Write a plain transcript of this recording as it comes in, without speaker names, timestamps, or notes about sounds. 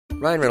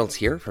Ryan Reynolds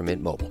here from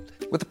Mint Mobile.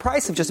 With the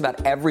price of just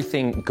about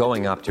everything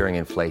going up during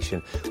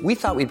inflation, we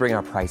thought we'd bring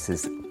our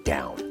prices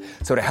down.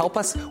 So to help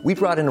us, we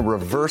brought in a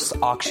reverse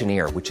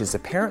auctioneer, which is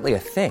apparently a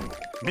thing.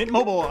 Mint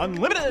Mobile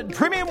Unlimited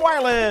Premium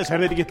Wireless. How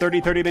to get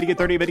 30, 30, bit to get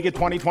 30, bit to get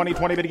 20, 20,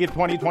 20, bit to get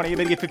 20, 20,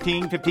 bit to get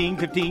 15, 15,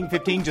 15,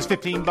 15, just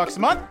 $15 a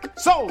month?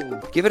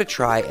 Sold! Give it a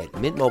try at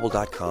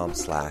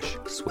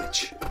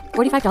mintmobile.com/switch.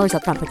 $45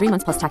 up front for 3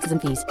 months plus taxes and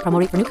fees. Promo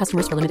rate for new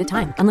customers for limited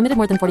time. Unlimited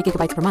more than 40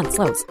 gigabytes per month.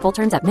 Slows full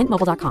terms at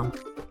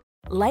mintmobile.com.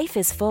 Life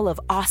is full of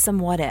awesome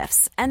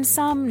what-ifs, and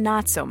some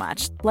not so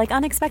much, like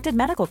unexpected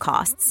medical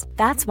costs.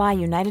 That's why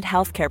United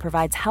Healthcare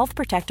provides Health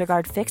Protector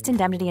Guard fixed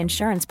indemnity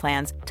insurance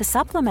plans to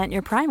supplement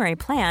your primary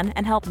plan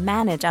and help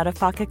manage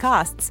out-of-pocket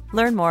costs.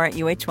 Learn more at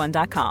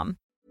uh1.com.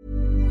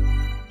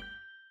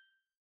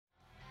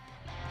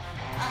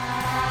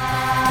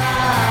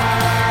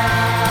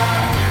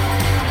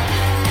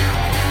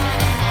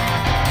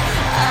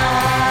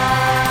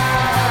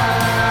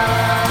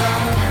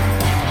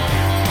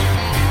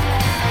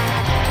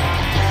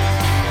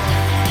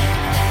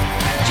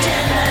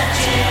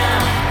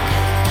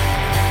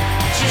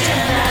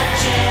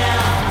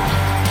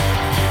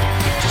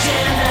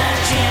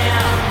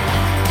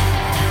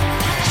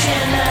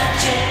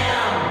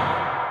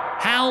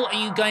 How are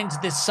you going to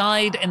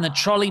decide in the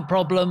trolley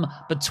problem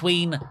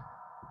between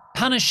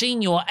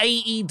punishing your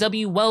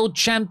AEW World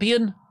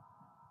Champion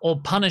or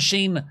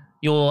punishing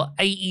your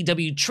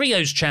AEW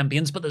Trios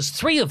Champions, but there's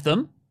 3 of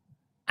them,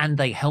 and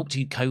they helped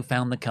you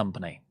co-found the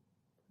company?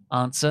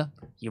 Answer,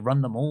 you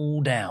run them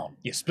all down.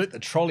 You split the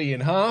trolley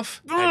in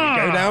half, and you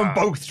go down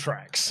both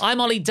tracks.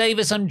 I'm Ollie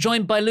Davis. I'm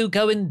joined by Luke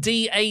Owen,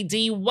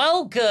 DAD.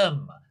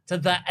 Welcome to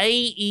the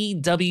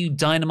AEW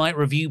Dynamite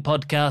Review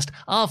Podcast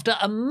after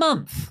a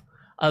month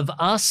of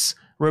us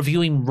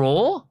reviewing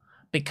Raw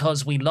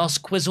because we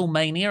lost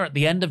Quizzlemania at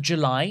the end of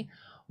July.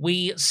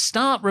 We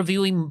start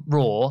reviewing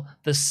Raw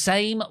the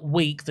same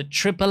week that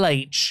Triple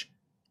H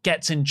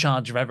gets in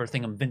charge of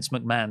everything and Vince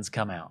McMahon's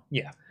come out.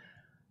 Yeah.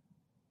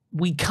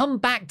 We come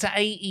back to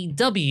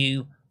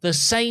AEW the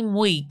same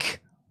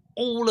week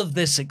all of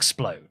this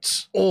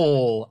explodes.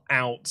 All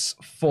outs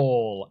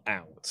fall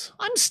out.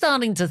 I'm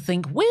starting to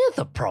think we're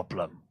the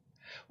problem.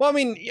 Well, I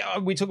mean,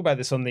 we talk about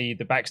this on the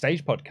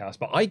Backstage podcast,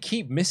 but I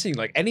keep missing,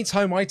 like,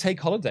 anytime I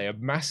take holiday, a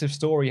massive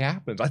story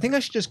happens. I think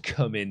I should just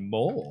come in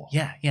more.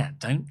 Yeah,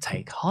 don't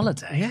take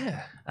holiday.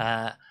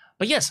 Yeah.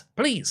 But yes,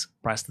 please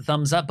press the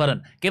thumbs up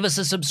button. Give us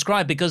a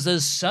subscribe because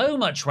there's so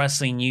much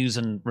wrestling news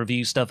and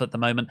review stuff at the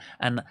moment.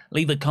 And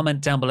leave a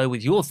comment down below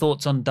with your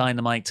thoughts on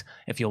Dynamite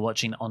if you're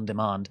watching on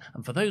demand.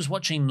 And for those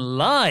watching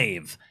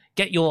live,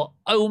 get your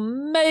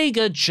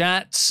Omega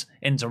chats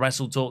into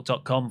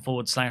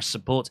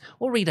WrestleTalk.com/support.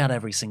 We'll read out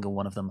every single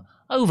one of them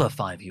over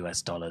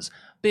 $5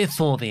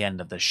 before the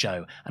end of the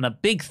show. And a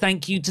big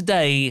thank you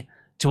today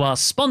to our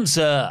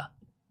sponsor,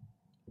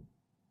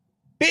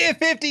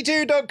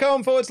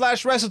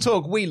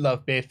 Beer52.com/WrestleTalk. We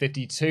love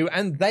Beer52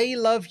 and they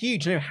love you.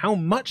 Do you know how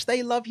much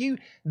they love you?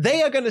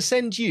 They are going to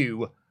send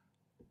you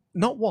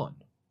not 1,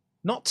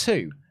 not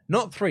 2,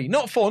 not 3,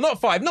 not 4, not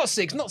 5, not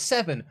 6, not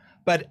 7,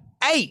 but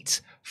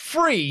 8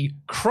 free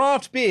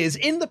craft beers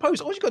in the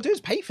post. All you got to do is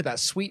pay for that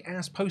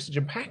sweet-ass postage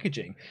and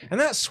packaging. And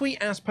that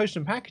sweet-ass postage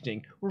and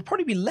packaging will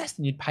probably be less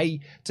than you'd pay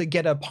to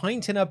get a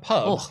pint in a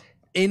pub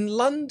in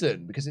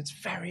London, because it's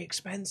very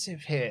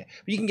expensive here.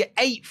 But you can get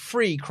 8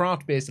 free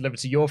craft beers delivered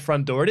to your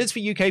front door. It is for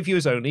UK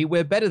viewers only.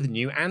 We're better than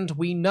you, and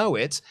we know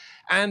it.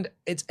 And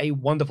it's a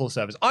wonderful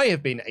service. I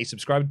have been a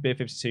subscriber to Beer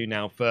 52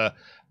 now for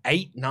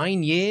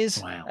 8-9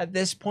 years at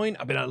this point.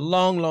 I've been a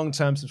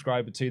long-term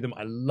subscriber to them.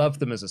 I love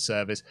them as a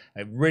service.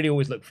 I really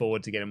always look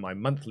forward to getting my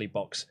monthly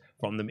box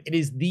from them. It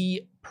is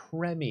the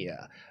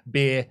premier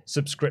beer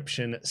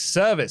subscription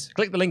service.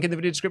 Click the link in the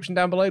video description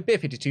down below,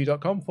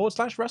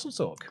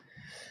 beer52.com/WrestleTalk.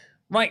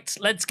 Right,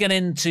 let's get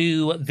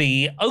into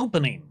the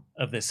opening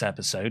of this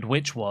episode,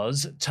 which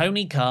was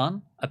Tony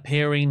Khan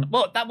appearing.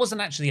 Well, that wasn't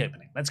actually the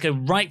opening. Let's go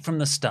right from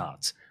the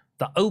start.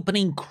 The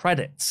opening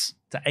credits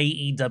to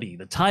AEW,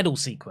 the title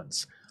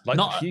sequence. Like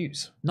the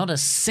Hughes. Not a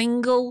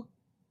single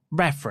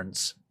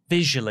reference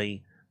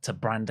visually to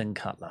Brandon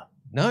Cutler.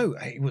 No,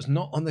 it was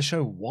not on the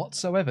show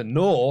whatsoever,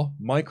 nor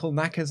Michael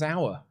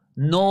Nakazawa.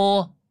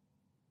 Nor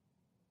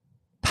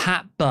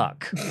Pat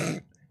Buck.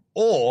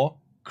 Or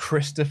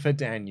Christopher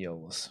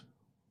Daniels.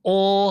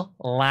 Or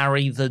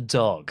Larry the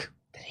Dog.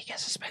 Did he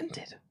get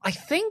suspended? I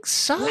think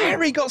so.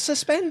 Larry got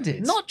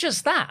suspended. Not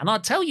just that, and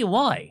I'll tell you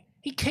why.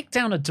 He kicked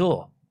down a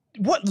door.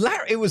 What,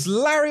 Larry? It was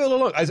Larry all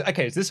along.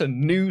 Okay, is this a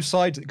new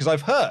side? Because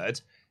I've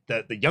heard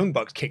that the Young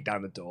Bucks kicked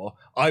down the door.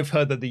 I've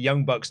heard that the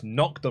Young Bucks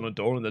knocked on a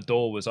door and the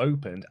door was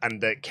opened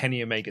and that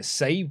Kenny Omega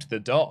saved the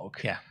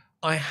dog. Yeah.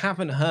 I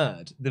haven't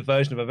heard the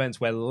version of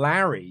events where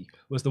Larry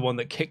was the one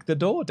that kicked the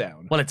door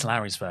down. Well, it's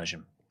Larry's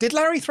version. Did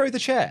Larry throw the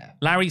chair?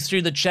 Larry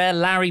threw the chair.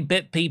 Larry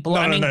bit people.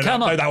 No,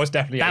 come on. No, that was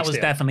definitely that was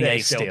definitely a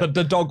steal.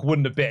 The dog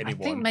wouldn't have bit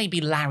anyone. I think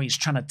maybe Larry's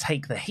trying to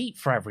take the heat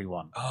for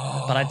everyone.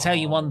 Oh. But I tell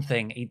you one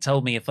thing. He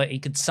told me if he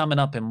could sum it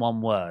up in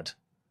one word,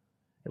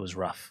 it was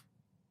rough.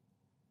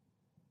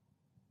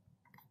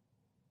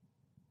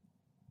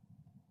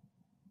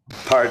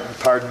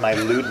 Pardon my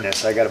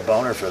lewdness. I got a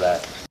boner for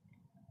that.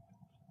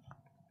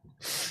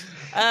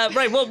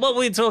 Right, what were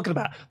we talking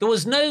about? There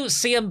was no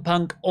CM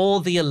Punk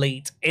or The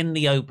Elite in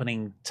the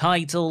opening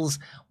titles.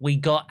 We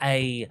got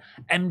a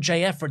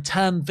MJF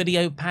return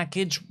video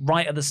package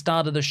right at the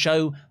start of the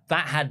show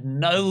that had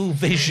no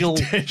visual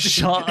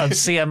shot of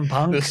CM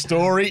Punk. The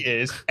story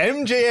is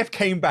MJF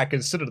came back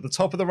and stood at the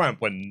top of the ramp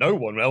when no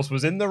one else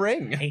was in the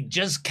ring. He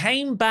just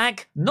came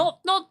back,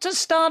 not to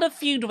start a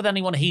feud with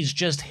anyone. He's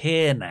just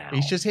here now.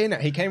 He's just here now.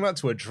 He came out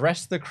to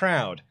address the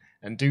crowd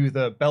and do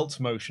the belt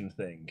motion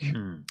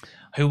thing.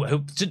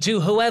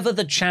 To whoever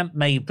the champ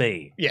may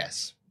be.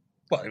 Yes.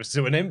 Well, it was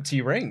to an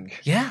empty ring.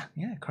 Yeah,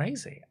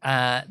 crazy.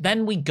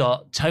 Then we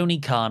got Tony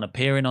Khan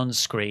appearing on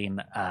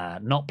screen,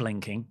 not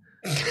blinking.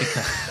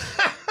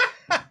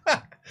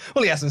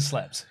 Well, he hasn't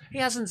slept. He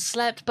hasn't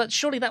slept, but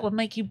surely that would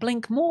make you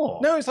blink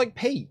more. No, it's like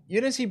Pete. You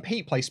don't see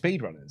Pete play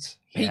speedrunners.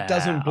 Pete Yeah.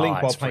 doesn't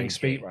blink while playing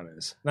freaky.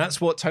 speedrunners. That's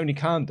what Tony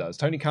Khan does.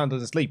 Tony Khan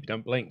doesn't sleep. You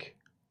don't blink.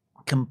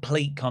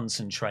 Complete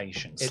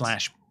concentration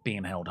 /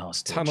 being held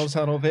hostage.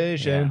 Tunnel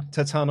vision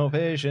to tunnel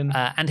vision.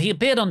 And he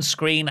appeared on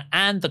screen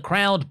and the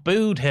crowd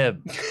booed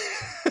him.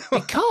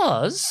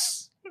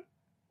 Because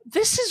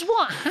this is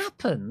what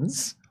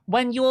happens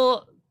when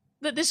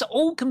this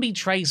all can be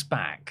traced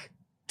back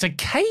to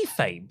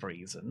kayfabe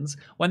reasons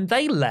when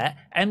they let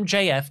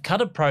MJF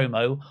cut a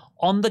promo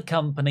on the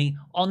company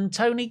on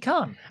Tony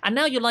Khan. And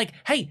now you're like,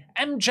 hey,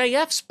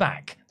 MJF's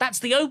back. That's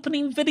the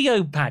opening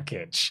video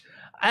package.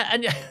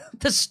 And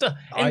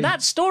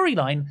that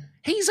storyline,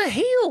 he's a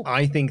heel.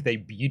 I think they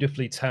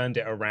beautifully turned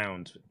it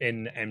around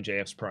in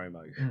MJF's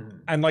promo.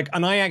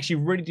 And I actually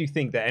really do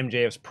think that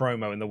MJF's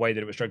promo and the way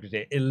that it was structured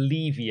here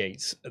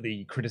alleviates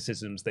the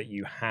criticisms that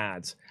you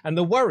had and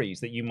the worries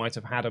that you might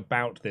have had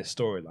about this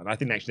storyline. I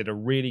think they actually did a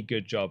really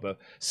good job of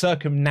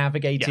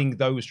circumnavigating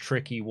those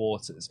tricky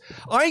waters.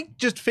 I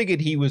just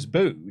figured he was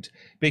booed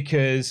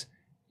because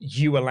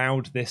you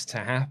allowed this to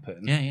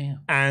happen. Yeah.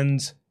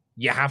 And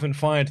you haven't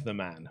fired the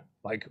man.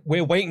 Like,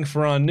 we're waiting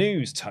for our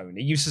news,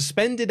 Tony. You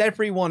suspended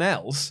everyone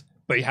else,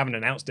 but you haven't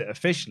announced it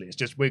officially. It's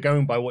just we're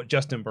going by what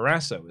Justin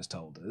Barrasso has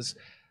told us,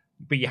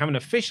 but you haven't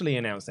officially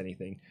announced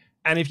anything.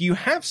 And if you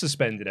have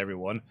suspended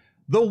everyone,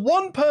 the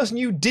one person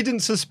you didn't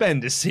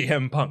suspend is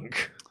CM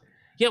Punk.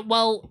 Yeah,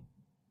 well,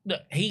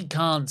 look, he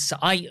can't.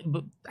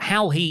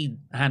 How he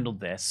handled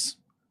this,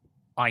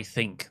 I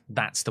think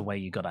that's the way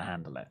you got to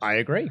handle it. I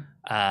agree.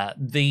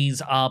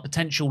 These are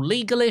potential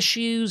legal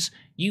issues.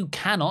 You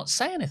cannot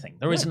say anything.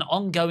 There is an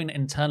ongoing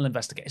internal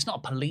investigation. It's not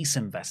a police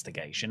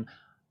investigation,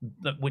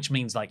 which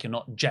means like you're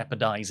not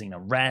jeopardizing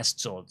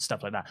arrests or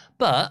stuff like that.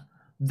 But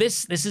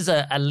this is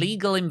a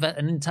legal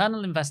an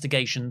internal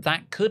investigation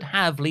that could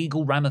have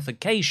legal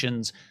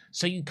ramifications.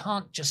 So you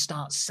can't just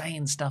start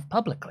saying stuff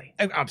publicly.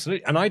 Oh,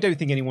 absolutely. And I don't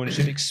think anyone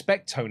should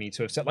expect Tony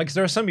to have said, like, 'cause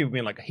there are some people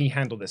being like, he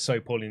handled this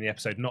so poorly in the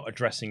episode, not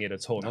addressing it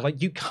at all. And I was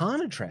like, you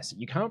can't address it.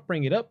 You can't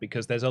bring it up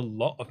because there's a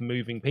lot of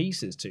moving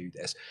pieces to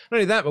this. Not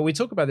only that, but we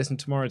talk about this in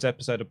tomorrow's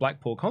episode of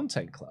Blackpool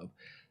Content Club.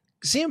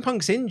 CM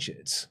Punk's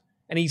injured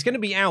and he's going to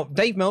be out.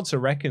 Dave Meltzer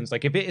reckons,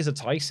 like, if it is a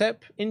tricep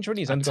injury,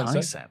 he's undergone.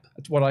 Tricep.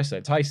 That's what I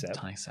said. Tricep.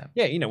 Tricep.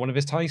 Yeah, one of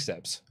his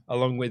triceps,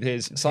 along with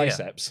his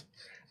biceps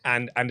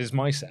and his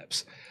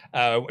biceps.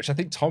 Which I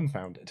think Tom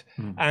founded.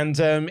 And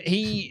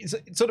he's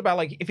sort of about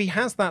like, if he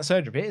has that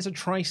surgery, if it is a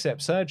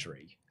tricep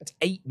surgery, that's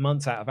 8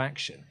 months out of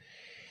action.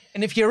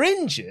 And if you're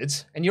injured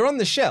and you're on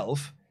the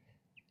shelf,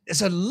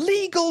 it's a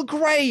legal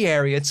grey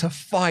area to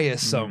fire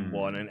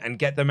someone and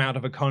get them out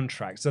of a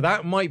contract. So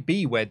that might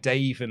be where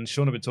Dave and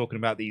Sean have been talking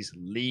about these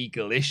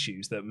legal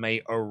issues that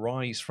may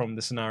arise from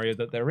the scenario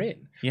that they're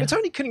in. Yeah. But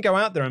Tony couldn't go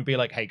out there and be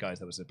like, hey guys,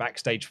 there was a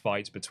backstage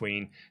fight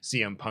between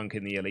CM Punk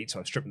and the Elite, so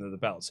I've stripped them of the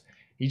belts.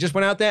 He just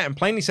went out there and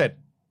plainly said,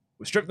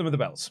 we've stripped them of the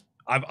belts.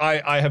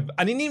 I have,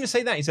 and he didn't even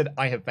say that. He said,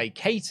 I have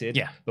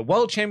vacated the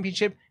World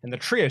Championship and the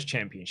Trios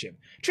Championship.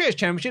 Trios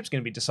Championship is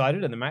going to be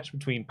decided in the match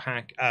between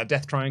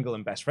Death Triangle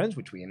and Best Friends,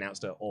 which we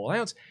announced at All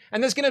Out.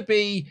 And there's going to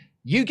be,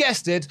 you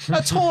guessed it,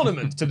 a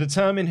tournament to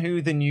determine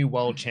who the new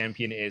World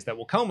Champion is that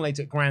will culminate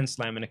at Grand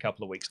Slam in a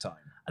couple of weeks' time.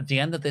 At the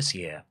end of this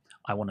year,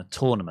 I want a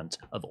tournament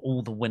of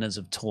all the winners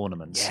of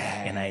tournaments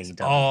in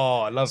AEW.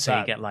 Oh, I love So that.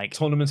 you get like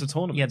tournaments of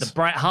tournaments. Yeah, the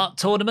Bret Hart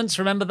tournaments.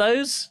 Remember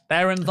those?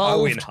 They're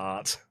involved. Owen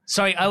Hart.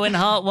 Sorry, Owen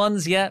Hart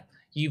ones. Yeah,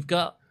 you've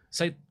got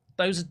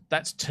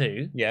that's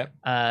 2.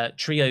 Yeah.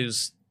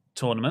 Trios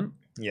tournament.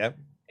 Yeah.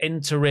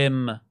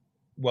 Interim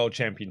World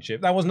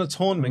Championship. That wasn't a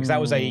tournament because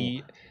that was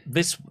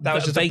that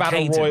was just a battle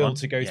vacated royal one.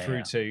 to go Yeah, through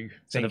yeah. to.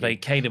 So the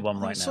vacated one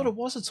right It now. sort of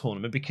was a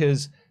tournament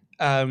because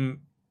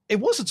it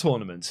was a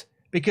tournament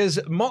because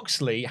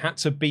Moxley had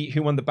to beat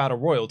who won the battle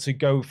royal to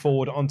go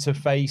forward onto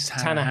face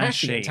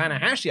Tanahashi. And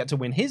Tanahashi had to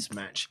win his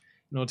match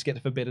in order to get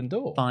the Forbidden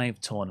Door.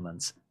 5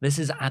 tournaments. This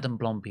is Adam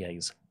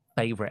Blompier's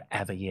favorite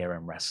ever year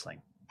in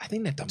wrestling. I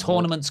think they've done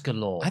Tournaments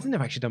galore. I think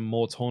they've actually done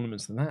more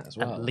tournaments than that as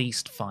well. At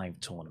least 5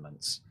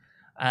 tournaments.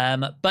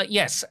 But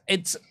yes,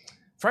 it's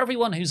for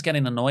everyone who's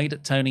getting annoyed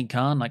at Tony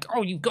Khan, like,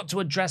 oh, you've got to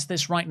address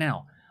this right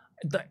now.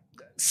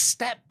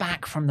 Step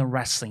back from the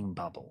wrestling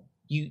bubble.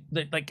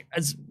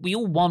 as we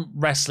all want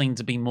wrestling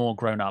to be more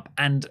grown up,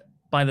 and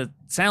by the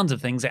sounds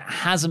of things, it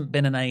hasn't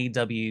been an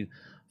AEW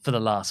for the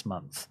last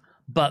month.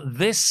 But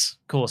this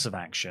course of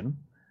action,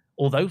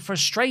 although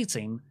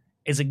frustrating,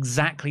 is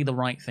exactly the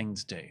right thing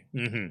to do.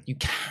 Mm-hmm. You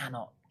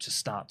cannot just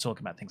start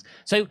talking about things.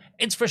 So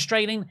it's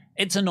frustrating,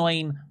 it's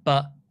annoying,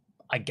 but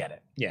I get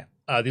it. Yeah.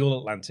 The All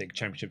Atlantic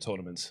Championship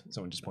Tournament,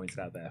 someone just pointed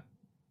out there.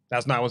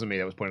 That wasn't me,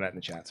 that was pointed out in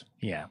the chat.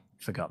 Yeah,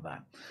 forgot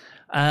that.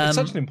 It's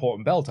such an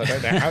important belt, I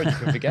don't know how you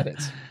can forget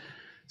it.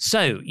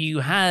 So you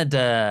had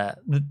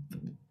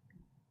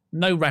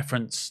no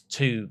reference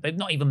to, they've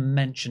not even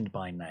mentioned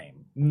by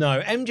name.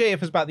 No, MJF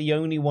was about the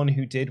only one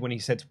who did when he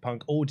said to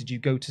Punk, "Oh, did you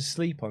go to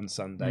sleep on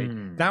Sunday?"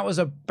 That was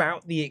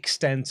about the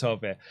extent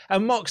of it.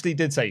 And Moxley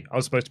did say, "I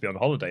was supposed to be on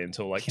holiday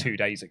until like 2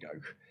 days ago."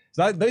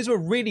 So those were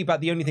really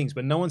about the only things,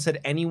 but no one said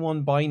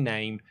anyone by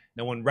name.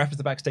 No one referenced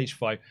the Backstage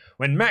 5.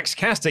 When Max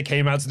Caster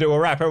came out to do a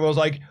rap, everyone was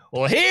like,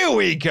 "Well, here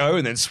we go."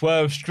 And then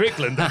Swerve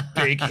Strickland, the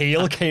big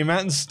heel, came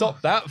out and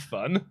stopped that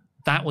fun.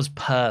 That was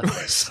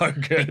perfect. So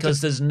good.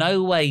 Because there's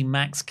no way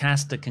Max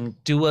Caster can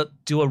do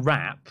a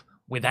rap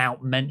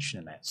without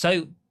mentioning it.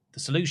 So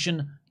the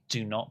solution,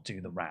 do not do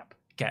the rap.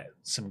 Get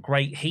some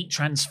great heat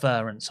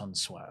transference on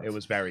Swerve. It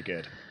was very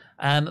good.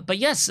 But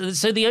yes,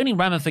 so the only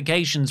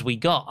ramifications we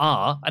got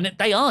are, and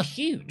they are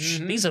huge.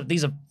 Mm-hmm.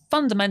 These are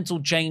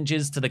fundamental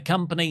changes to the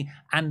company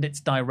and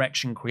its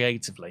direction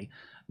creatively.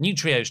 New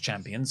Trios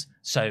champions,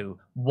 so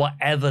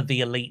whatever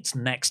the Elite's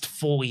next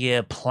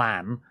 4-year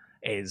plan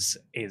is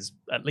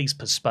at least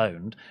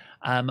postponed.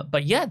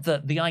 But yeah,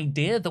 the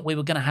idea that we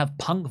were going to have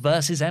Punk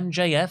versus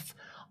MJF,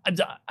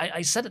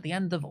 I said at the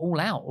end of All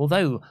Out,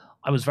 although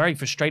I was very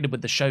frustrated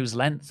with the show's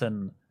length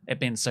and it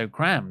being so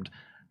crammed,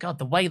 God,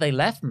 the way they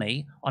left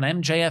me on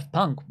MJF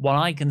Punk, what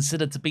I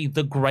consider to be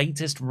the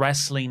greatest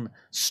wrestling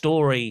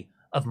story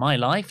of my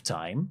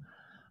lifetime,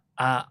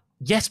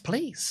 yes,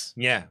 please.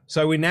 Yeah.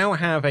 So we now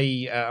have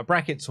a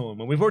bracket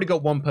tournament. We've already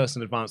got one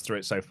person advanced through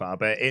it so far,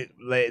 but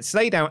it's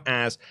laid out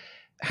as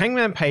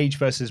Hangman Page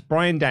versus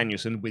Bryan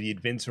Danielson, with the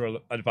Invincible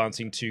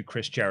advancing to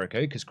Chris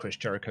Jericho, because Chris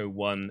Jericho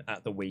won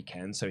at the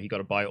weekend, so he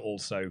got a bye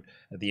also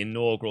the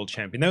inaugural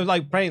champion. They were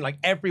like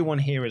everyone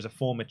here is a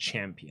former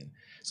champion.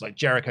 So like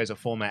Jericho's a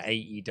former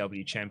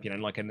AEW champion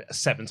and like a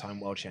 7-time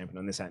world champion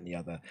on this, that, and the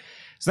other.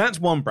 So that's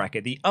one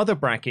bracket. The other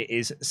bracket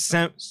is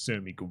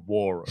Sammy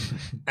Guevara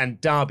and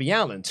Darby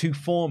Allin, 2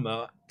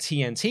 former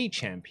TNT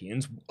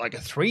champions, like a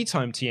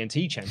 3-time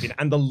TNT champion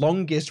and the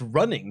longest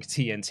running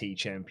TNT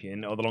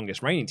champion, or the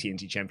longest reigning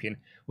TNT champion,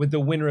 with the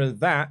winner of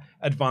that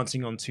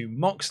advancing on to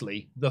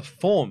Moxley, the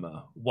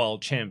former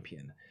world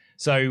champion.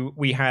 So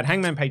we had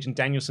Hangman Page and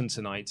Danielson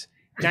tonight.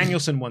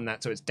 Danielson won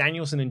that, so it's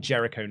Danielson and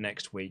Jericho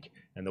next week,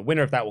 and the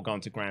winner of that will go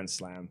on to Grand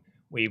Slam.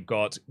 We've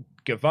got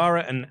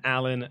Guevara and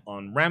Allin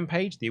on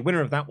Rampage. The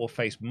winner of that will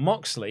face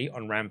Moxley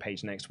on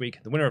Rampage next week.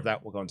 The winner of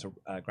that will go on to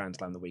Grand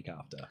Slam the week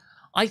after.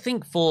 I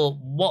think for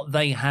what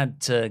they had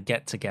to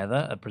get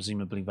together at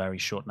presumably very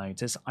short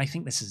notice, I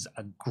think this is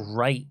a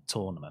great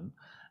tournament.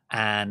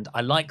 And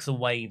I like the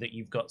way that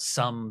you've got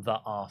some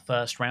that are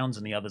first rounds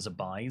and the others are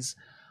buys.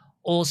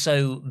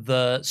 Also,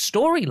 the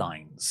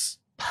storylines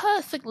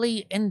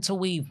perfectly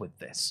interweave with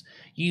this.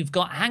 You've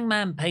got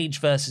Hangman Page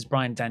versus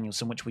Bryan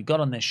Danielson, which we got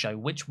on this show,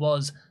 which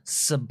was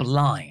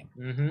sublime.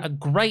 A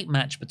great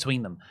match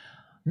between them.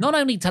 Not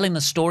only telling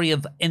the story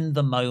of in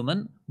the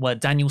moment, where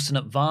Danielson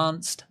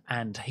advanced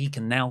and he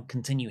can now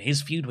continue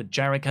his feud with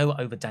Jericho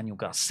over Daniel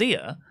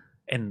Garcia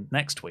in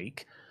next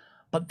week,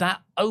 but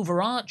that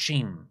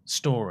overarching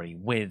story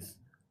with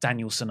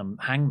Danielson and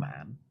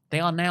Hangman, they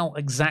are now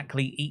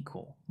exactly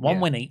equal. One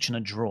win each and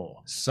a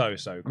draw. So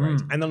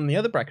great. And then on the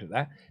other bracket of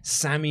that,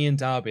 Sammy and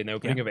Darby, and the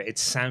opening of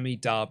it's Sammy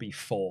Darby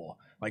 4.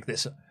 Like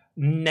this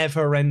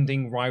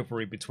never-ending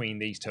rivalry between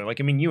these two. Like,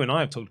 I mean, you and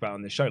I have talked about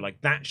on this show, like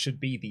that should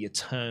be the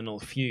eternal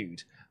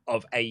feud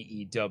of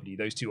AEW.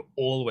 Those two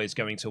always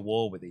going to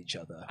war with each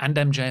other. And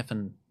MJF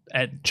and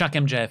Chuck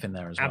MJF in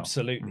there as well.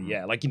 Absolutely,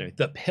 yeah. Like, you know,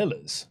 the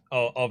pillars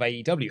of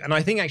AEW. And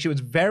I think actually it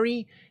was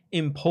very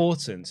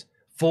important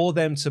for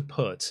them to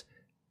put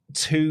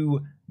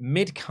 2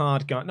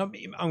 mid-card guys, not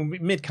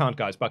mid-card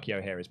guys, Bucky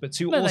O'Hare is, but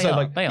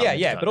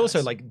but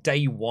also like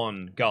day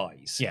one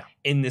guys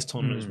in this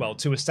tournament as well,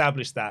 to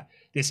establish that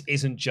this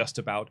isn't just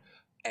about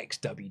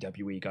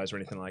ex-WWE guys or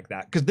anything like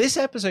that. Because this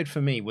episode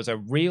for me was a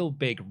real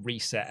big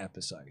reset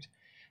episode.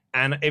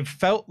 And it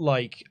felt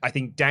like, I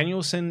think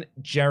Danielson,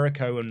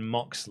 Jericho, and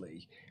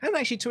Moxley, and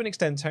actually to an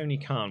extent Tony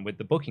Khan with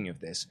the booking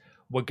of this,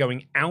 were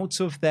going out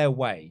of their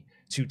way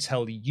to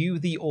tell you,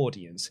 the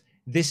audience,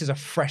 this is a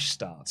fresh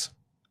start.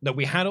 That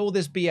we had all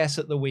this BS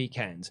at the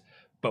weekend,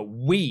 but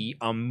we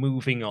are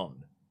moving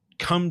on.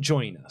 Come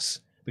join us,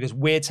 because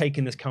we're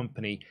taking this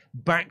company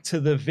back to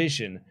the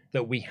vision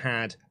that we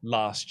had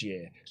last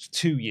year,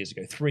 2 years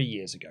ago, 3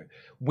 years ago.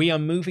 We are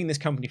moving this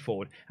company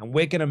forward, and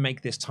we're going to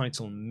make this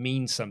title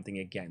mean something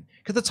again.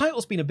 Because the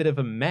title's been a bit of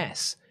a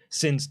mess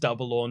since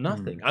Double or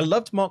Nothing. I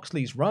loved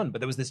Moxley's run, but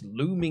there was this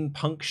looming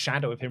Punk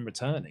shadow of him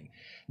returning.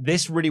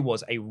 This really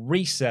was a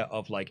reset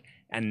of like,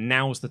 and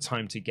now's the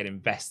time to get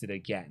invested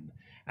again.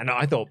 And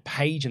I thought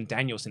Page and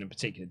Danielson in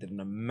particular did an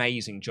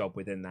amazing job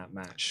within that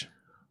match.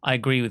 I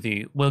agree with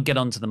you. We'll get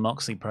onto the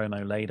Moxley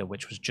promo later,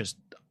 which was just...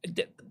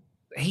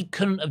 He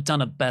couldn't have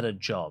done a better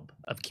job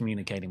of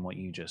communicating what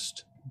you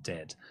just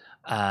did.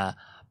 But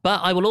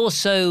I will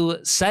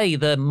also say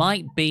there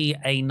might be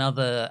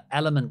another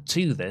element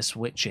to this,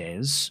 which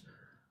is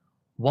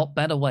what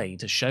better way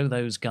to show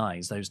those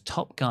guys, those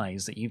top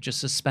guys that you've just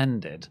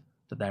suspended,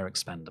 that they're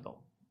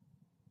expendable.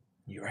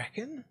 You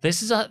reckon?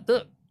 This is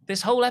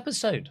this whole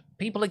episode.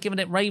 People are giving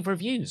it rave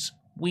reviews.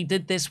 We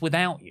did this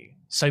without you.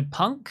 So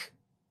Punk,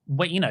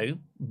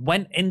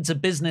 went into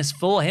business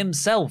for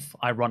himself,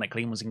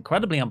 ironically, and was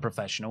incredibly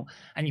unprofessional.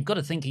 And you've got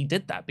to think he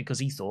did that because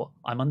he thought,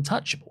 I'm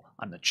untouchable.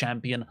 I'm the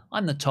champion.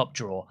 I'm the top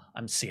draw.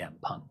 I'm CM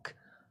Punk.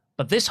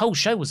 But this whole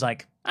show was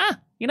like,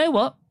 you know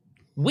what?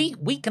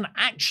 We can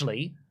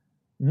actually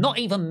not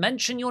even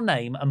mention your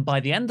name, and by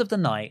the end of the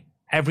night,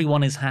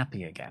 everyone is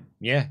happy again.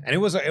 Yeah, and it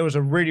was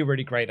a really,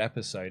 really great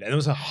episode. And there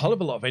was a hell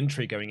of a lot of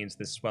intrigue going into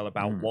this as well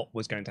about what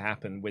was going to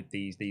happen with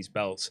these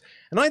belts.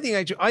 And I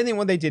think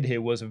what they did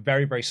here was a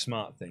very, very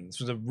smart thing. This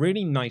was a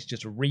really nice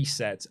just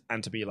reset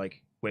and to be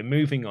like, we're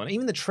moving on.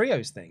 Even the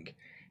trios thing.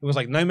 It was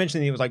like no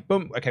mentioning. It was like,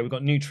 boom, okay, we've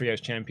got new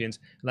trios champions.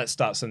 Let's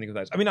start something with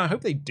those. I mean, I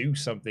hope they do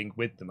something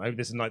with them. I hope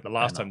this is like the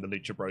last time the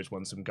Lucha Bros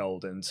won some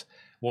gold and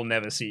we'll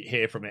never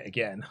hear from it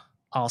again.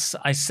 I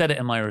said it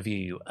in my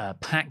review.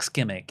 Pac's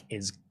gimmick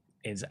is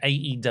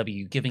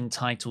AEW giving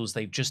titles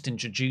they've just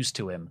introduced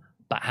to him,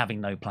 but having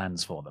no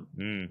plans for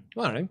them.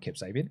 Well, I don't know, Kip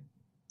Sabian.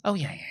 Oh,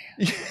 yeah.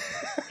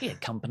 He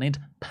accompanied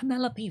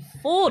Penelope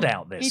Ford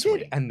out this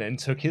week. And then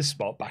took his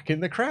spot back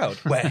in the crowd,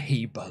 where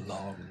he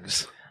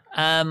belongs.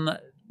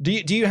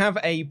 Do you have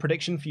a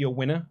prediction for your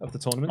winner of the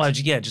tournament? Well,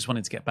 yeah, just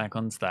wanted to get back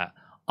onto that.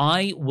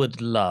 I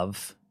would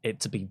love it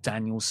to be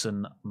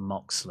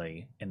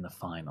Danielson-Moxley in the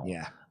final.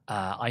 Yeah.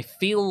 I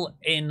feel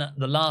in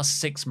the last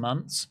 6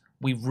 months,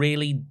 we've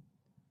really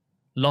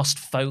lost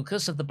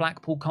focus of the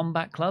Blackpool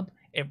Combat Club.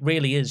 It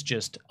really is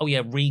just,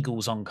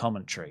 Regal's on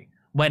commentary.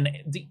 When,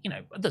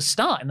 at the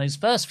start, in those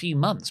first few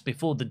months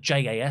before the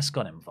JAS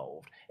got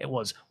involved, it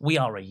was, we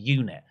are a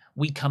unit.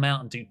 We come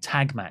out and do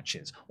tag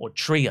matches or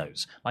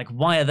trios. Like,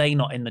 why are they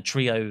not in the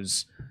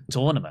trios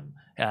tournament?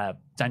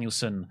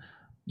 Danielson,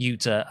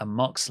 Yuta, and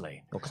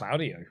Moxley. Or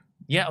Claudio.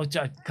 Yeah,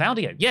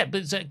 Claudio. Yeah,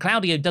 but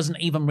Claudio doesn't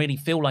even really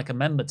feel like a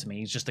member to me.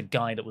 He's just a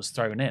guy that was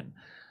thrown in.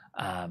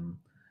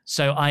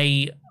 So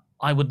I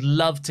would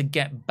love to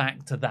get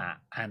back to that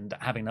and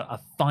having a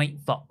fight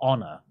for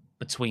honor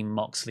between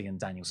Moxley and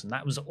Danielson.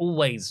 That was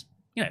always,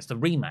 it's the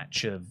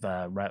rematch of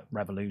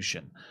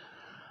Revolution,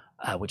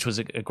 which was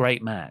a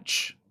great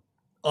match.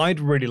 I'd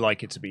really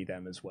like it to be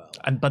them as well.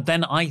 But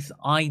then I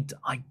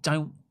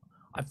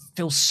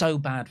feel so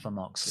bad for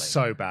Moxley.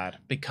 So bad.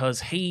 Because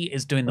he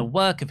is doing the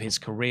work of his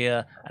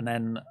career, and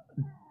then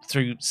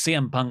through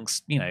CM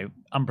Punk's,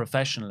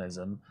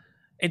 unprofessionalism,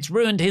 it's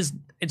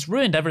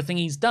ruined everything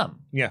he's done.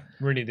 Yeah,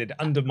 really did.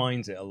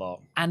 Undermines it a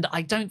lot. And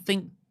I don't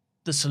think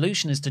the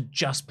solution is to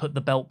just put the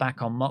belt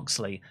back on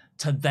Moxley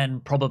to then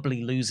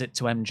probably lose it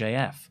to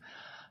MJF.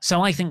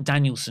 So I think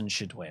Danielson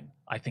should win.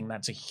 I think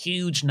that's a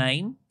huge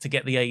name to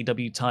get the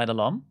AEW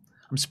title on.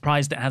 I'm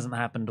surprised it hasn't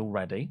happened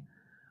already.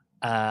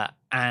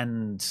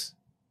 And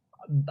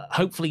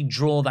hopefully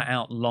draw that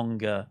out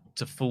longer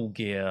to Full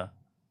Gear.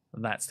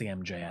 That's the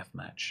MJF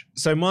match.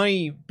 So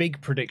my big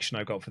prediction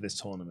I've got for this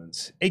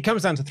tournament, it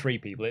comes down to 3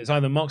 people. It's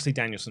either Moxley,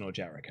 Danielson, or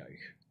Jericho.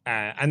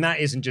 And that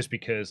isn't just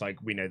because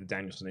we know that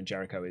Danielson and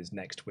Jericho is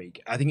next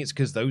week. I think it's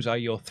because those are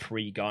your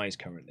 3 guys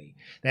currently.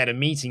 They had a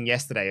meeting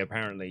yesterday,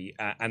 apparently,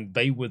 and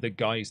they were the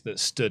guys that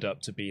stood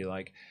up to be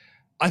like,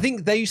 I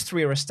think those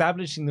 3 are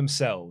establishing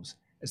themselves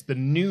as the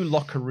new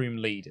locker room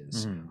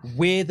leaders.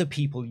 We're the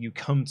people you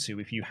come to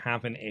if you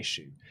have an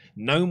issue.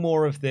 No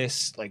more of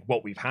this, like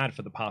what we've had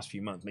for the past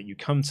few months. Like, you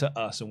come to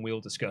us and we'll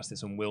discuss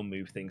this and we'll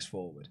move things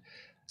forward.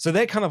 So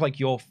they're kind of like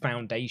your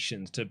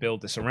foundations to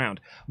build this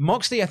around.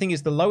 Moxley, I think,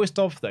 is the lowest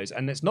of those.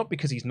 And it's not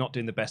because he's not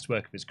doing the best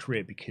work of his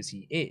career, because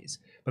he is,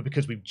 but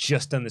because we've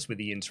just done this with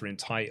the interim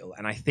title.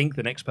 And I think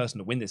the next person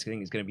to win this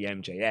thing is going to be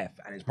MJF,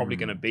 and it's probably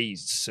going to be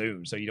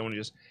soon. So you don't want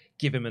to just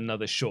give him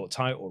another short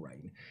title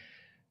reign.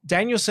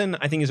 Danielson,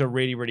 I think, is a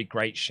really, really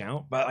great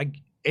shout. But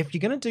if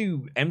you're going to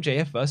do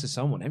MJF versus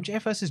someone,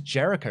 MJF versus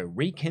Jericho,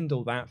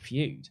 rekindle that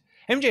feud.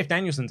 MJF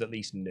Danielson's at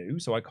least new,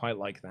 so I quite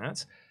like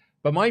that.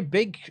 But my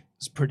big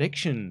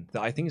prediction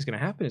that I think is going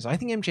to happen is I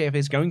think MJF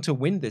is going to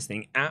win this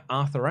thing at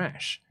Arthur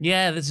Ashe.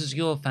 Yeah, this is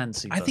your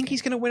fancy booking. I think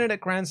he's going to win it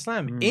at Grand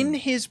Slam. In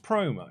his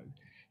promo,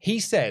 he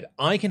said,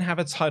 I can have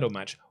a title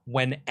match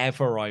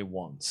whenever I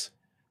want.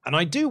 And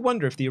I do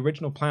wonder if the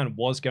original plan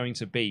was going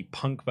to be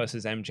Punk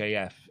versus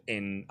MJF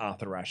in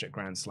Arthur Ashe at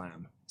Grand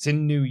Slam. It's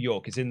in New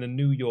York. It's in the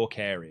New York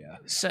area.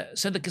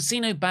 So the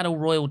Casino Battle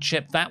Royal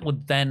chip, that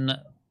would then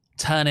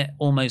turn it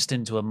almost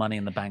into a Money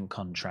in the Bank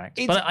contract.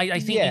 But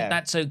I think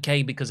that's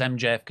okay because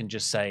MJF can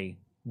just say,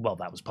 Well,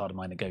 that was part of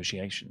my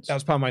negotiations. That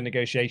was part of my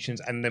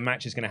negotiations, and the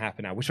match is going to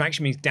happen now, which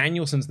actually means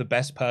Danielson's the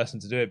best person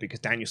to do it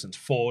because Danielson's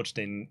forged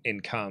in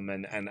Come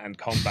and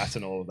combat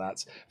and all of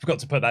that. Forgot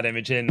to put that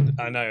image in.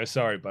 I know,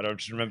 sorry, but I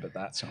just remembered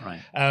that. That's all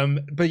right.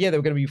 But yeah, they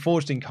were going to be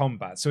forged in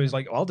combat. So he's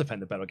like, I'll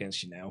defend the belt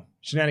against you now.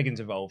 Shenanigans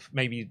involve,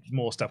 maybe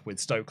more stuff with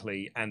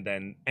Stokely, and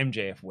then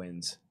MJF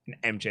wins,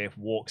 and MJF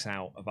walks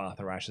out of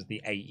Arthur Ashe as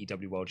the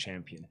AEW World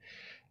Champion.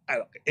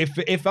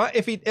 If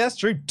that's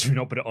true, do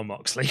not put it on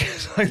Moxley.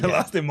 The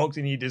last thing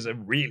Moxley needs is a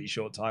really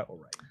short title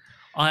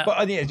reign.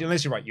 But yeah,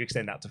 unless you're right, you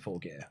extend that to Full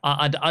Gear.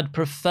 I'd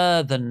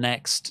prefer the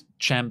next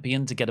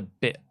champion to get a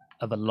bit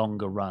of a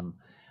longer run.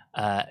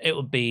 It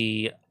would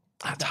be...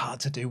 That's hard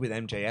to do with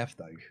MJF,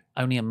 though.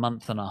 Only a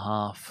month and a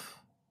half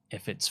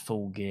if it's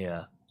Full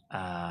Gear.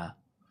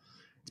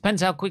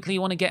 Depends how quickly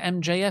you want to get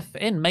MJF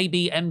in.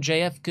 Maybe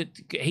MJF could...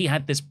 He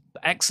had this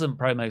excellent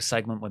promo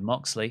segment with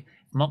Moxley.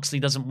 If Moxley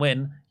doesn't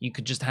win, you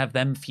could just have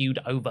them feud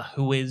over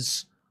who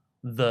is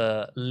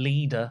the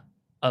leader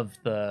of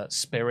the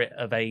spirit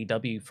of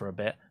AEW for a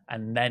bit,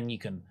 and then you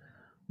can...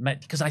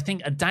 Because I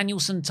think a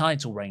Danielson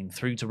title reign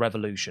through to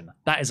Revolution,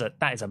 that is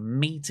a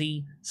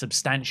meaty,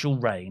 substantial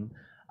reign.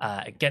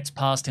 It gets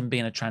past him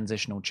being a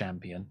transitional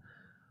champion,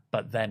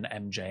 but then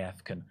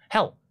MJF can...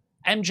 Hell,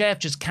 MJF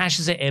just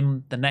cashes it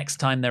in the next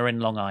time they're in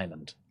Long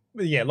Island.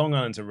 Yeah, Long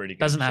Island's a really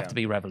good Doesn't have to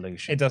be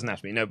Revolution. It doesn't have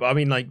to be, no. But I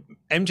mean, like,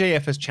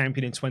 MJF as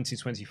champion in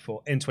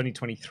 2024, in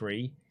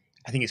 2023,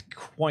 I think is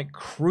quite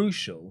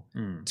crucial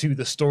to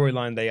the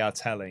storyline they are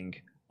telling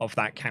of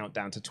that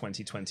countdown to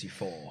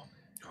 2024.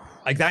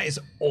 Like, that is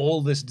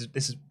all that's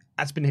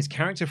been his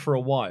character for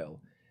a while.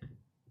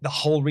 The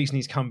whole reason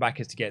he's come back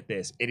is to get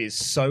this. It's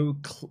so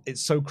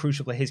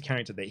crucial for his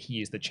character that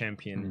he is the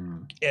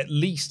champion at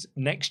least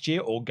next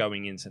year or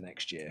going into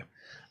next year.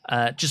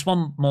 Just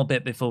one more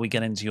bit before we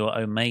get into your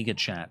Omega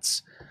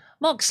chats.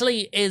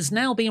 Moxley is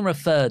now being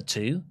referred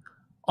to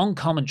on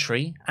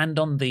commentary and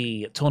on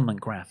the tournament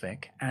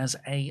graphic as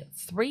a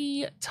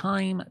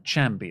 3-time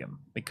champion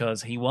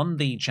because he won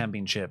the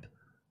championship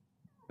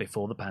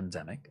before the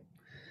pandemic.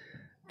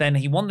 Then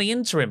he won the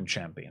interim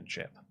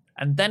championship.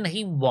 And then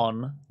he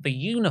won the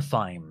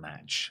unifying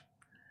match.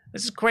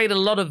 This has created a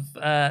lot of,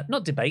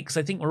 not debate, because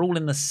I think we're all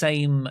in the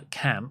same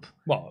camp.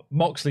 Well,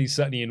 Moxley's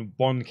certainly in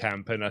one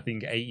camp, and I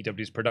think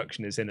AEW's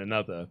production is in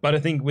another. But I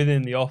think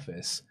within the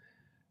office,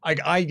 I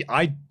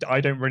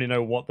don't really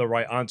know what the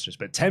right answer is,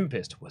 but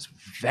Tempest was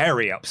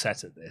very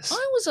upset at this.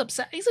 I was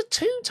upset. He's a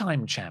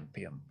 2-time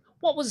champion.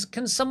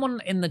 Can someone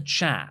in the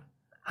chat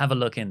have a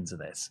look into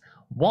this?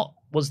 What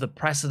was the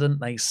precedent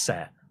they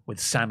set with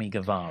Sammy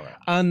Guevara?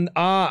 And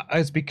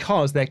it's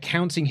because they're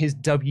counting his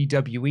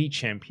WWE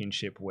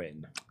championship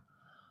win.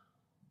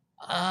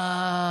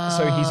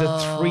 So he's a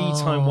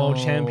 3-time world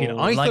champion.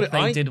 I thought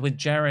they did with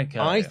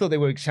Jericho. I thought they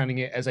were counting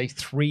it as a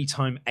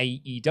 3-time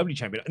AEW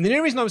champion. And the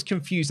only reason I was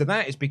confused at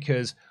that is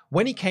because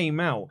when he came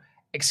out,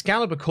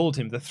 Excalibur called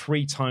him the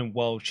 3-time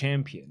world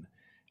champion.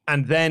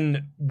 And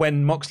then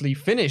when Moxley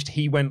finished,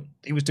 he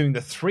was doing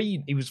the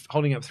 3, he was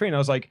holding up 3, and I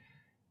was like,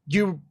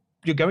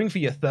 You're going for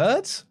your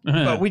 3rd?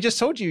 But we just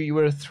told you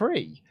were a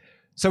 3.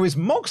 So is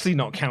Moxley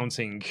not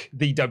counting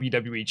the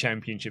WWE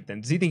Championship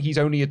then? Does he think he's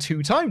only a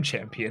 2-time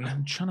champion?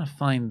 I'm trying to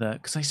find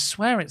that, because I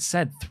swear it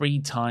said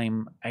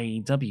 3-time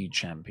AEW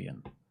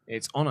champion.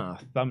 It's on our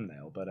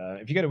thumbnail, but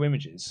if you go to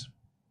images...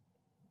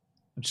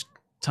 I just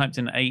typed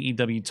in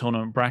AEW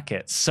tournament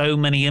bracket. So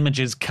many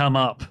images come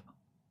up.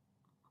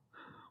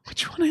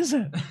 Which one is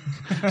it?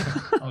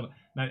 Hold on.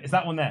 No, it's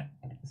that one there.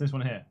 It's this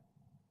one here.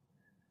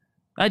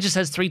 That just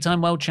says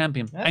 3-time world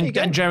champion.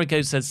 And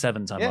Jericho says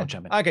 7-time world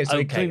champion. Okay, so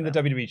including the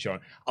WWE John.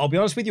 I'll be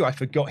honest with you, I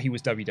forgot he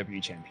was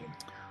WWE champion.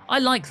 I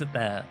like that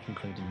they're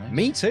including those.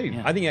 Me too.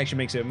 Yeah. I think it actually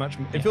makes it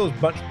it feels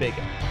much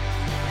bigger.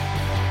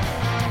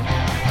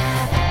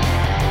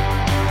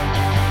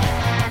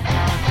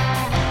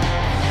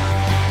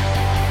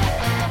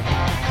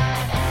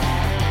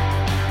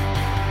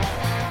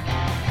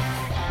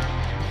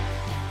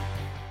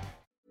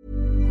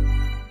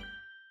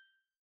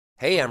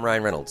 Hey, I'm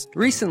Ryan Reynolds.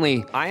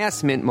 Recently, I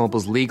asked Mint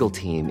Mobile's legal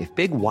team if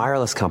big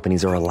wireless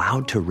companies are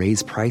allowed to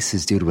raise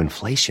prices due to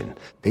inflation.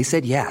 They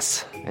said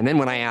yes. And then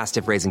when I asked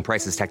if raising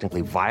prices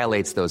technically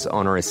violates those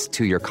onerous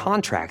 2-year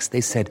contracts, they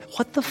said,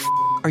 "What the f***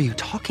 are you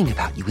talking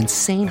about, you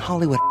insane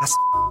Hollywood ass?"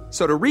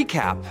 So to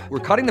recap, we're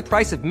cutting the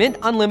price of Mint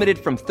Unlimited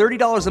from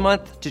 $30 a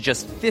month to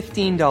just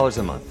 $15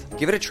 a month.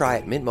 Give it a try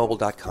at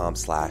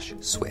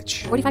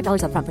mintmobile.com/switch.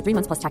 $45 up front for 3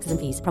 months plus taxes and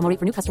fees. Promo rate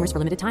for new customers for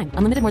limited time.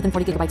 Unlimited more than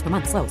 40 gigabytes per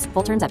month. Slows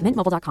full terms at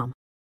mintmobile.com.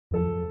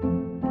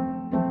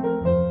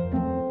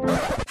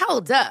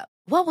 Hold up.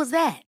 What was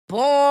that?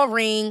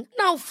 Boring.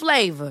 No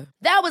flavor.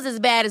 That was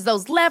as bad as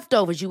those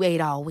leftovers you ate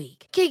all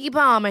week. Keke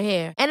Palmer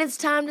here, and it's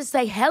time to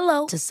say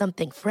hello to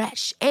something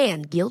fresh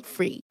and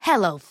guilt-free.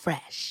 Hello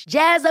Fresh.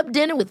 Jazz up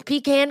dinner with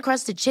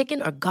pecan-crusted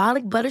chicken or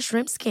garlic butter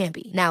shrimp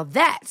scampi. Now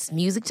that's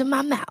music to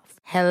my mouth.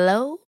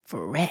 Hello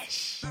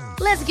Fresh.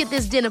 Let's get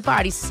this dinner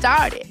party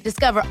started.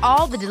 Discover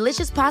all the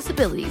delicious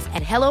possibilities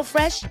at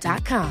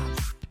HelloFresh.com.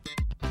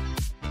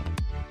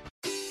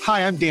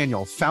 Hi, I'm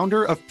Daniel,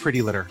 founder of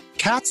Pretty Litter.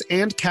 Cats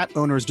and cat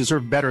owners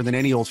deserve better than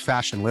any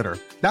old-fashioned litter.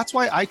 That's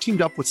why I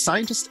teamed up with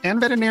scientists and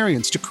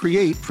veterinarians to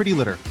create Pretty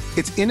Litter.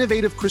 Its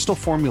innovative crystal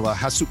formula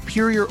has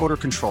superior odor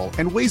control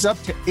and weighs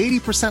up to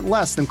 80%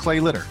 less than clay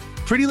litter.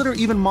 Pretty Litter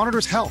even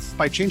monitors health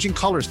by changing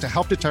colors to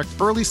help detect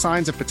early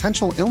signs of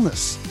potential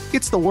illness.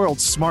 It's the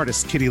world's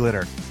smartest kitty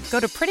litter.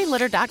 Go to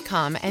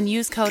prettylitter.com and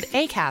use code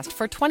ACAST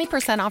for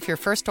 20% off your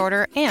first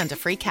order and a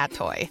free cat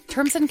toy.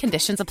 Terms and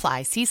conditions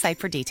apply. See site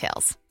for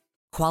details.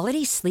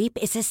 Quality sleep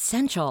is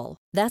essential.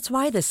 That's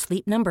why the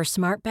Sleep Number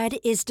Smart Bed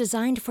is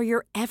designed for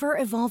your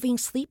ever-evolving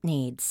sleep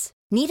needs.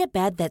 Need a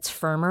bed that's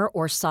firmer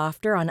or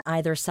softer on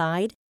either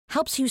side?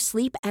 Helps you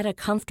sleep at a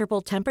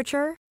comfortable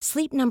temperature?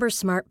 Sleep Number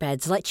Smart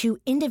Beds let you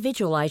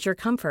individualize your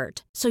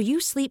comfort, so you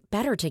sleep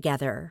better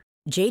together.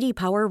 J.D.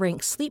 Power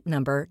ranks Sleep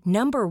Number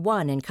number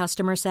 1 in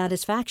customer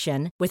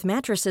satisfaction with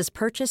mattresses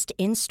purchased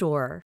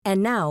in-store.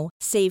 And now,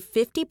 save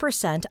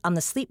 50% on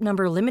the Sleep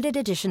Number Limited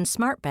Edition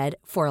Smart Bed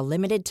for a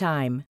limited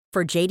time.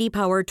 For J.D.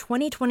 Power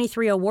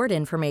 2023 award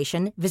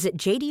information, visit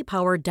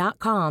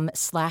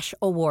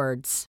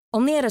jdpower.com/awards.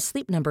 Only at a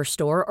Sleep Number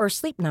store or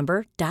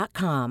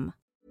sleepnumber.com.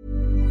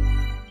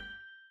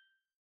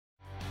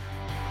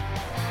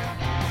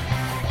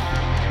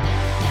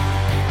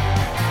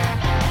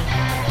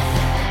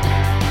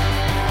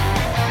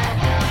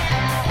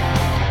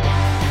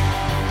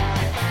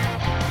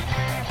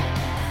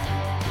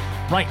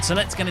 Right, so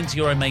let's get into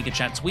your Omega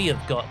chats. We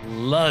have got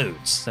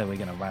loads, so we're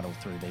going to rattle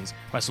through these.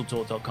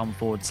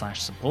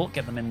 WrestleTalk.com/support,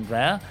 get them in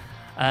there.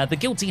 The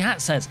Guilty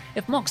Hat says,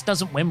 if Mox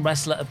doesn't win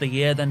Wrestler of the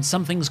Year, then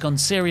something's gone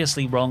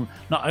seriously wrong.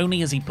 Not only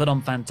has he put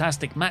on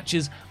fantastic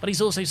matches, but he's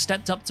also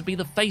stepped up to be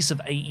the face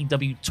of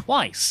AEW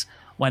twice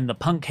when the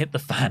Punk hit the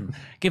fan.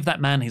 Give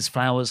that man his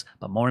flowers,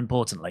 but more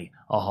importantly,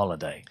 a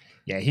holiday.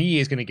 Yeah, he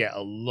is going to get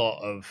a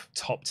lot of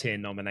top-tier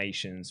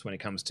nominations when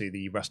it comes to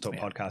the WrestleTalk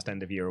Podcast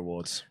End of Year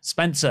Awards.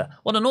 Spencer,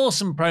 what an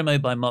awesome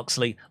promo by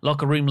Moxley.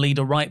 Locker room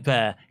leader right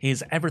there. He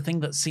is everything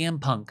that CM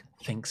Punk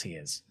thinks he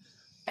is.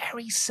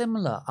 Very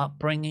similar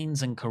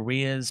upbringings and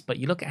careers, but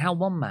you look at how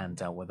one man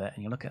dealt with it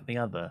and you look at the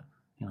other,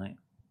 you're like,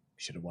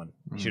 should have won.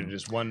 He should have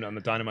just won on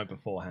the Dynamite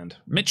beforehand.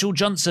 Mitchell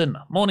Johnson,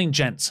 morning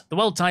gents. The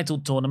world title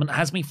tournament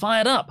has me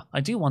fired up. I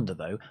do wonder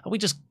though, are we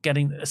just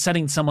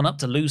setting someone up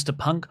to lose to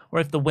Punk, or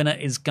if the winner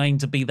is going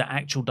to be the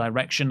actual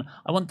direction?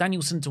 I want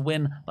Danielson to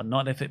win, but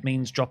not if it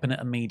means dropping it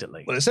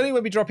immediately. Well, it certainly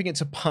won't be dropping it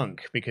to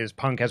Punk, because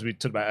Punk, as we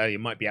talked about earlier,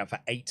 might be out for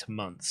 8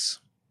 months.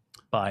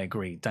 But I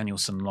agree,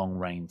 Danielson long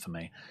reign for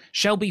me.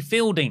 Shelby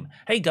Fielding.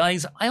 Hey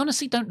guys, I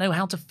honestly don't know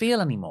how to feel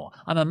anymore.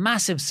 I'm a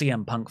massive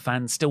CM Punk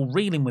fan, still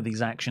reeling with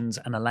his actions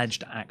and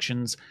alleged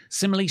actions.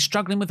 Similarly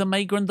struggling with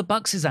Omega and the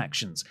Bucks'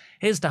 actions.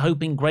 Here's to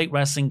hoping great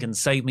wrestling can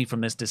save me from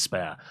this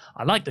despair.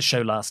 I liked the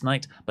show last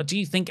night, but do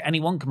you think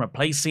anyone can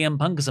replace CM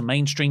Punk as a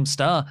mainstream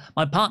star?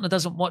 My partner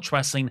doesn't watch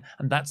wrestling,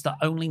 and that's the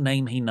only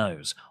name he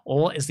knows.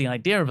 Or is the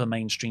idea of a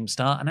mainstream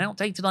star an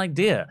outdated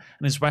idea,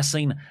 and is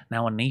wrestling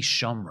now a niche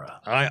genre?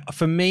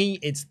 For me,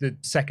 it's the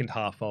second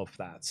half of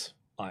that,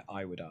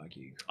 I would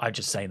argue. I'd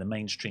just say the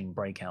mainstream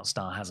breakout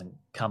star hasn't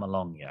come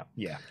along yet.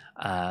 Yeah.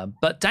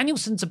 But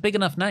Danielson's a big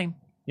enough name.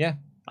 Yeah.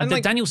 And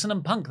Danielson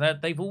and Punk,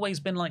 they've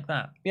always been like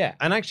that. Yeah,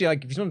 and actually,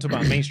 like, if you want to talk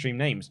about mainstream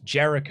names,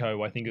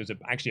 Jericho, I think, was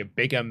actually a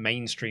bigger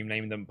mainstream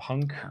name than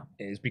Punk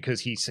is, because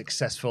he's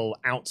successful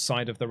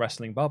outside of the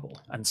wrestling bubble.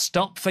 And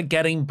stop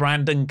forgetting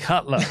Brandon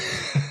Cutler.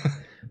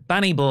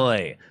 Banny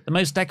Boy, the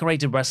most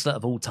decorated wrestler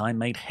of all time,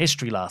 made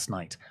history last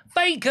night.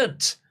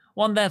 Vacant!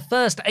 Won their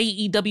first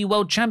AEW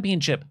World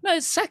Championship. No,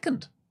 it's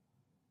second.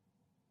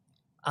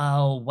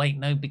 Oh, wait,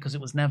 no, because it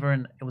was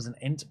an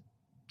int.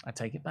 I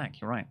take it back,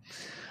 you're right.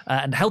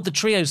 And held the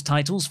trios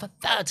titles for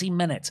 30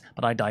 minutes,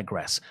 but I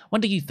digress.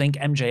 When do you think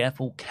MJF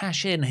will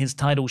cash in his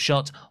title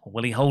shot, or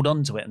will he hold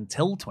on to it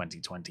until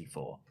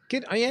 2024?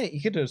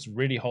 He could just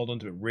really hold on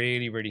to it,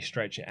 really, really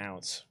stretch it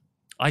out.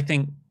 I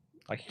think...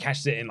 like, he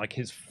cashes it in, like,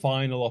 his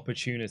final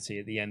opportunity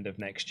at the end of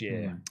next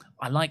year.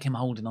 I like him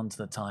holding on to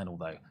the title,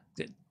 though.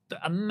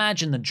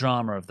 Imagine the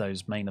drama of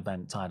those main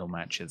event title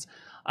matches.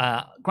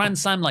 Grand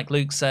Slam, like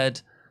Luke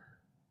said,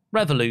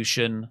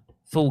 Revolution,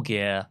 Full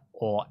Gear,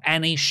 or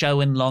any show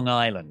in Long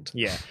Island.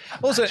 Yeah.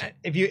 Also,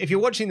 if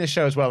you're watching this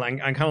show as well, and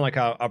kind of like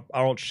our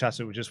Ultra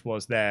Chatter just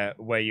was there,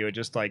 where you're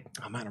just like,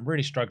 oh man, I'm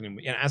really struggling.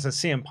 As a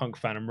CM Punk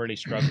fan, I'm really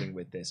struggling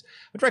with this.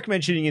 I'd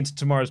recommend tuning into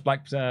tomorrow's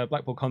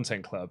Blackpool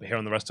Content Club here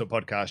on the WrestleTalk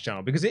Podcast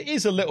channel, because it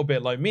is a little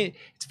bit like me.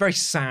 It's a very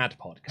sad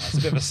podcast. It's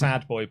a bit of a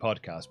sad boy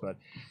podcast, but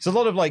it's a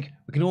lot of like,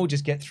 we can all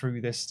just get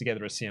through this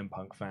together as CM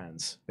Punk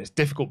fans. It's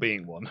difficult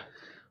being one.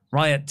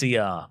 Riot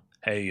DR.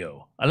 Hey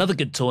yo. I love a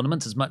good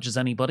tournament as much as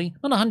anybody.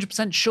 Not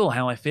 100% sure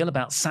how I feel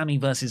about Sammy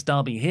versus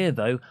Darby here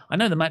though. I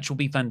know the match will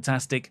be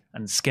fantastic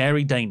and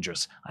scary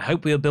dangerous. I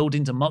hope we are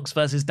building to Mox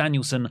versus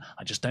Danielson.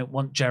 I just don't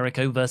want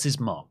Jericho versus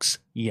Mox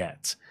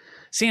yet.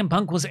 CM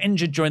Punk was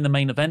injured during the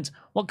main event.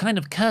 What kind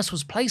of curse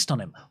was placed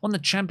on him? Won the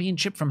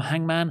championship from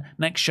Hangman,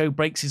 next show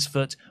breaks his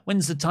foot,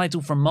 wins the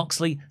title from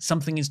Moxley,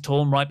 something is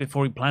torn right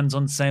before he plans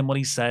on saying what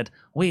he said.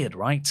 Weird,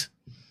 right?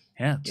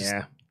 Yeah.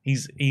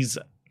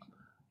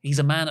 He's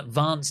a man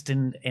advanced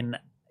in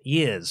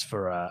years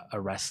for a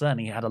wrestler, and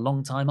he had a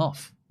long time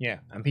off. Yeah,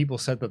 and people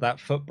said that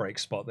foot brake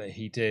spot that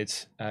he did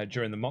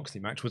during the Moxley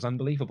match was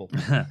unbelievable.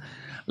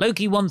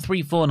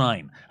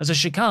 Loki1349. As a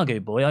Chicago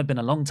boy, I've been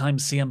a long-time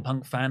CM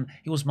Punk fan.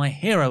 He was my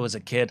hero as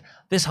a kid.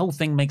 This whole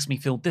thing makes me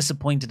feel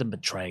disappointed and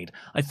betrayed.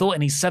 I thought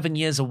in his 7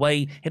 years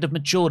away, he'd have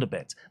matured a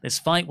bit. This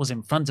fight was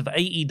in front of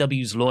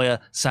AEW's lawyer.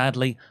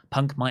 Sadly,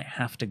 Punk might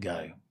have to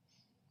go.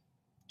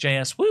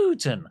 JS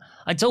Wooten.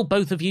 I told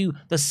both of you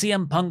the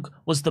CM Punk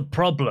was the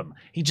problem.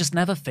 He just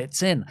never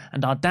fits in,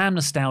 and our damn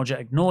nostalgia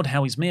ignored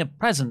how his mere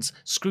presence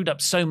screwed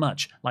up so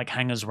much, like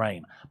Hanger's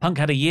Reign. Punk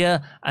had a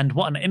year, and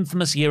what an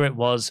infamous year it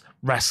was,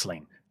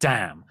 wrestling.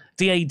 Damn.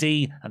 DAD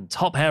and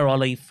Top Hair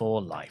Ollie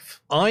for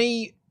life.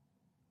 I'll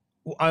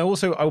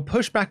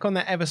push back on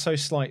that ever so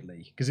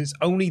slightly, because it's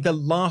only the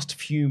last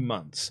few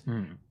months.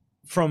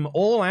 From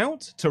All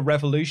Out to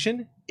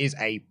Revolution is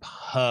a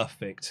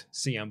perfect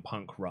CM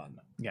Punk run.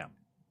 Yeah.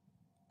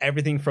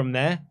 Everything from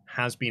there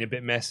has been a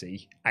bit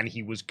messy, and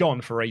he was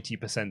gone for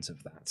 80%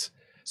 of that.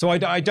 So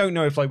I don't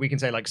know if we can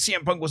say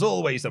CM Punk was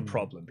always the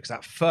problem, because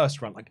that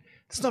first run,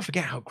 let's not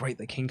forget how great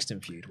the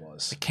Kingston feud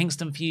was. The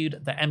Kingston feud,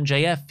 the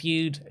MJF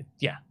feud,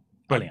 yeah,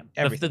 brilliant.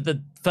 Everything.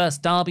 The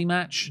first Derby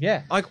match.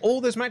 Yeah,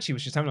 all those matches he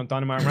was just having on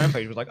Dynamite and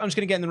Rampage was I'm just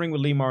going to get in the ring with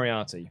Lee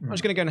Moriarty. I'm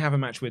just going to go and have a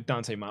match with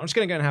Dante Martin. I'm just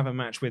going to go and have a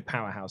match with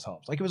Powerhouse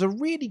Hobbs. It was a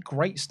really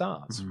great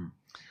start.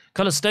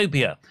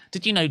 Colostopia.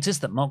 Did you notice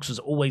that Mox was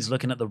always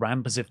looking at the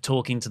ramp as if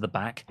talking to the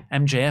back?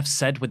 MJF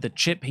said with the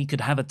chip he could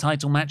have a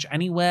title match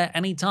anywhere,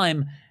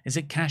 anytime. Is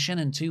it cash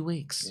in 2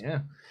 weeks? Yeah.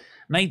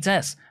 Nate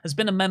S. has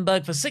been a member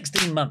for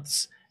 16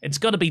 months. It's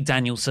got to be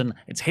Danielson.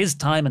 It's his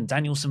time, and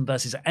Danielson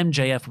versus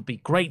MJF would be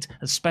great,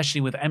 especially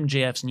with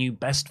MJF's new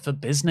Best for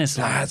Business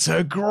line. That's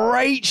a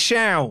great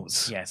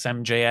shout. Yes,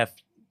 MJF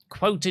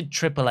quoted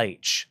Triple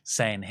H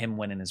saying him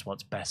winning is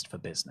what's best for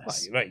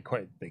business. Well, you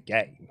quoted The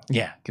Game.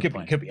 Yeah, could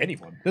be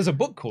anyone. There's a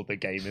book called The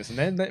Game, isn't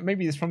there?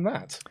 Maybe it's from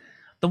that.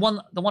 The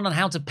one on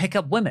how to pick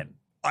up women.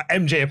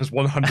 MJF has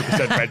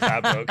 100% read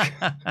that book.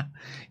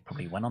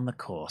 Probably went on the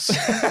course.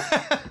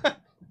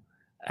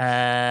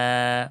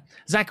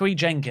 Zachary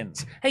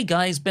Jenkins. Hey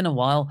guys, been a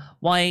while.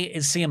 Why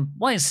is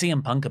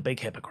CM Punk a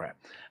big hypocrite?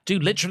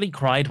 Dude literally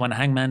cried when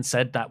Hangman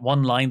said that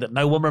one line that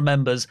no one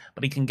remembers,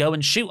 but he can go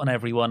and shoot on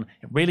everyone.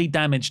 It really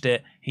damaged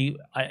it.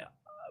 I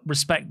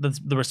respect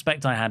the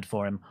respect I had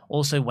for him.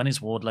 Also, when is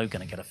Wardlow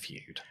going to get a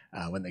feud?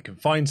 When they can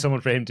find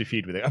someone for him to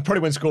feud with it. Probably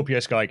when Scorpio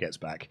Sky gets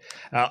back.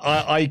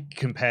 I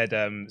compared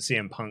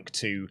CM Punk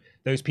to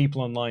those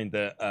people online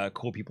that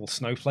call people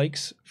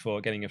snowflakes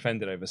for getting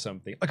offended over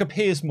something. Like a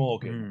Piers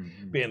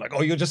Morgan being like,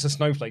 oh, you're just a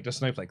snowflake, just a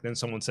snowflake. Then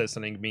someone says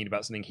something mean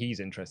about something he's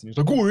interested in. He's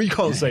like, oh, you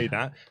can't say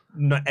that.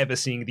 Not ever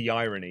seeing the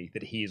irony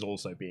that he is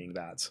also being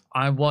that.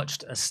 I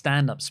watched a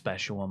stand-up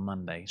special on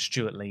Monday,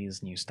 Stuart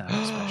Lee's new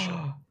stand-up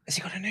special. Has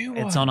he got a new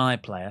one? It's on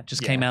iPlayer.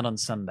 Just came out on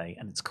Sunday,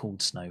 and it's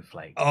called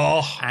Snowflake.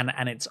 Oh.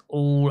 And it's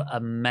all a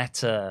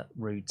meta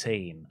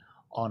routine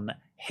on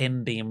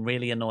him being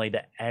really annoyed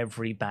at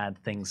every bad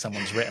thing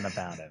someone's written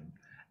about him.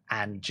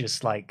 And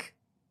just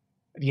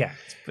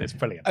it's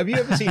brilliant. Have you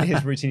ever seen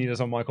his routine he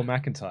does on Michael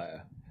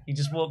McIntyre? He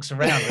just walks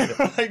around with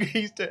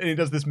it. And he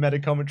does this meta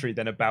commentary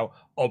then about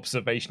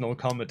observational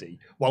comedy,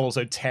 while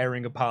also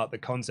tearing apart the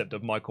concept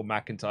of Michael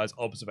McIntyre's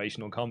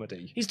observational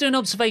comedy. He's doing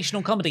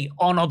observational comedy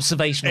on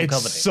observational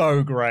comedy. It's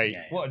so great.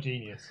 Yeah. What a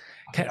genius.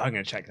 I'm going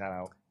to check that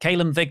out.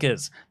 Caleb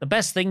Vickers. The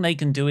best thing they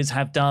can do is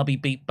have Darby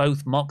beat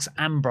both Mox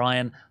and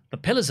Bryan. The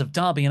pillars of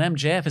Darby and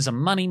MJF is a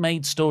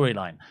money-made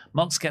storyline.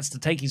 Mox gets to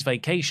take his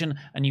vacation,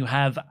 and you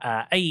have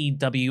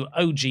AEW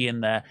OG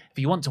in there. If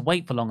you want to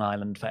wait for Long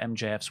Island for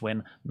MJF's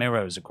win,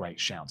 Miro's a great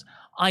shout.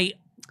 I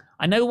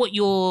know what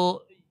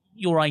your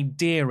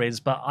idea is,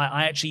 but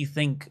I actually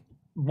think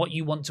what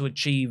you want to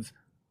achieve,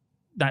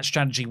 that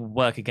strategy will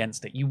work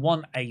against it. You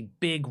want a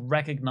big,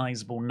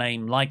 recognizable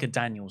name like a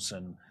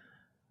Danielson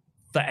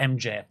for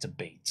MJF to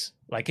beat.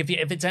 Like if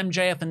it's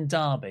MJF and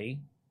Darby,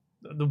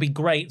 it'll be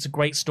great. It's a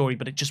great story,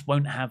 but it just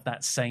won't have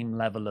that same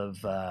level of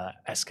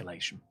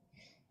escalation.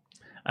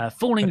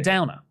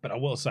 Downer. But I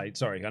will say,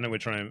 sorry, I know we're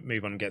trying to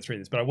move on and get through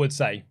this, but I would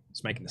say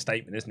it's making the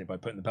statement, isn't it, by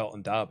putting the belt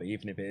on Darby,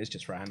 even if it is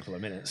just for a handful of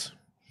minutes.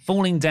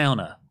 Falling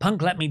Downer.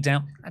 Punk let me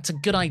down. That's a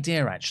good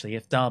idea, actually,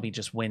 if Darby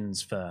just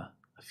wins for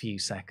a few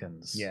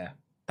seconds. Yeah.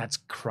 That's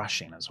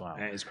crushing as well.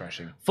 It is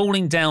crushing.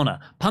 Falling Downer.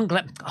 Punk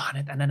let... Oh,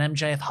 and then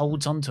MJF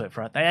holds onto it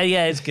for...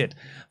 Yeah, it's good.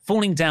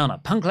 Falling Downer.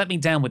 Punk let me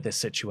down with this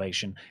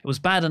situation. It was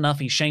bad enough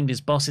he shamed his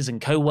bosses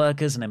and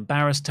co-workers and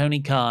embarrassed Tony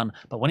Khan,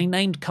 but when he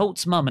named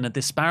Colt's mum in a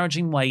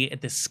disparaging way,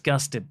 it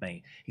disgusted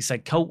me. He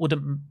said Colt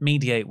wouldn't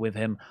mediate with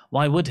him.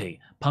 Why would he?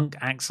 Punk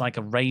acts like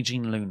a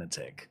raging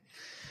lunatic.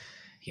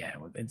 Yeah,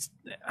 it's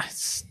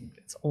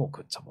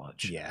awkward to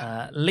watch.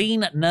 Yeah.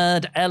 Lean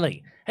Nerd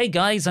Ellie. Hey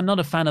guys, I'm not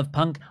a fan of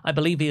Punk. I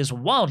believe he is a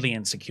wildly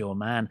insecure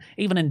man.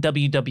 Even in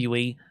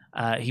WWE,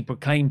 he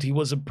proclaimed he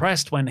was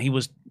oppressed when he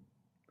was...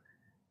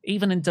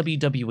 even in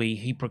WWE,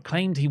 he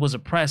proclaimed he was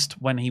oppressed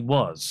when he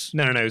was.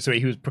 No. So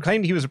he was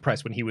proclaimed he was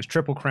oppressed when he was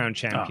Triple Crown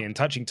champion,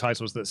 touching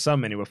titles that some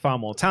men who were far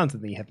more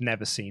talented than he have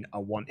never seen. I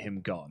want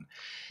him gone.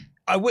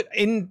 I would,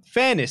 in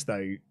fairness,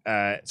 though,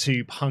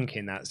 to Punk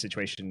in that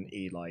situation,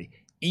 Eli,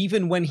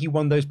 even when he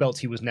won those belts,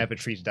 he was never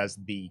treated as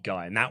the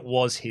guy. And that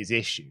was his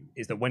issue,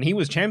 is that when he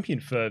was champion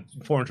for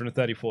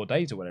 434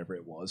 days or whatever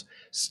it was,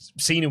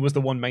 Cena was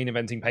the one main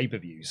eventing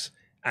pay-per-views.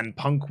 And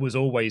Punk was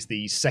always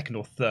the second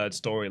or third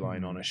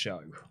storyline on a show.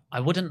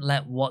 I wouldn't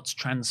let what's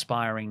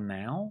transpiring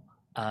now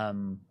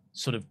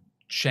sort of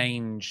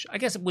change. I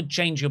guess it would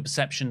change your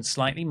perception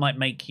slightly, might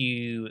make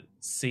you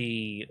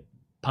see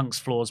Punk's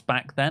flaws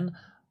back then.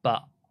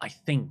 But I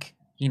think,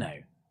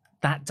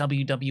 that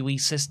WWE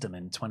system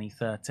in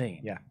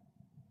 2013. Yeah.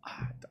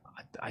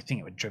 I think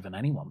it would have driven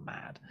anyone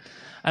mad.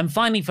 And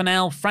finally, for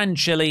now, Fran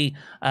Chili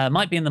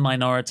might be in the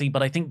minority,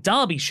 but I think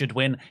Darby should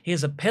win. He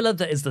is a pillar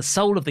that is the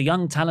soul of the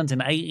young talent in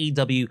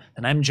AEW,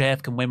 and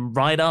MJF can win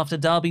right after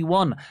Darby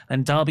won.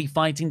 Then Darby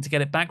fighting to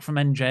get it back from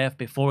MJF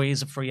before he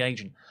is a free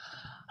agent.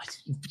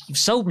 You've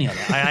sold me on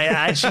it. I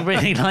actually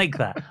really like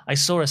that. I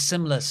saw a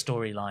similar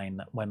storyline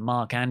when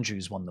Mark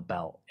Andrews won the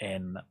belt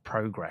in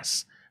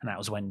Progress, and that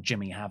was when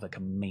Jimmy Havoc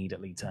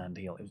immediately turned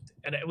heel.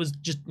 It was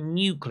just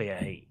nuclear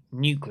heat.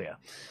 Nuclear.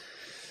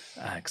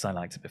 Because I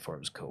liked it before it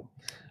was cool.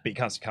 But you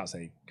can't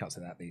say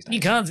that these days.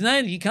 You can't. No,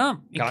 you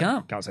can't. You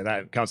can't. Can't say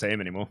that. Can't say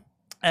him anymore.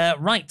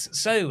 Right.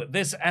 So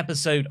this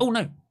episode. Oh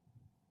no.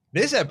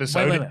 This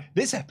episode. Wait.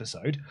 This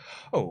episode.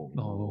 Beer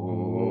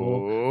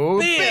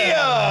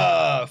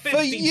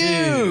for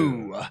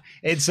you.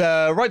 It's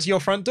right to your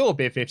front door.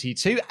 Beer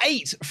 52.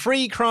 8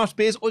 free craft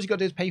beers. All you got to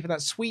do is pay for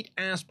that sweet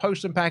ass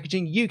post and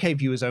packaging. UK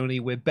viewers only.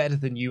 We're better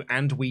than you,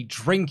 and we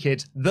drink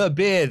it. The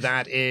beer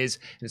that is.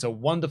 It's a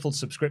wonderful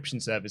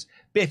subscription service.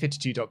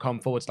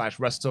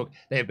 Beer52.com/WrestleTalk.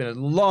 They have been a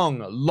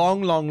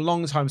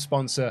long time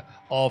sponsor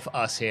of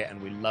us here,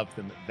 and we love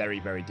them very,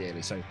 very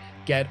dearly. So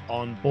get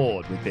on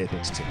board with Beer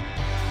 52.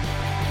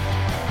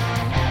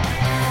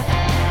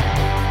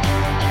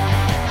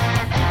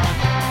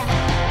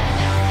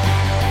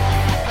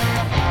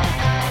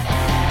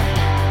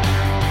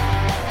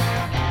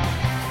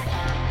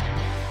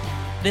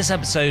 This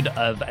episode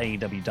of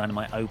AEW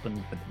Dynamite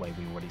opened with the way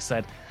we already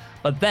said.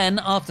 But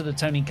then, after the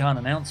Tony Khan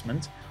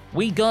announcement,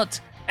 we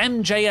got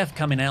MJF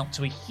coming out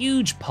to a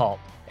huge pop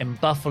in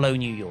Buffalo,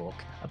 New York,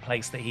 a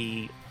place that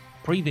he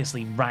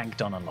previously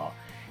ragged on a lot.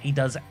 He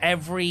does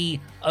every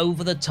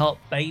over-the-top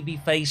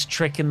babyface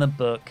trick in the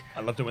book.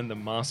 I loved it when the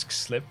mask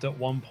slipped at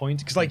one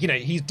point. Because,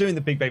 he's doing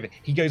the big baby.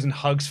 He goes and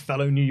hugs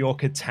fellow New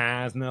Yorker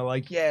Taz. And they're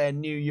like, yeah,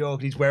 New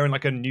York. He's wearing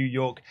a New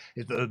York,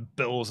 the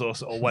Bills or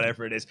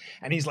whatever it is.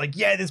 And he's like,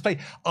 yeah, this place.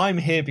 I'm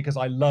here because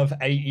I love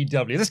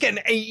AEW. Let's get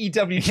an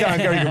AEW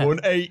chant going on.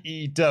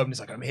 AEW. And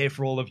it's like, I'm here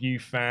for all of you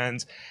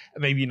fans.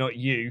 Maybe not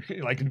you.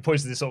 And he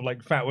points to this sort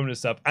of fat women and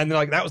stuff. And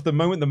then that was the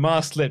moment the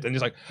mask slipped. And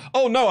he's like,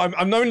 oh no,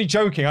 I'm only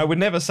joking. I would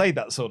never say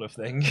that sort of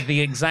thing.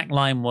 The exact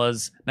line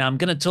was, now I'm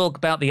going to talk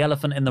about the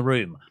elephant in the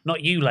room.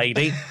 Not you,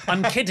 lady.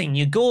 I'm kidding.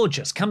 You're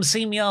gorgeous. Come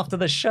see me after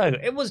the show.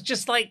 It was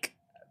just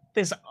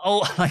this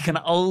an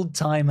old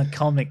timer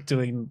comic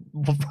doing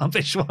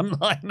rubbish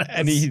one-liners.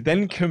 And he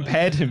then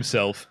compared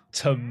himself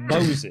to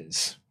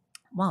Moses.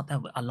 Well,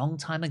 a long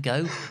time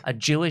ago, a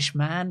Jewish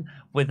man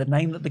with a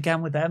name that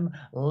began with M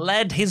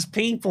led his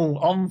people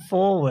on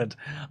forward.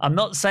 I'm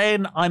not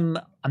saying I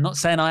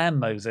am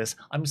Moses.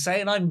 I'm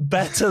saying I'm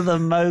better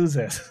than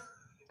Moses.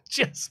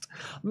 Just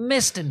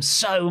missed him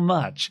so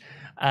much.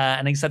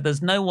 And he said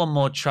there's no one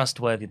more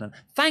trustworthy than...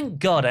 Thank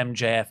God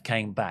MJF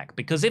came back,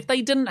 because if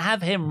they didn't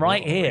have him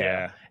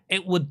here,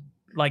 it would...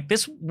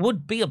 this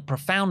would be a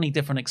profoundly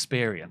different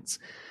experience.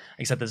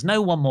 He said there's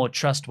no one more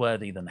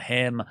trustworthy than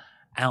him.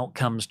 Out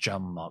comes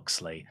Jon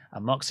Moxley.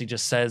 And Moxley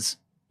just says,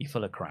 you're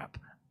full of crap.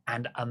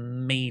 And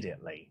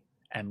immediately,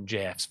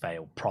 MJF's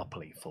veil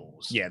properly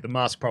falls. Yeah, the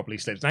mask properly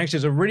slips. And actually,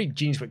 it's a really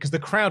genius way, because the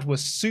crowd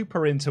was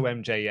super into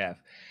MJF.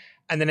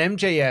 And then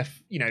MJF,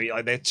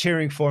 they're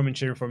cheering for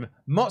him.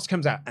 Mox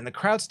comes out, and the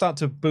crowd start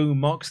to boo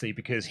Moxley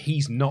because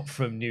he's not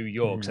from New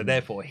York, so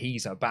therefore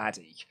he's a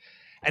baddie.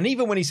 And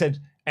even when he said,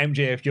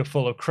 MJF, you're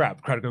full of crap,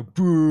 the crowd would go,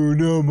 boo,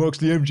 no,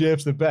 Moxley,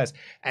 MJF's the best.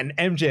 And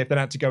MJF then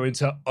had to go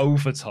into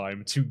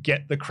overtime to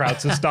get the crowd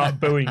to start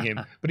booing him.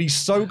 But he's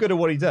so good at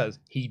what he does,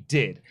 he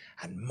did.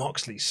 And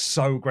Moxley's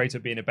so great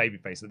at being a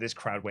babyface that this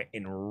crowd were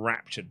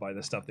enraptured by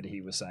the stuff that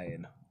he was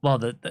saying. Well,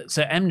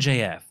 so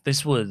MJF,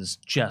 this was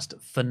just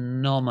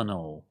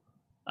phenomenal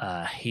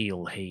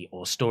heel heat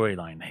or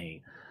storyline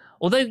heat.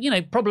 Although,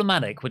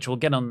 problematic, which we'll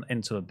get on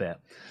into a bit.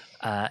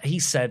 He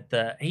said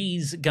that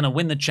he's going to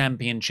win the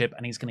championship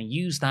and he's going to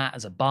use that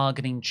as a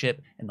bargaining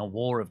chip in the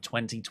War of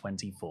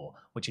 2024,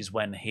 which is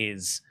when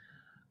his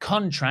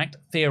contract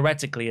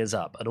theoretically is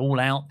up. At All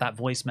Out, that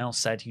voicemail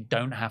said you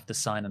don't have to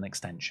sign an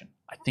extension.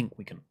 I think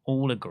we can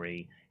all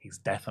agree he's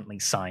definitely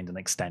signed an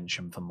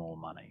extension for more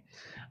money.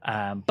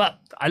 But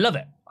I love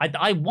it.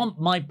 I want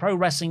my pro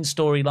wrestling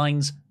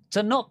storylines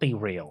to not be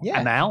real. Yeah.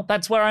 And now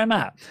that's where I'm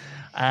at.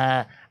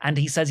 And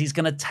he says he's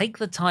going to take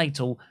the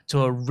title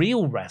to a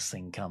real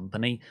wrestling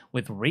company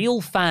with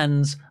real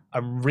fans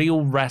and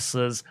real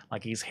wrestlers,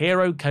 like his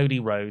hero Cody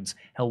Rhodes.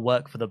 He'll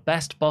work for the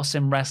best boss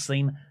in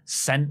wrestling,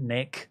 Saint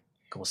Nick.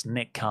 Of course,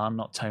 Nick Khan,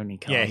 not Tony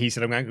Khan. Yeah, he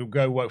said, I'm going to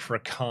go work for a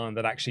Khan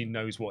that actually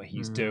knows what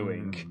he's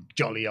doing.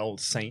 Jolly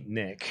old Saint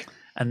Nick.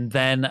 And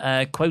then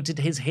quoted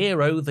his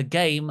hero, the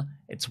game,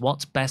 it's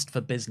what's best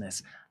for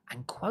business.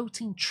 And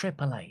quoting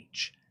Triple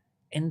H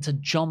into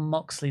Jon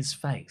Moxley's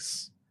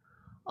face.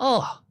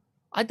 Oh,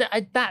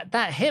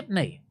 that hit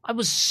me. I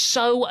was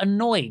so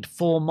annoyed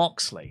for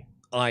Moxley.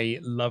 I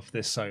love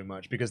this so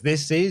much because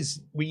this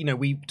is, we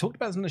talked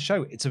about this on the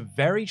show. It's a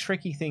very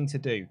tricky thing to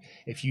do.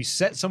 If you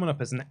set someone up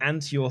as an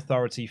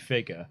anti-authority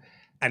figure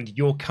and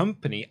your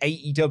company,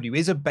 AEW,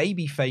 is a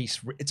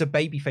babyface, it's a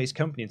babyface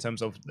company in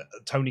terms of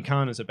Tony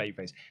Khan as a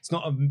babyface. It's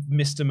not a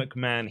Mr.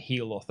 McMahon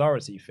heel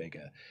authority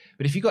figure.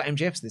 But if you got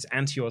MJF as this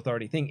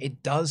anti-authority thing,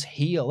 it does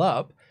heal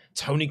up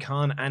Tony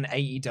Khan and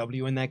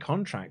AEW and their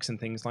contracts and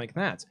things like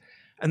that.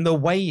 And the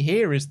way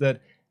here is that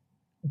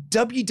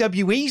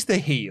WWE's the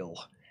heel.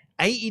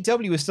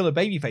 AEW is still a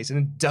babyface,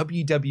 and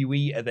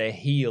WWE are their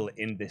heel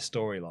in this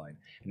storyline.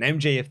 And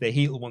MJF, their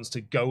heel, wants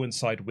to go and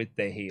side with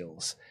their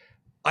heels.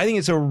 I think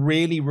it's a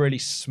really, really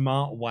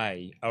smart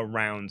way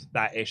around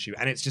that issue,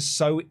 and it's just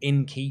so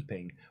in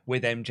keeping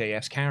with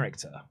MJF's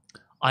character.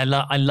 I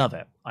love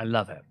it. I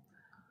love it.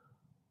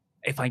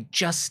 If I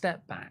just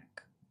step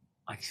back,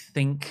 I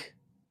think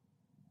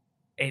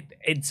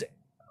it's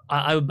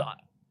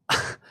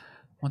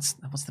what's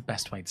the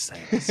best way to say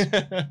this?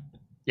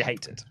 You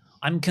hate it.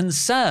 I'm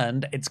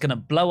concerned it's going to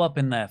blow up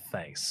in their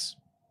face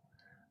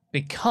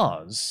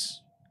because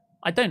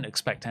I don't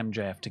expect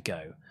MJF to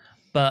go,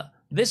 but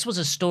this was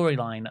a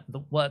storyline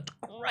that worked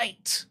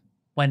great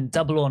when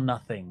Double or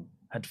Nothing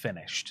had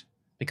finished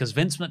because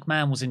Vince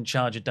McMahon was in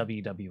charge of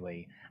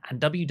WWE and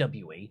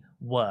WWE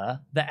were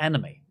the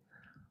enemy.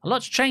 A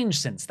lot's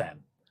changed since then,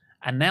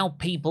 and now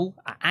people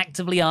are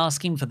actively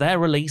asking for their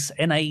release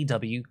in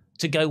AEW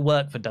to go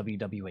work for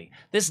WWE.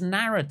 This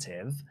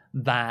narrative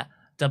that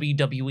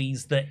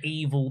WWE's the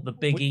evil, the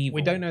big evil.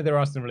 We don't know they're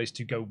asking the release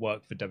to go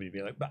work for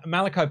WWE. But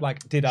Malachi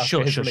Black did ask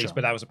for his release,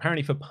 but that was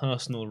apparently for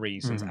personal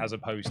reasons as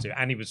opposed to,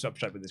 and he was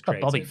upset with his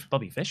creative.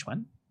 Bobby Fish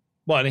went.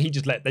 Well, they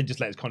just let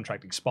his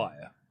contract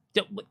expire.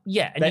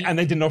 Yeah, and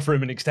they didn't offer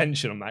him an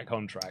extension on that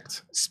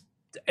contract.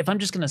 If I'm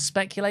just going to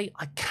speculate,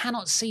 I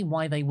cannot see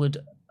why they would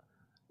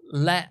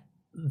let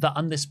the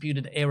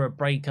Undisputed Era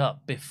break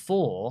up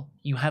before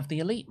you have the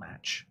Elite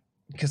match.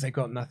 Because they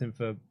got nothing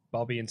for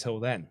Bobby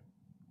until then.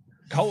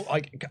 Cole,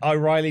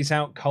 O'Reilly's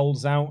out,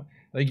 Cole's out.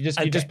 Like you're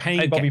just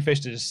paying Bobby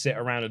Fish to just sit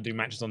around and do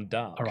matches on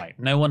Dark. All right,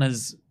 no one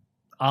has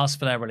asked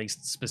for their release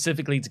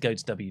specifically to go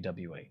to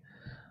WWE,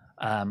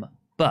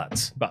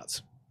 but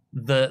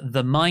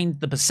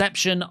the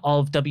perception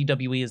of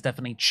WWE has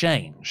definitely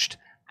changed,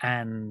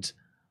 and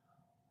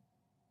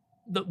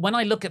when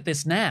I look at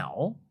this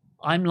now,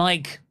 I'm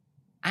like,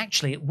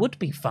 actually, it would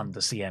be fun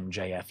to see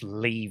MJF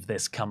leave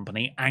this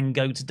company and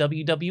go to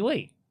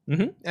WWE.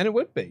 Mm-hmm. And it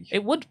would be.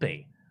 It would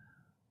be.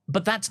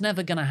 But that's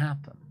never going to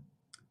happen.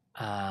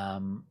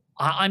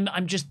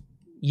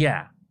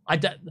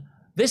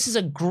 This is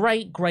a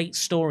great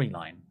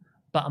storyline,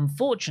 but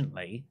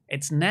unfortunately,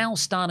 it's now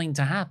starting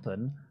to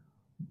happen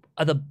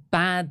at a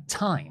bad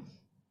time.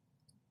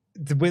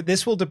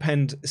 This will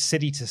depend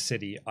city to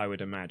city, I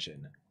would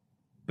imagine,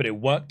 but it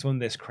worked on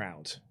this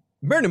crowd.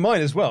 Bear in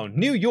mind as well,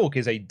 New York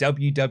is a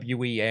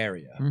WWE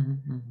area,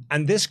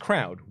 and this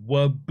crowd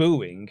were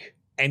booing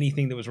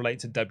anything that was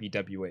related to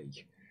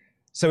WWE.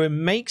 So it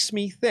makes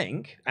me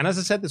think, and as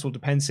I said, this will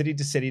depend city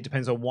to city. It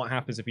depends on what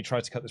happens if you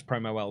try to cut this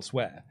promo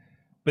elsewhere.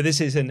 But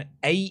this is an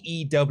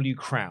AEW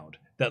crowd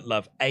that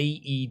love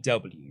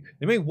AEW.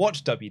 They may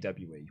watch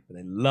WWE, but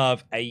they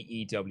love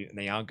AEW, and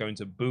they are going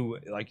to boo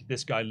like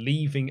this guy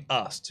leaving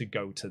us to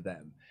go to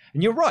them.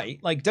 And you're right,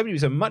 like WWE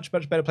is a much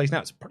better place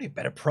now. It's probably a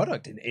better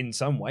product in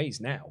some ways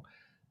now.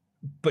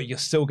 But you're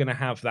still going to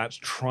have that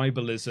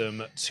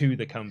tribalism to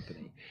the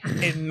company.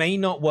 It may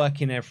not work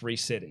in every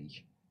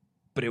city,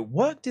 but it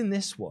worked in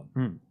this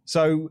one.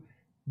 So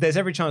there's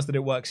every chance that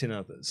it works in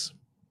others.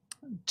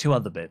 Two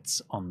other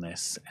bits on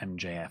this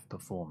MJF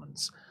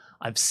performance.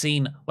 I've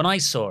seen, when I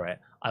saw it,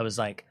 I was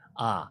like,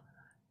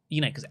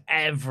 because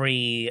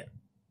every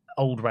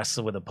old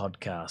wrestler with a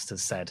podcast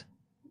has said,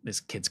 this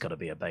kid's got to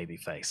be a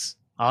babyface.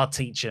 I'll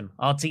teach him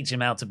how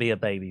to be a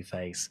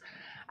babyface.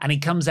 And he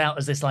comes out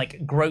as this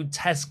like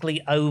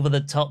grotesquely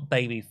over-the-top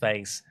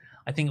babyface.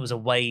 I think it was a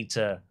way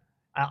to...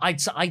 I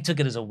took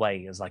it as a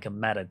way, as like a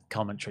meta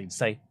commentary to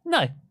say,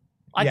 no,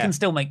 I can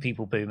still make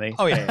people boo me.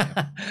 Oh,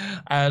 yeah.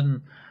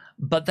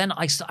 But then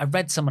I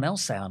read someone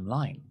else say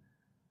online,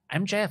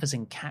 MJF has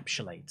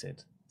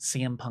encapsulated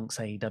CM Punk's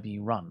AEW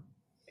run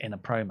in a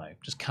promo,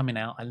 just coming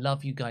out, I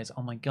love you guys,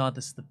 oh my God,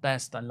 this is the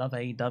best, I love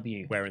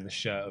AEW. Wearing the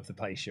shirt of the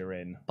place you're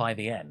in. By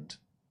the end,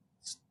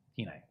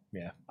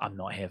 I'm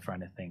not here for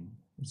anything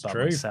but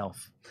true.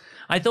 Myself.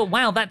 I thought,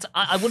 wow,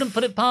 I wouldn't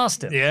put it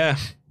past him. Yeah.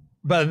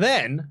 But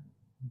then...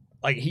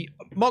 like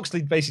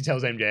Moxley basically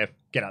tells MJF,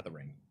 get out the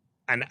ring.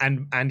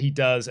 And he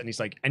does, and he's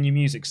like, and your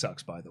music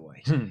sucks, by the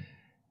way.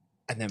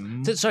 And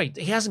then sorry,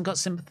 he hasn't got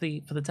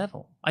sympathy for the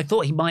devil. I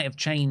thought he might have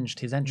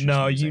changed his entrance.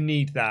 No, music. you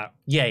need that.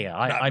 Yeah,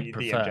 I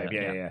prefer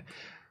MJF,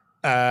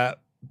 yeah.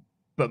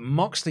 But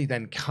Moxley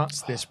then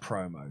cuts this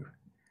promo,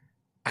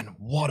 and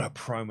what a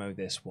promo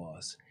this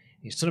was.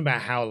 He's talking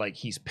about how like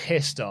he's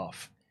pissed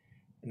off.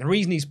 And the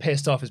reason he's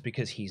pissed off is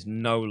because he's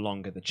no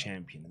longer the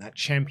champion. And that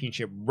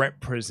championship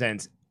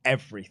represents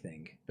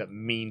everything that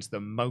means the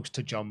most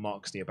to Jon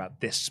Moxley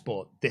about this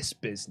sport, this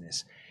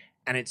business.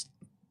 And it's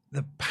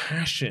the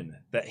passion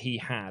that he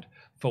had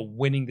for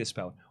winning this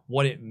belt,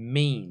 what it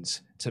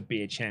means to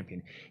be a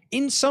champion.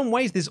 In some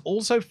ways, this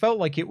also felt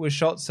like it was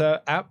shots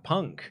at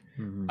Punk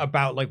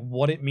about like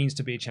what it means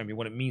to be a champion,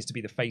 what it means to be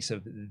the face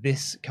of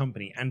this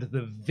company, and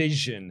the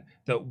vision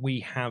that we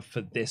have for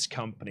this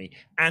company,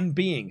 and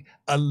being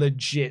a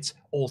legit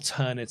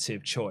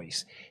alternative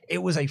choice. It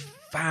was a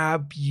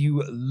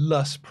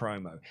fabulous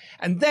promo.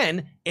 And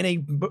then, in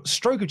a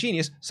stroke of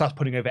genius, starts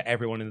putting over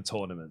everyone in the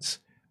tournaments.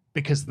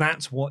 Because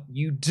that's what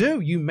you do.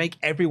 You make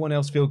everyone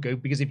else feel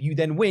good, because if you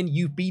then win,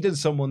 you've beaten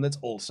someone that's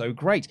also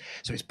great.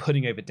 So he's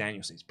putting over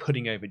Danielson, he's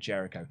putting over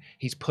Jericho,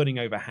 he's putting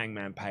over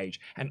Hangman Page,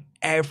 and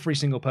every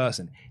single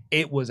person.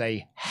 It was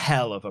a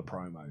hell of a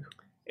promo.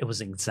 It was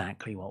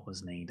exactly what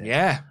was needed.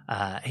 Yeah.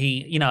 I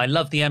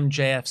love the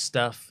MJF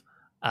stuff,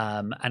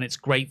 and it's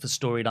great for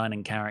storyline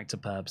and character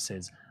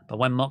purposes. But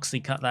when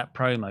Moxley cut that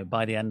promo,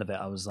 by the end of it,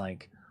 I was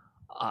like,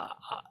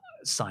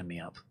 sign me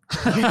up.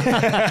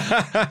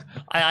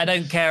 I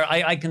don't care.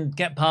 I can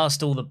get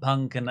past all the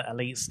Punk and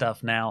Elite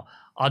stuff now.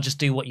 I'll just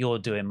do what you're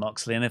doing,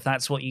 Moxley. And if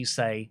that's what you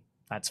say,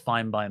 that's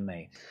fine by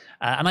me.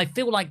 And I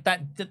feel like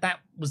that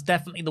was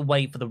definitely the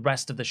way for the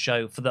rest of the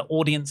show, for the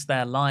audience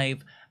there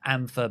live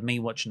and for me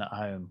watching at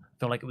home. I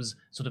feel like it was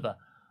sort of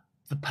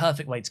the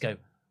perfect way to go,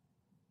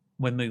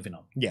 we're moving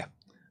on. Yeah.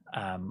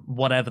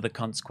 Whatever the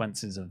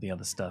consequences of the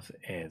other stuff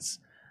is.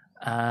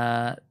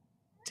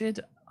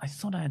 I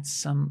thought I had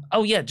some...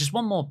 Oh, yeah, just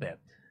one more bit.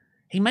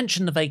 He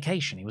mentioned the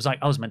vacation. He was like,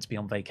 I was meant to be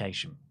on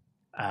vacation.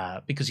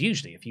 Because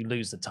usually if you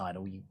lose the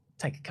title, you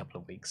take a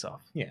couple of weeks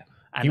off. Yeah.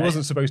 And he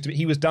wasn't supposed to be...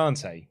 He was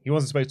Dante. He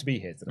wasn't supposed to be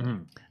here today.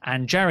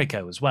 And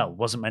Jericho as well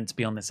wasn't meant to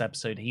be on this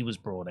episode. He was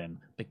brought in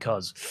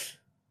because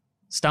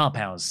star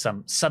power's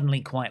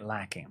suddenly quite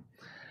lacking.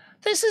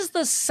 This is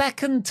the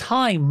second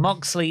time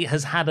Moxley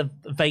has had a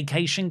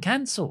vacation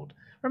cancelled.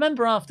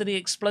 Remember after the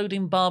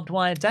exploding barbed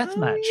wire death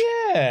match?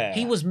 Yeah.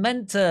 He was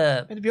meant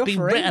to be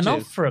written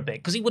off for a bit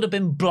because he would have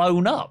been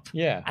blown up.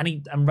 Yeah.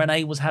 And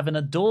Renee was having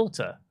a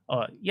daughter.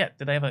 Or did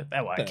they have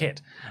a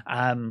kid?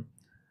 And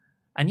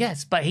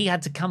yes, but he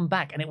had to come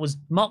back, and it was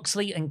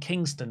Moxley and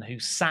Kingston who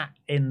sat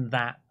in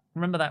that.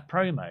 Remember that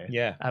promo?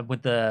 Yeah.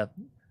 With they're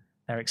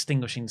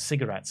extinguishing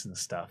cigarettes and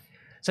stuff.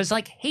 So it's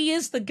like he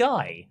is the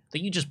guy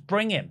that you just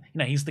bring in.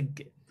 He's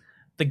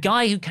the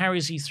guy who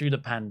carries you through the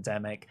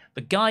pandemic,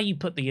 the guy you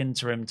put the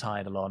interim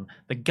title on,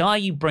 the guy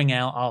you bring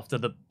out after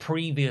the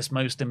previous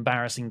most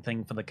embarrassing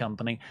thing for the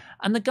company,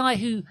 and the guy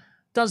who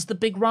does the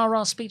big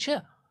rah-rah speech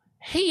here.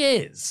 He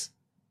is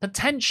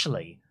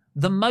potentially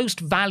the most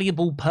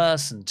valuable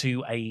person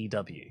to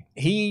AEW.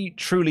 He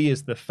truly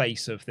is the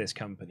face of this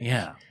company.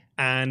 Yeah.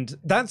 And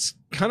that's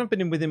kind of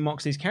been within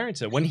Moxley's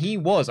character. When he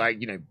was,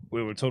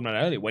 we were talking about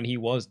it earlier, when he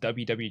was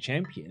WWE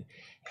champion,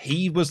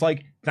 he was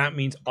like, that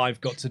means I've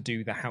got to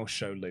do the house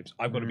show loops.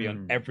 I've got to be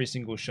on every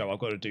single show. I've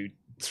got to do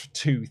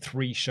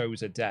 2-3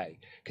 shows a day,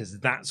 because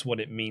that's what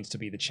it means to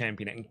be the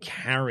champion and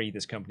carry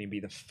this company and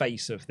be the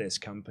face of this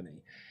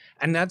company.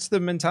 And that's the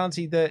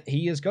mentality that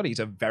he has got. He's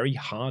a very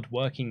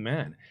hard-working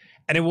man.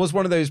 And it was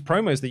one of those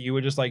promos that you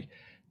were just like,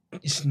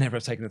 you should never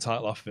have taken the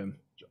title off of him.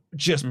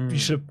 You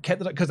should have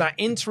kept it, because that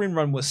interim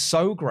run was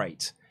so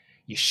great.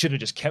 You should have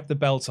just kept the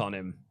belt on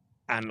him.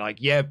 And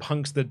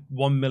Punk's the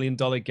 $1 million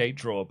gate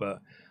draw,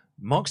 but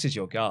Mox is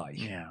your guy.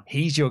 Yeah.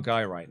 He's your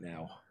guy right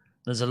now.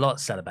 There's a lot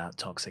said about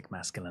toxic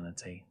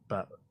masculinity,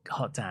 but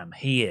hot damn,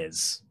 he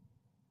is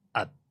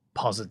a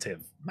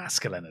positive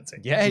masculinity.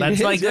 Yeah, that's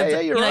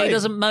you're right. He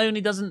doesn't moan.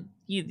 He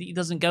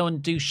doesn't go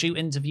and do shoot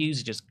interviews.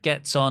 He just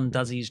gets on,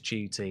 does his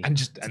duty, and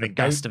the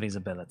best of his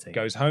ability.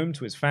 Goes home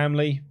to his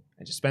family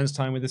and just spends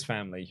time with his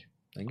family.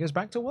 Then goes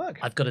back to work.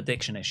 I've got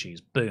addiction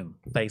issues. Boom,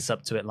 face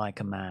up to it like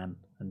a man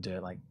and do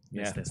it like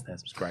this.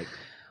 It's great.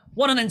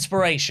 What an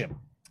inspiration.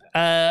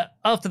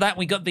 After that,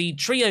 we got the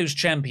Trios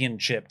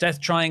Championship. Death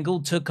Triangle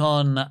took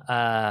on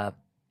the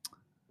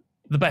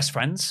Best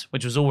Friends,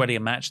 which was already a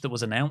match that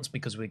was announced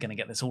because we're going to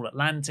get this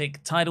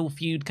All-Atlantic title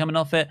feud coming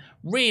off it.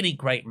 Really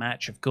great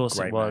match, of course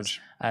it was.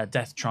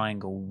 Death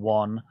Triangle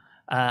won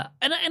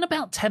in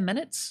about 10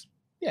 minutes.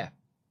 Yeah.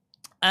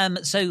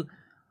 The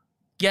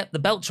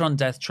belts are on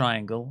Death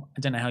Triangle. I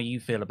don't know how you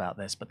feel about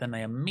this, but then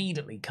they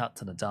immediately cut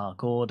to the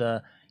Dark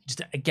Order.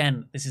 Just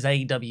again, this is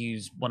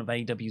one of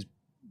AEW's,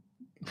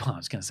 I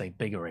was going to say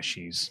bigger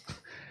issues.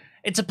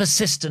 It's a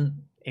persistent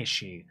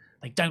issue.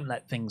 They don't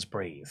let things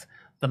breathe.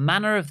 The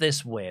manner of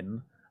this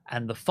win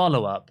and the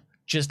follow-up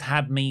just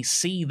had me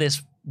see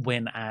this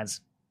win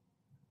as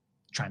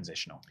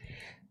transitional.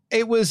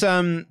 It was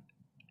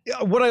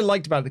what I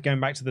liked about going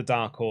back to the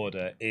Dark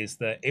Order is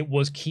that it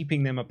was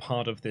keeping them a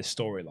part of this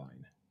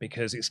storyline,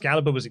 because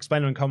Excalibur was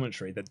explaining on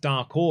commentary that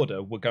Dark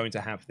Order were going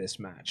to have this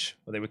match,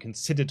 or they were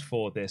considered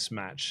for this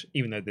match,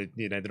 even though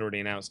they'd already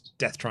announced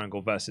Death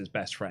Triangle versus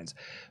Best Friends.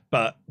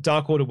 But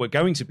Dark Order were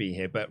going to be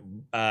here, but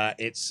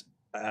it's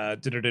I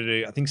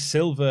think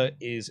Silver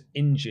is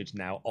injured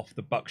now off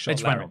the buckshot.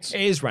 It's Reynolds.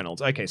 It is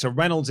Reynolds. Okay, so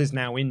Reynolds is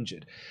now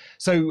injured.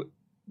 So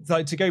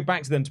to go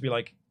back to them to be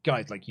like,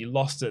 guys, like you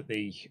lost at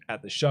the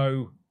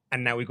show,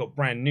 and now we've got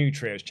brand new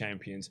trios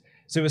champions.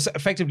 So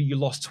effectively, you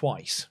lost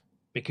twice,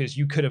 because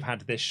you could have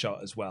had this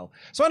shot as well.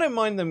 So I don't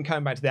mind them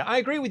coming back to that. I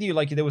agree with you,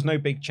 like there was no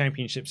big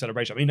championship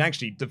celebration. I mean,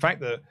 actually, the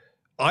fact that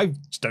I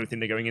don't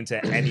think they're going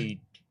into any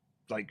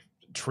like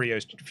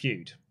trios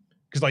feud,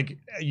 because like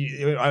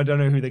I don't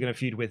know who they're going to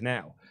feud with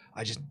now.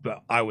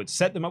 But I would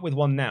set them up with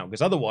one now,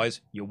 because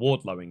otherwise you're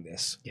Wardlowing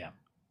this. Yeah.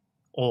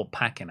 Or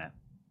packing it.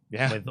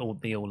 Yeah. With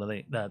the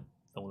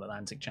All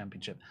Atlantic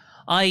Championship.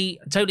 I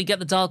totally get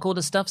the Dark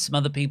Order stuff. Some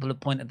other people have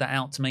pointed that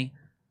out to me.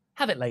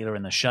 Have it later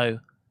in the show.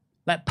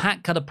 Let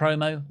Pac cut a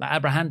promo. Let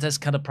Abrahantes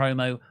cut a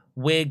promo.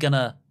 We're going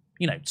to,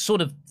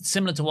 sort of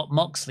similar to what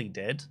Moxley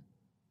did.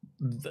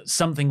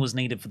 Something was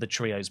needed for the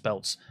trios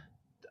belts.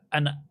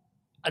 And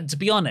to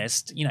be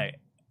honest,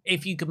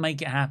 if you could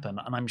make it happen,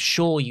 and I'm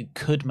sure you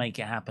could make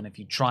it happen if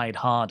you tried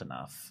hard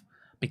enough,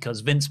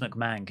 because Vince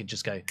McMahon could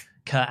just go,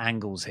 Kurt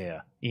Angle's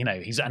here.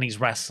 He's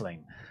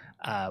wrestling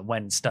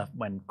when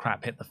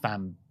crap hit the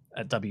fan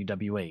at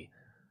WWE.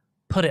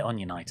 Put it on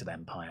United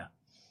Empire.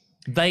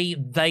 They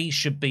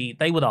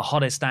were the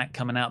hottest act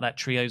coming out of that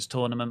trios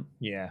tournament.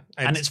 Yeah.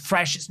 And it's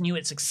fresh, it's new,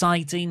 it's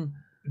exciting.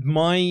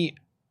 My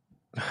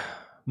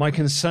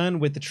concern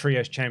with the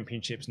trios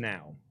championships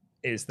now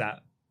is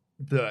that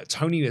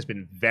Tony has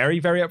been very,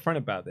 very upfront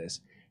about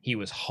this. He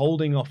was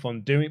holding off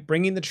on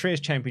bringing the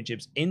trios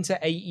championships into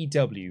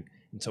AEW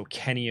until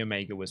Kenny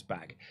Omega was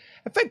back,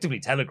 effectively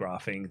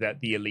telegraphing that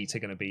the Elite are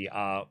going to be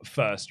our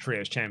first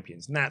trios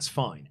champions, and that's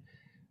fine.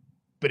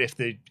 But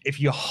if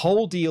your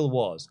whole deal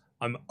was,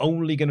 I'm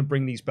only going to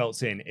bring these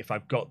belts in if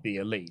I've got the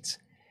Elite.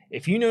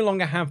 If you no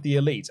longer have the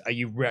Elite, are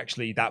you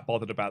actually that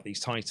bothered about these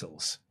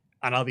titles?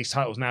 And are these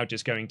titles now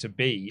just going to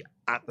be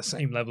at the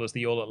same level as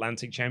the All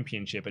Atlantic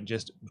Championship and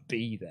just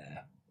be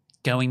there?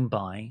 Going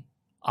by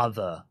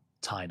other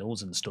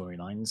titles and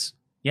storylines,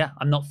 yeah,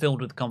 I'm not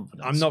filled with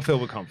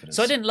confidence.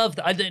 So I didn't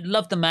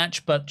love the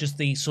match, but just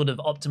the sort of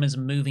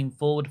optimism moving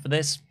forward for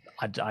this,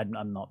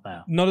 I'm not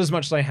there. Not as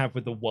much as I have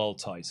with the world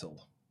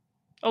title.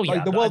 Oh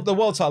yeah, the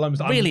world title. I'm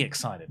really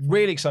excited.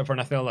 Really excited for,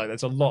 and I feel like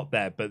there's a lot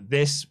there. But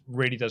this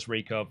really does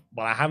reek of,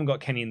 well, I haven't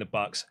got Kenny in the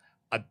Bucks.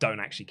 I don't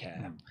actually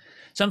care.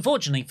 So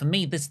unfortunately for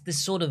me, this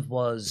sort of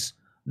was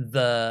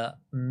the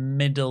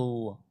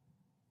middle.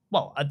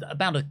 Well,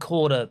 about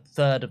a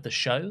third of the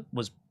show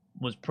was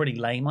pretty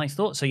lame, I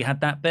thought. So you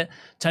had that bit.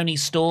 Tony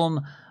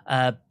Storm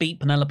beat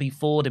Penelope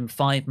Ford in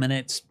 5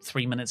 minutes.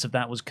 3 minutes of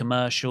that was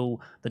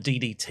commercial. The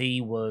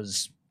DDT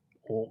was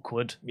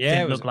awkward. Yeah,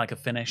 didn't look like a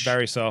finish.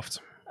 Very soft.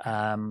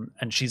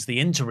 And she's the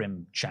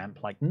interim champ.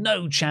 Like,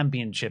 no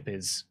championship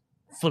is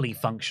fully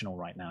functional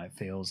right now, it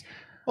feels.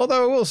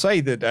 Although I will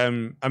say that,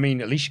 at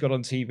least she got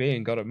on TV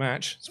and got a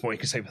match. It's more you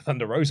could say for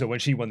Thunder Rosa when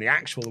she won the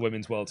actual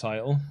women's world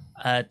title.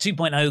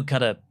 2.0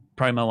 cut a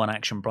promo on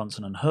Action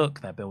Bronson and Hook.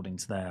 They're building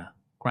to their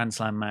Grand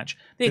Slam match.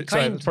 The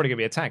Acclaimed, so it's probably going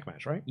to be a tag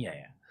match, right?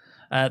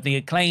 Yeah. The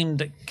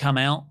Acclaimed come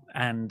out,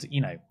 and,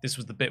 this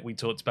was the bit we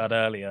talked about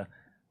earlier.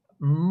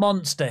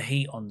 Monster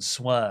heat on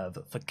Swerve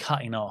for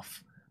cutting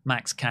off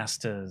Max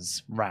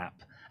Caster's rap.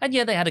 And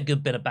yeah, they had a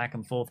good bit of back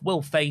and forth.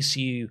 We'll face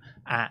you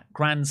at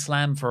Grand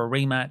Slam for a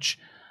rematch.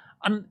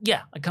 And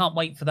yeah, I can't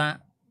wait for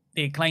that.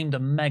 The Acclaimed are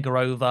mega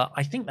over.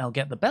 I think they'll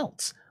get the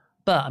belts.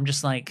 But I'm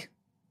just like,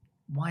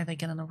 why are they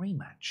getting a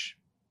rematch?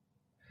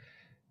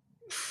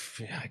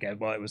 Yeah, again,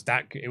 well, it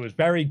was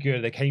very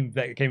good. They came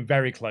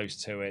very close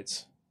to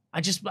it.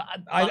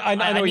 I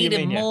know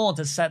needed more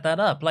to set that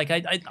up. Like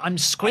I'm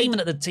screaming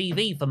at the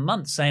TV for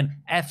months saying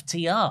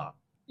FTR.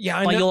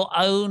 Yeah, by your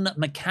own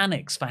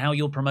mechanics for how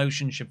your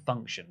promotion should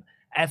function.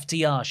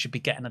 FTR should be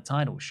getting a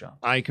title shot.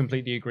 I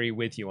completely agree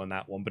with you on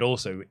that one, but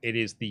also it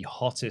is the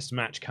hottest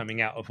match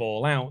coming out of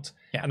All Out.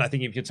 Yeah. And I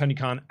think if you're Tony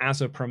Khan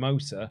as a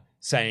promoter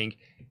saying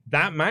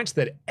that match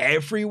that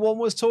everyone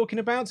was talking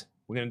about,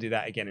 we're going to do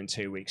that again in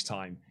 2 weeks'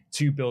 time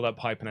to build up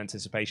hype and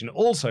anticipation.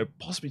 Also,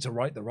 possibly to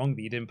right the wrong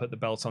that you didn't put the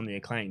belt on the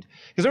Acclaimed.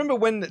 Because I remember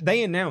when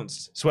they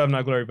announced Swerve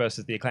No Glory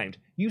versus the Acclaimed,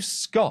 you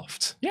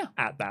scoffed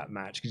at that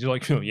match. Because you're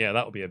like, oh yeah,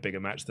 that'll be a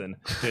bigger match than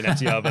doing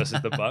FTR versus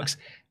the Bucks.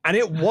 And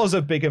it was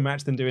a bigger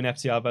match than doing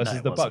FTR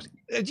versus the Bucks.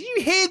 Did you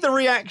hear the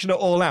reaction at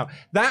All Out?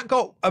 That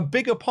got a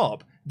bigger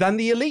pop than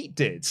the Elite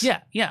did.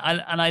 Yeah.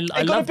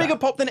 I got a bigger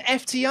pop than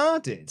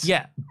FTR did.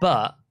 Yeah,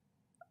 but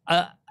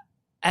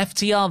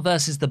FTR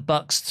versus the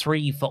Bucks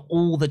 3 for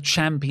all the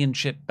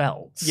championship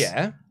belts.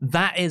 Yeah.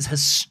 That is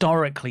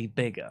historically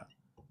bigger.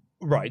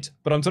 Right,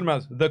 but I'm talking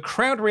about the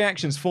crowd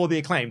reactions for the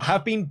Acclaimed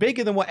have been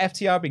bigger than what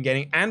FTR have been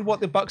getting and what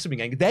the Bucks have been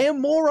getting. They are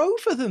more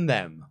over than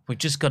them. We've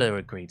just got to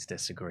agree to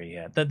disagree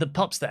here. The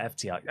pops that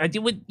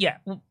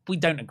FTR... we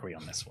don't agree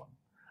on this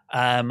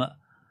one.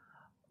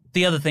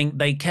 The other thing,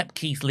 they kept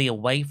Keith Lee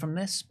away from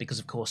this because,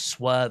 of course,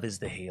 Swerve is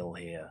the heel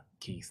here.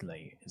 Keith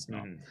Lee is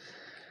not.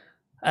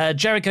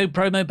 Jericho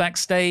promo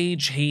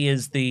backstage. He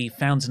is the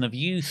fountain of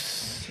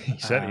youth. He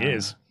certainly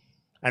is.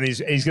 And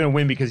he's going to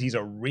win because he's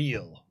a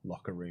real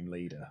locker room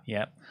leader.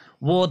 Yep.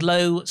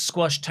 Wardlow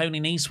squashed Tony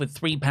Nese with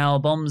 3 power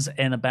bombs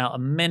in about a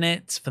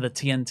minute for the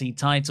TNT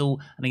title,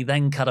 and he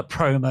then cut a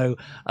promo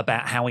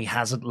about how he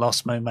hasn't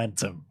lost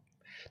momentum.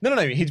 No.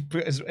 His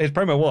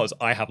promo was,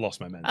 "I have lost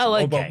momentum." Oh,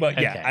 okay.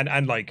 But yeah,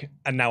 okay.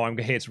 and now I'm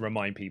here to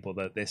remind people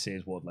that this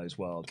is Wardlow's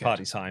world. Good.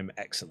 Party time,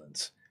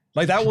 excellent.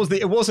 Like that was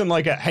it wasn't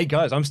like a, "Hey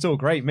guys, I'm still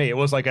great." Me, it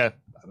was like a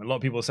lot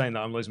of people are saying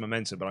that I'm losing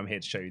momentum, but I'm here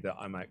to show you that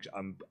I'm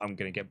going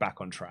to get back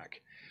on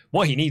track.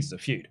 What he needs is a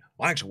feud.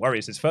 My actual worry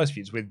is his first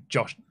feud's with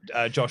Josh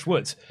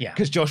Woods. Yeah.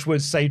 Because Josh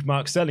Woods saved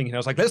Mark Sterling, and I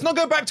was like, let's not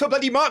go back to a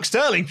bloody Mark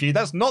Sterling feud.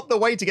 That's not the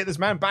way to get this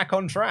man back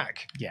on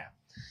track. Yeah.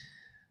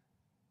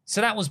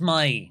 So that was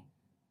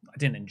I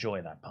didn't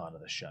enjoy that part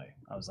of the show.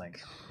 I was like...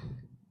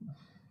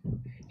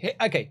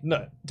 Okay,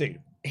 no,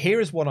 dude. Here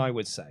is what I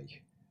would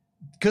say.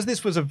 Because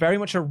this was very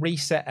much a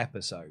reset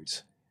episode,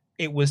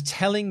 it was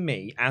telling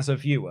me as a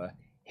viewer,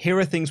 here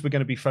are things we're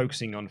going to be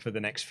focusing on for the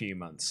next few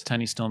months.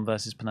 Toni Storm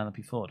versus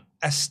Penelope Ford.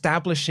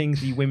 Establishing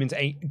the women's...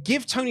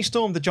 Give Toni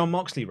Storm the Jon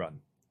Moxley run.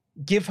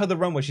 Give her the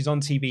run where she's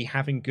on TV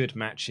having good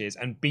matches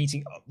and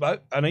beating...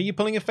 I know you're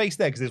pulling a face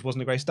there because this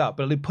wasn't a great start,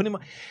 but put him...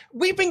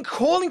 We've been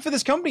calling for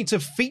this company to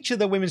feature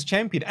the women's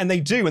champion, and they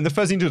do, and the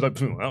first thing to do is like,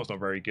 that was not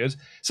very good.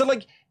 So,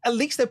 like, at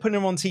least they're putting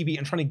them on TV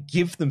and trying to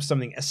give them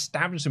something,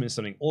 establish them in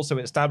something, also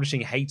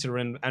establishing Hayter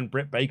and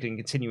Britt Baker and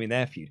continuing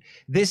their feud.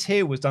 This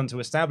here was done to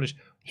establish,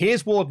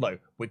 here's Wardlow,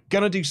 we're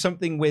going to do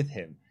something with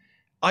him.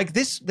 Like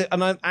this,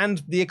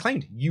 and the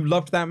Acclaimed, you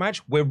loved that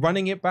match, we're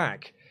running it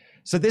back.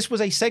 So this was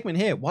a segment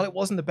here. While it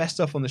wasn't the best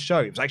stuff on the show,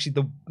 it was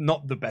actually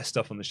not the best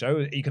stuff on the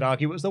show. You could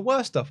argue it was the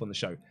worst stuff on the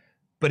show.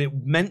 But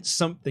it meant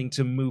something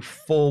to move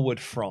forward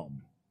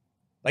from.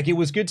 Like, it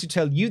was good to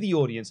tell you, the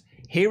audience,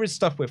 here is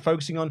stuff we're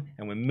focusing on,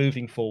 and we're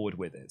moving forward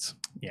with it.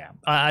 Yeah.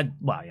 I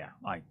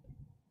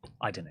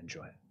didn't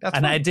enjoy it. That's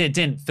and fine. it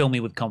didn't fill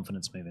me with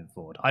confidence moving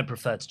forward. I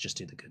prefer to just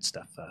do the good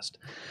stuff first.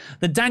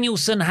 The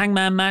Danielson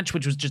Hangman match,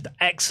 which was just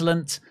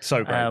excellent.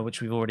 So great. Which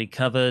we've already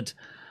covered.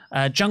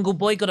 Jungle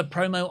Boy got a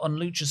promo on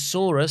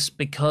Luchasaurus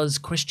because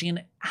Christian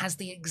has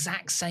the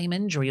exact same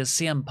injury as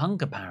CM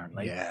Punk,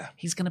 apparently. Yeah.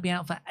 He's going to be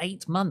out for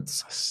 8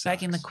 months.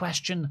 Begging the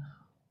question,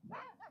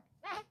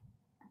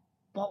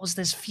 what was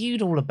this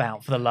feud all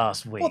about for the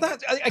last week? Well,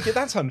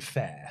 that's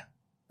unfair.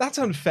 That's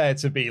unfair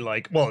to be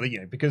like, well,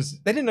 because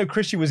they didn't know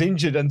Christian was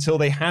injured until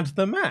they had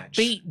the match.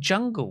 Beat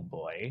Jungle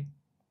Boy.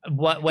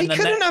 He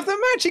couldn't have the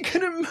match. He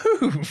couldn't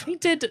move. He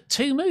did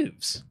 2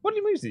 moves. What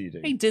moves did he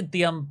do? He did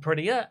the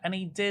Prettier and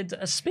he did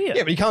a spear.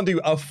 Yeah, but he can't do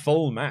a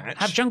full match.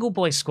 Have Jungle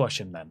Boy squash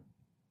him then.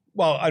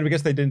 Well, I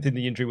guess they didn't think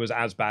the injury was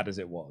as bad as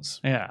it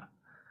was. Yeah.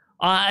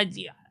 I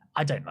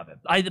don't love it.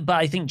 But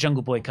I think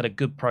Jungle Boy cut a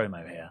good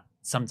promo here.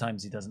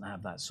 Sometimes he doesn't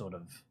have that sort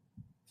of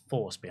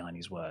force behind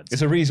his words.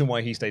 It's a reason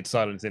why he stayed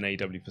silent in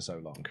AEW for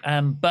so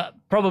long. But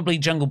probably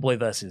Jungle Boy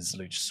versus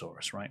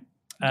Luchasaurus, right?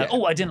 Yeah.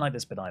 Oh, I didn't like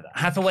this bit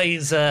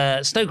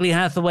either. Stokely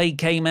Hathaway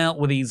came out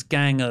with his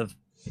gang of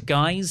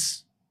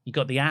guys. You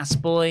got the Ass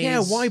Boys. Yeah,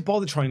 why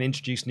bother trying to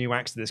introduce new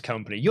acts to this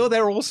company? You're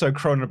there also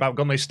crowing about,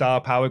 got no star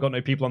power, got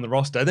no people on the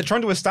roster. They're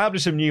trying to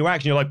establish some new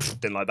acts, and you're like,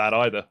 didn't like that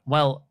either.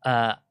 Well,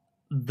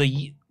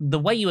 the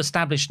way you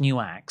establish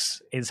new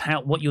acts is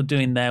what you're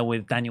doing there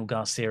with Daniel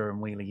Garcia and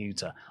Wheeler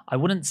Yuta. I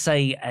wouldn't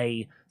say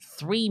a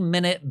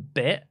 3-minute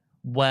bit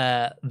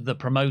where the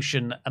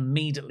promotion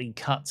immediately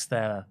cuts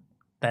their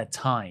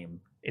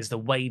time is the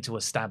way to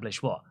establish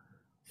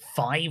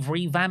 5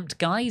 revamped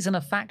guys in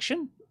a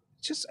faction.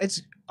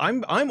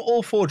 I'm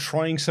all for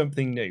trying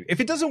something new. If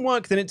it doesn't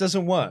work, then it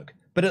doesn't work.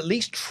 But at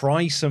least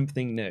try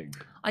something new.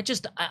 I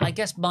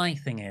guess my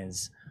thing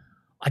is,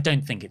 I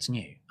don't think it's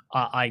new.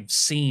 I've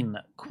seen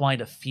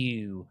quite a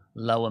few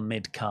lower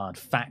mid-card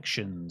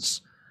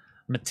factions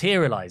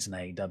materialize in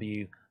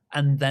AEW,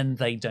 and then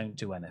they don't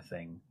do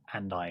anything,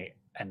 and I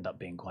end up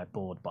being quite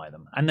bored by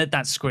them. And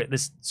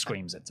this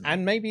screams it to me.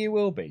 And maybe it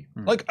will be.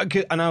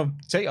 And I'll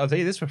tell you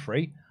this for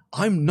free.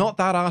 I'm not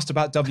that asked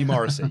about W.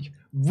 Morrissey.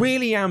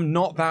 Really am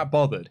not that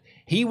bothered.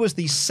 He was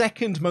the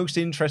second most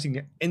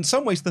interesting, in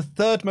some ways the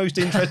third most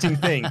interesting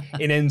thing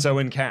in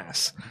Enzo and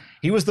Cass.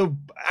 He was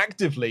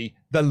actively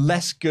the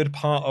less good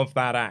part of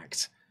that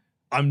act.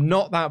 I'm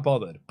not that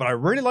bothered, but I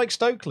really like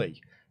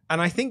Stokely.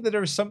 And I think that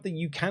there is something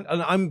you can,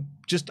 and I'm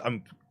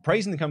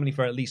praising the company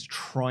for at least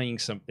trying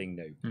something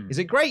new. Is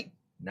it great?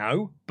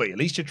 No, but at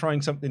least you're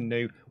trying something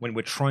new when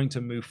we're trying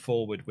to move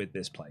forward with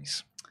this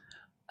place.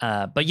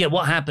 But yeah,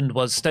 what happened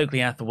was Stokely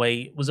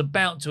Hathaway was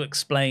about to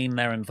explain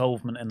their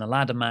involvement in the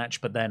ladder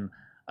match, but then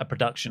a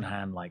production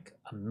hand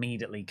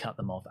immediately cut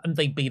them off, and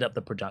they beat up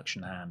the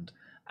production hand,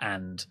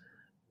 and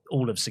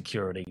all of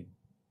security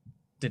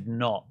did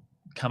not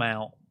come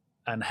out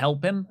and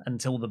help him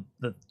until the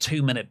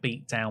 2-minute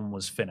beatdown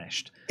was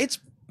finished.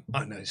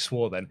 I know,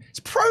 swore then.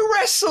 It's pro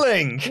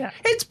wrestling! Yeah.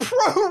 It's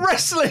pro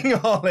wrestling,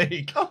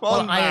 Ollie! Come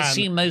on, man. I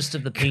assume most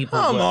of the people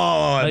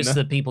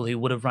who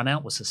would have run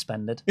out were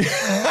suspended. It's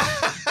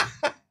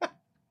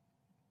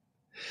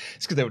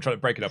because they were trying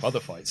to break it up other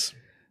fights.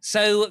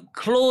 So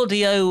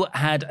Claudio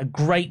had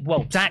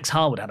Dax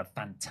Harwood had a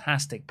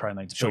fantastic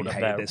promo to build up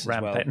their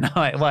Rampage. No,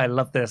 I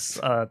love this.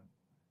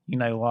 You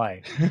know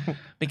why?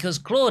 Because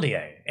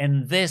Claudio,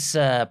 in this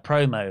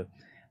promo,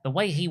 the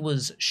way he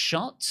was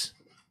shot,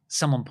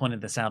 someone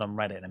pointed this out on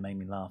Reddit and it made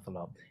me laugh a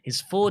lot.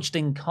 His Forged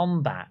in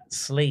Combat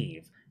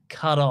sleeve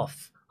cut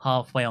off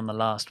halfway on the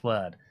last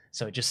word,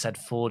 so it just said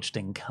Forged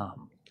in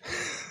Cum.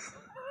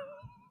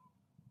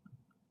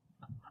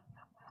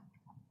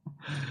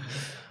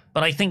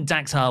 But I think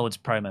Dax Harwood's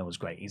promo was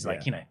great. He's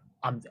like,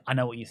 I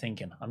know what you're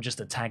thinking. I'm just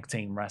a tag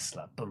team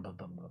wrestler. Boom, boom,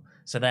 boom, boom.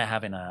 So they're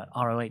having a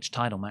ROH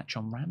title match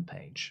on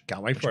Rampage.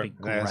 Can't wait for it.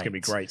 Yeah, it's going to be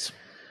great.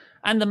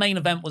 And the main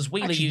event was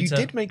Wheeler Yuta. You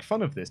did make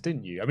fun of this,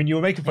 didn't you? I mean, you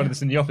were making fun of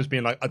this in the office,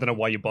 being like, I don't know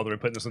why you're bothering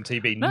putting this on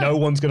TV. No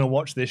one's going to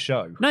watch this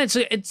show. No,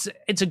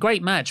 it's a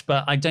great match,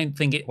 but I don't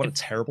think it... What a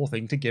terrible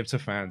thing to give to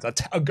fans.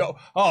 You're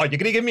going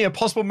to give me a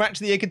possible match of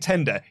the year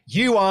contender?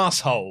 You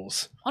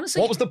assholes. Honestly,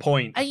 what was the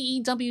point?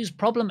 AEW's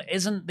problem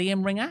isn't the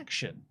in-ring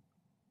action.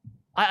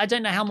 I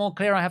don't know how more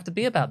clear I have to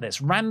be about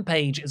this.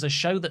 Rampage is a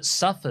show that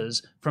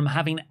suffers from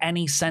having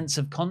any sense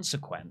of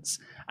consequence.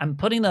 And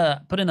putting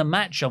a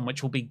match on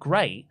which will be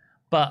great,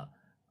 but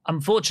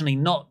unfortunately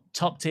not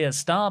top-tier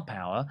star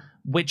power,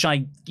 which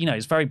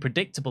is very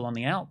predictable on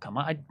the outcome.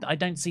 I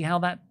don't see how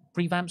that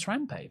revamps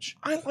Rampage.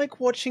 I like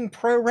watching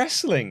pro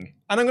wrestling,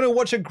 and I'm going to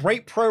watch a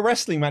great pro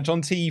wrestling match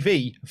on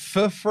TV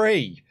for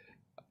free.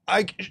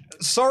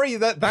 Sorry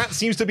that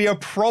seems to be a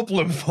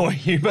problem for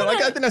you, but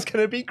I think that's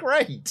going to be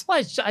great.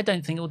 Well, I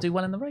don't think it will do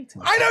well in the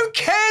ratings. I don't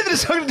care that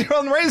it's going to do well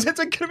in the ratings. It's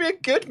going to be a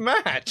good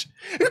match.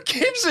 Who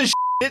gives a shit?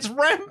 It's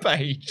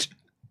Rampage.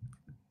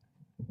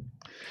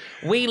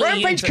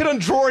 Rampage couldn't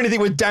draw anything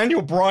with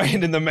Daniel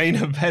Bryan in the main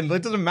event.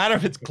 It doesn't matter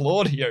if it's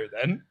Claudio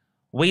then.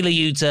 Wheeler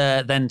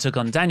Yuta then took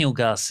on Daniel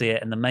Garcia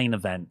in the main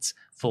event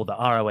for the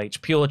ROH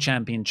Pure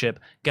Championship.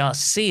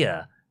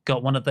 Garcia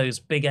got one of those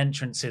big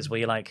entrances where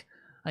you're like,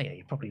 oh yeah,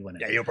 you probably win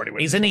it. Yeah, you'll probably win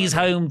it. He's in his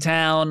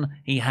hometown.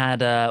 He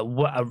had a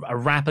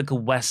rapper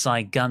called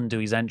Westside Gun do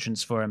his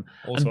entrance for him.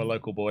 Also a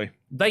local boy.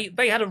 They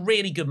had a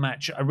really good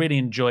match. I really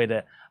enjoyed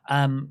it.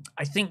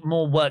 I think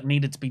more work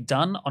needed to be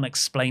done on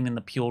explaining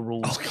the Pure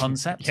Rules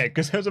concept. Yeah,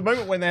 because there was a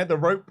moment when they had the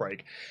rope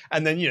break,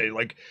 and then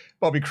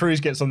Bobby Cruz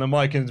gets on the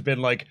mic and has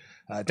been like,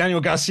 Daniel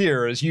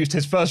Garcia has used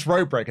his first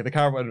rope break, and the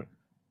camera went,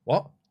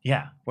 what?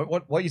 Yeah.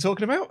 What are you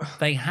talking about?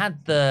 They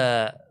had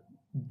the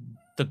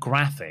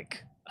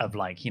graphic of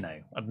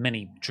a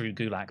mini Drew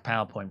Gulak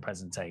PowerPoint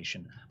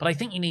presentation, but I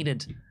think you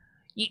needed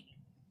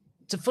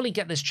to fully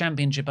get this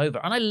championship over.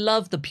 And I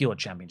love the Pure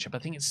Championship. I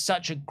think it's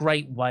such a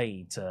great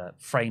way to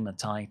frame a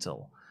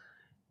title.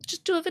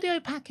 Just do a video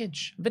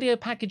package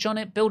on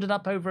it, build it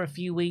up over a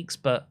few weeks.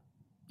 But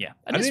yeah,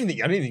 I didn't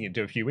think you'd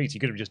do a few weeks. You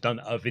could have just done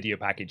a video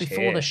package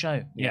before the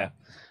show. Yeah.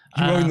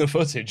 You own the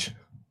footage.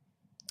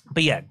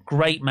 But yeah,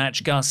 great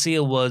match.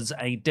 Garcia was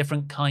a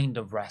different kind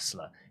of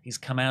wrestler. He's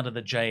come out of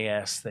the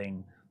JAS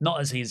thing,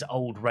 not as his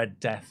old Red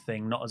Death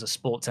thing, not as a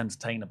sports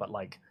entertainer, but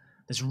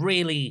this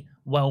really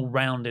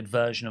well-rounded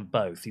version of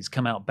both. He's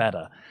come out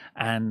better.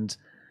 And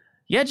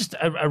yeah, just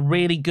a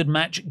really good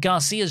match.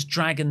 Garcia's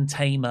Dragon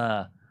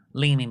Tamer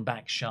leaning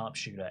back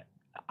sharpshooter,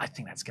 I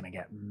think that's going to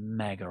get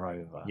mega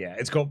over. Yeah,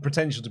 it's got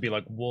potential to be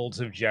like Walls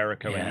of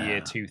Jericho in the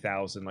year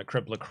 2000, like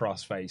Crippler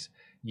Crossface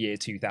year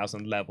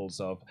 2000 levels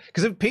of...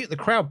 Because the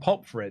crowd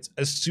popped for it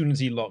as soon as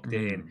he locked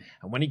it in.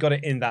 And when he got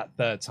it in that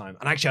third time,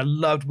 and actually I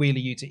loved Wheeler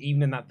Yuta,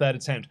 even in that third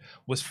attempt,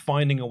 was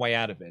finding a way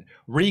out of it.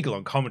 Regal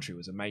on commentary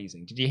was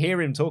amazing. Did you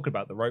hear him talk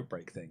about the rope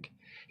break thing?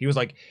 He was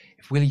like,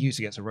 if Wheeler Yuta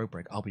gets a rope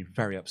break, I'll be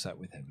very upset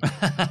with him.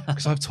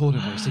 Because I've told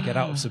him ways to get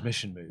out of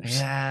submission moves.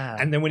 Yeah.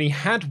 And then when he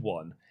had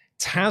one,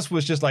 Taz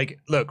was just like,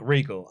 look,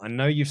 Regal, I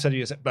know you've said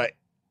it, but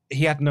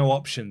he had no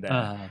option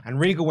there. And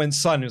Regal went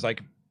silent. He was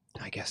like,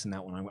 I guess in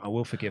that one, I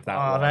will forgive that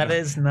one. Oh, that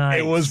is nice.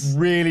 It was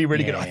really,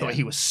 really good. I thought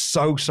he was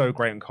so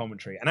great on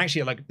commentary. And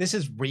actually, this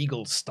is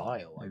Regal's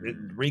style.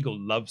 Regal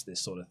loves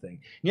this sort of thing.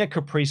 And you had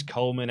Caprice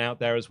Coleman out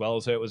there as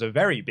well, so it was a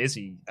very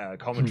busy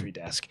commentary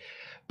desk.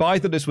 But I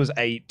thought this was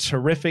a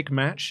terrific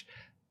match.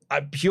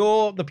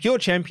 The Pure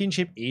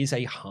Championship is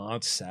a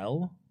hard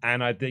sell,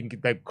 and I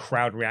think the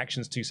crowd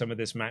reactions to some of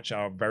this match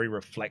are very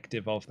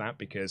reflective of that,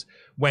 because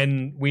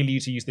when Wheeler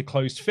Yuta used the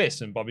closed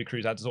fist and Bobby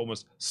Cruz had to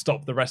almost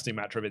stop the wrestling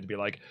match for it to be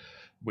like,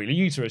 Wheeler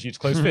Yuta has used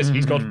closed fist.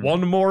 He's got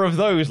one more of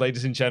those,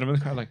 ladies and gentlemen.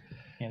 The crowd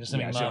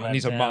I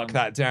need to mark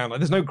that down.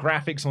 There's no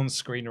graphics on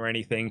screen or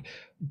anything.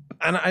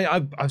 And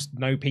I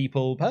know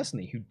people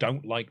personally who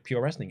don't like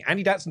Pure Wrestling.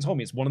 Andy Datson told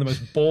me it's one of the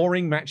most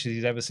boring matches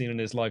he's ever seen in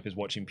his life is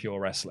watching Pure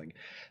Wrestling.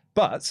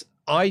 But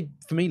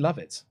for me, love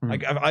it.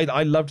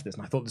 I loved this,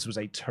 and I thought this was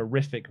a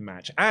terrific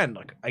match. And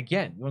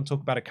again, you want to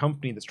talk about a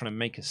company that's trying to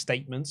make a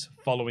statement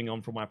following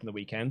on from what happened the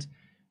weekend?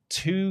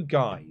 two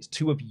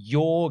of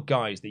your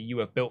guys that you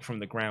have built from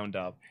the ground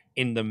up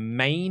in the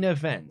main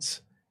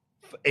event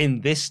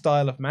in this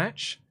style of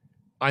match,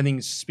 I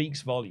think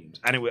speaks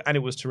volumes. And it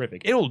was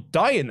terrific. It'll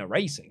die in the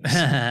ratings.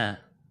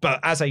 But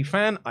as a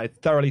fan, I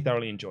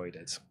thoroughly enjoyed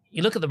it.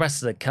 You look at the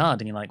rest of the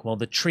card and you're like, well,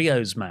 the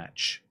trios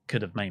match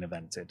could have main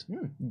evented.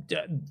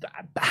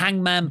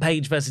 Hangman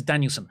Page versus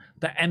Danielson,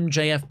 the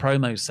MJF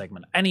promo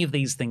segment, any of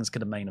these things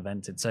could have main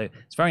evented. So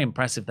it's very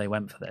impressive they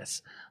went for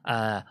this.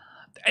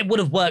 It would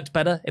have worked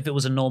better if it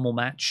was a normal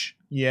match.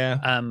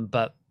 Yeah.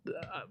 But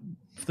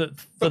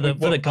for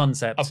the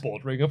concept, I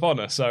bought Ring of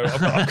Honor, so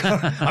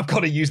I've got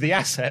to use the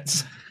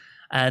assets.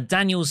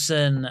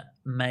 Danielson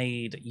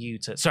Garcia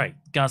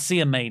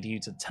made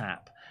Yuta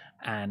tap.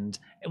 And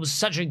it was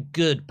such a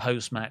good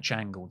post-match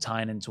angle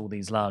tying into all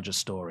these larger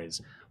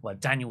stories where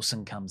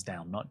Danielson comes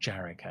down, not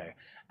Jericho.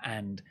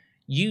 And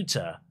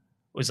Yuta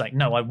was like,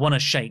 no, I want to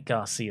shake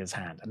Garcia's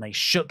hand. And they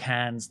shook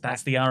hands.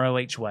 That's the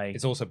ROH way.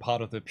 It's also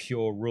part of the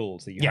pure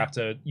rules that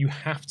you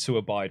have to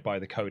abide by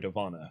the code of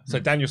honor. So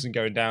Danielson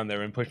going down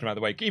there and pushing him out of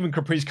the way. Even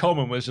Caprice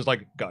Coleman was just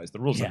like, guys, the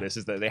rules of this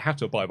is that they have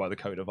to abide by the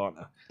code of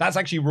honor. That's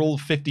actually rule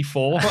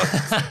 54.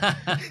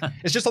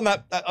 It's just on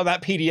that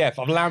PDF.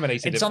 I've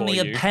laminated it's it on for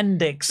the you.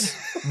 appendix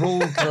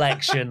rule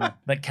collection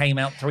that came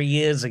out 3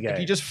 years ago. If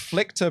you just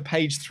flick to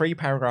page 3,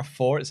 paragraph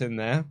 4, it's in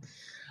there.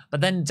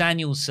 But then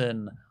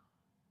Danielson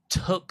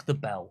took the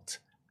belt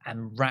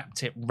and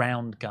wrapped it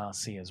round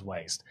Garcia's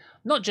waist.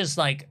 Not just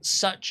like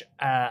such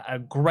a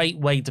great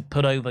way to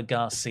put over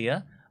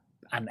Garcia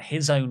and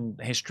his own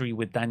history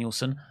with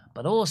Danielson,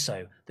 but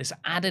also this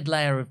added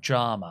layer of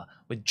drama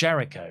with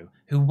Jericho,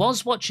 who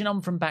was watching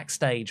on from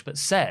backstage but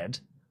said,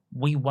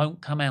 we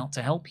won't come out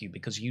to help you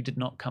because you did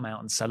not come out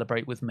and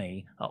celebrate with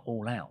me at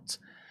All Out.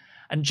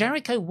 And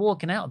Jericho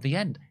walking out at the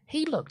end,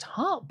 he looked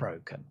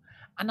heartbroken.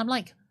 And I'm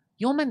like,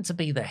 you're meant to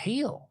be the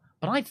heel.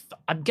 But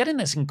I'm getting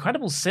this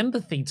incredible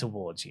sympathy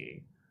towards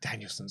you.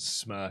 Danielson's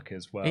smirk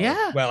as well.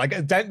 Yeah. Well,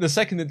 like the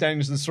second that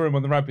Danielson saw him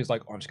on the ramp, he's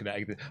like, oh, I'm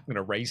going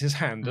to raise his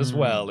hand as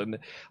well. And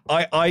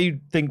I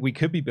think we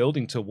could be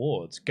building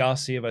towards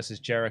Garcia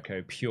versus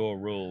Jericho pure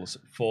rules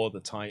for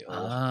the title.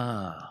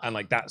 And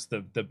like that's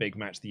the big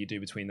match that you do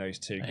between those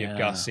two. Give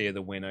Garcia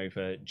the win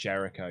over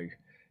Jericho.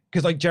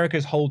 Because like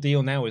Jericho's whole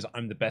deal now is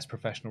I'm the best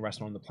professional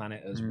wrestler on the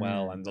planet as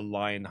well, and the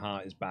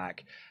Lionheart is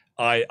back.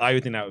 I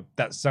would think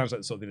that sounds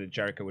like the sort of thing that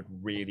Jericho would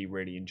really,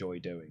 really enjoy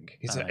doing.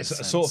 It's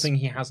a sort of thing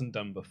he hasn't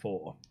done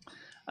before.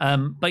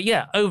 But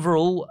yeah,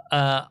 overall,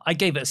 I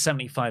gave it a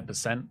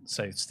 75%,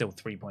 so still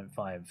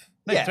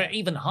 3.5.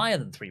 Even higher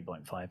than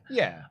 3.5.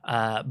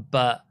 Yeah.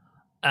 But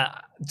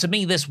to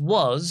me, this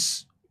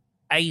was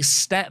a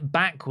step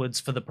backwards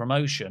for the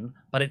promotion,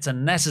 but it's a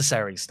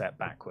necessary step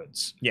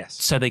backwards.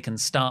 Yes. So they can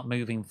start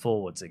moving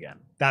forwards again.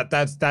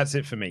 That's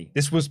it for me.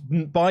 This was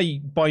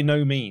by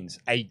no means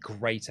a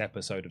great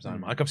episode of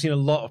Dynamite. Like I've seen a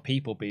lot of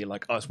people be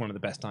like, oh, it's one of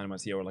the best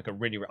Dynamites of the year, or like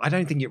I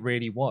don't think it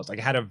really was. Like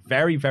it had a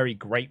very, very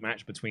great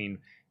match between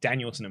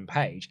Danielson and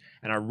Page,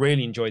 and I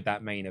really enjoyed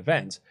that main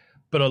event,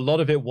 but a lot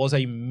of it was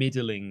a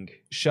middling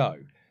show.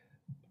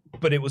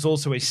 But it was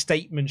also a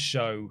statement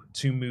show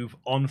to move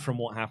on from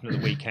what happened at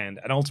the weekend.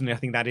 And ultimately, I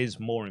think that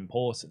is more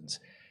important.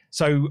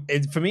 So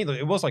for me,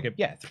 it was like a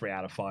 3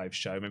 out of 5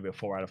 show, maybe a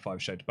 4 out of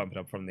 5 show to bump it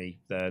up from the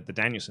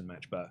Danielson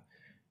match. But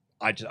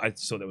I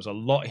saw there was a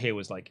lot here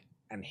was like,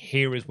 and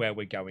here is where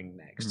we're going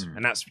next.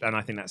 And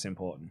I think that's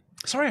important.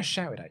 Sorry I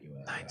shouted at you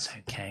earlier. No, it's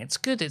okay. It's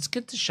good. It's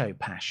good to show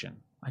passion.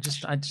 I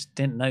just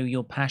didn't know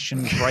your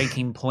passion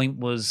breaking point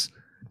was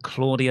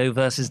Claudio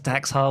versus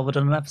Dax Harwood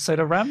on an episode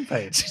of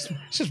Rampage. It's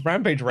just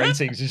Rampage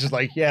ratings. It's just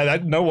like,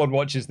 no one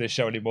watches this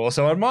show anymore.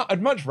 So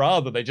I'd much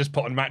rather they just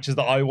put on matches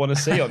that I want to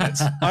see on it.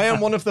 I am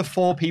one of the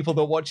 4 people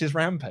that watches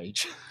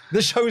Rampage.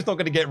 The show's not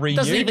going to get renewed.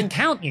 Doesn't even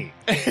count you.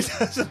 It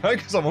doesn't,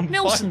 because I'm on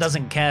Nelson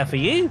doesn't care for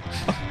you.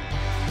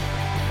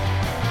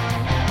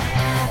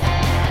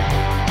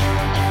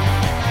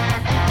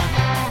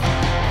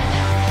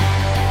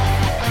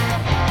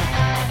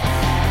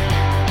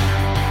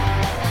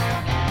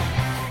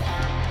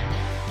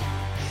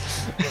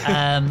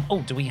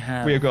 Do we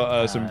have... We've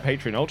got some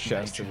Patreon ultra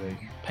shouts to do.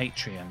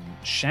 Patreon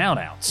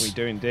shout-outs. We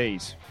do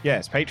indeed.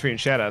 Yes, Patreon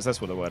shout-outs. That's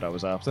what the word I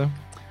was after.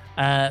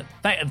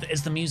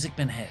 Has the music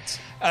been hit?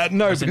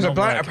 No, because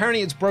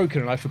apparently it's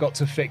broken and I forgot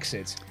to fix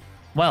it.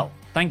 Well,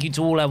 thank you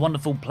to all our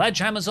wonderful pledge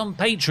hammers on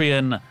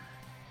Patreon.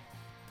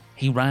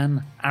 He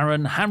ran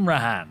Aaron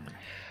Hamrahan.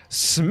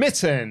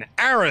 Smitten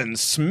Aaron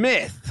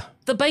Smith.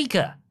 The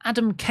Baker,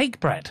 Adam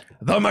Cakebread.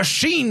 The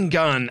Machine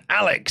Gun,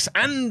 Alex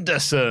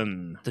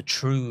Anderson. The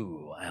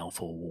True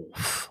Alpha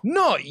Wolf.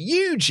 Not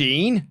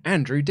Eugene,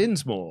 Andrew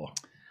Dinsmore.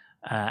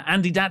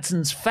 Andy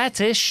Datson's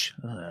Fetish,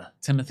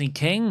 Timothy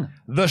King.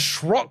 The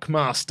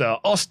Schrockmaster,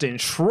 Austin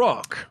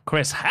Schrock.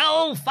 Chris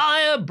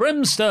Hellfire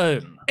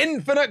Brimstone.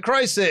 Infinite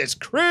Crisis,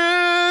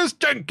 Chris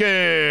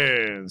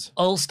Jenkins.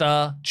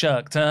 All-Star,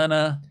 Chuck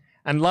Turner.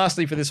 And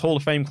lastly, for this Hall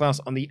of Fame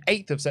class on the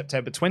 8th of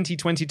September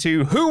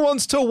 2022, Who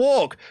Wants to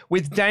Walk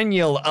with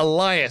Daniel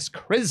Elias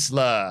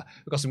Chrysler.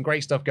 We've got some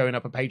great stuff going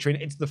up on Patreon.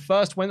 It's the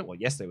first Wednesday, well,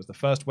 yesterday was the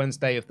first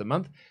Wednesday of the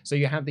month. So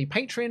you have the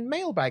Patreon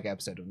mailbag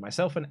episode with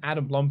myself and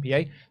Adam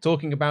Blompier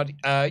talking about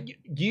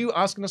you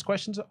asking us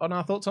questions on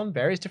our thoughts on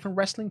various different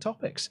wrestling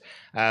topics,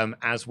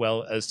 as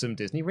well as some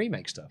Disney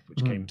remake stuff,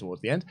 which came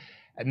towards the end.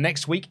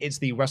 Next week, it's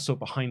the Wrestle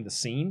Behind the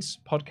Scenes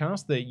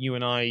podcast that you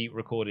and I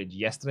recorded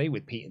yesterday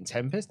with Pete and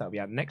Tempest. That'll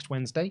be out next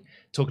Wednesday,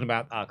 talking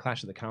about our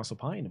Clash of the Castle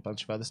Pie and a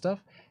bunch of other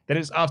stuff. Then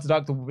it's After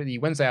Dark, the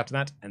Wednesday after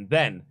that. And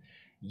then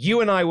you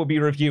and I will be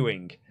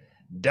reviewing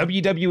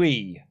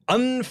WWE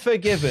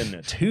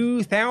Unforgiven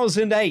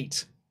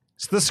 2008.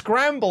 It's the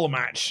Scramble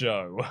match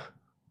show.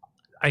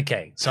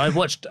 Okay, so I've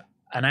watched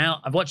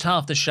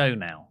half the show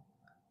now.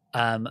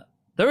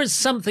 There is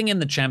something in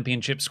the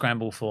championship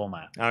scramble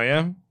format. Oh,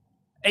 yeah?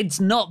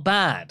 It's not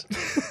bad.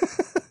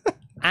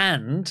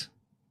 And,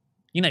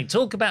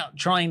 talk about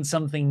trying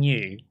something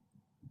new.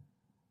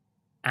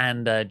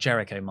 And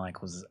Jericho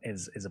Michaels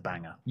is a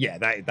banger. Yeah,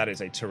 that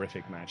is a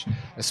terrific match.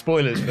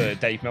 Spoilers for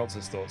Dave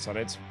Meltzer's thoughts on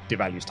it.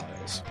 Devalues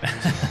titles.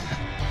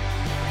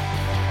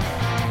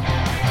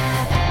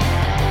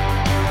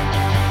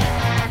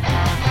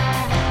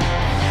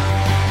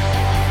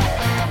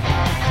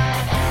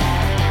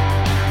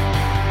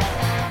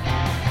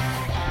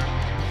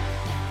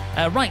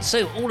 Right,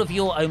 so all of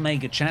your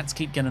Omega chats,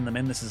 keep getting them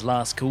in. This is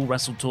Last Call,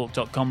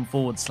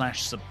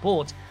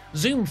 WrestleTalk.com/support.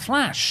 Zoom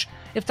Flash.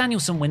 If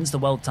Danielson wins the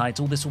world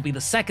title, this will be the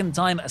second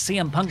time a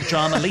CM Punk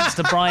drama leads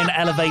to Bryan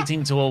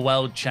elevating to a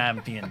world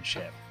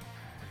championship.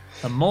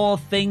 The more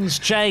things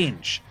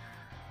change.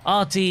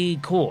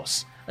 RT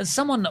Course. As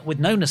someone with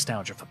no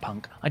nostalgia for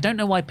Punk, I don't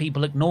know why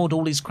people ignored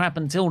all his crap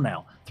until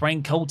now.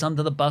 Throwing Colt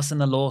under the bus in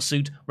the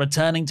lawsuit,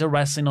 returning to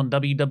wrestling on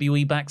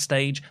WWE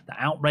backstage,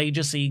 the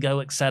outrageous ego,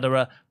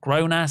 etc.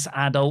 Grown-ass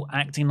adult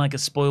acting like a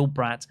spoiled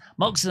brat.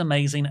 Mox is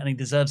amazing and he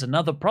deserves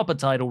another proper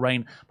title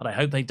reign, but I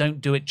hope they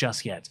don't do it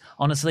just yet.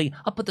 Honestly,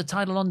 I'll put the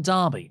title on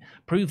Darby.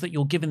 Prove that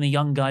you're giving the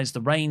young guys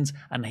the reins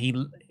and he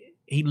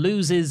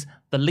loses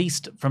the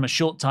least from a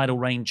short title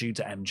reign due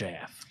to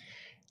MJF.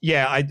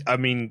 Yeah, I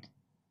mean,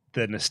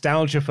 the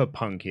nostalgia for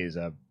Punk is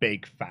a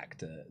big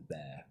factor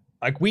there.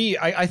 Like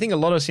I think a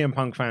lot of CM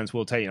Punk fans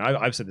will tell you,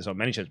 I've said this on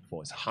many shows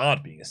before, it's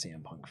hard being a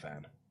CM Punk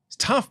fan. It's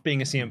tough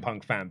being a CM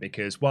Punk fan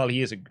because while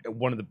he is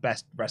one of the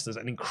best wrestlers,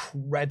 an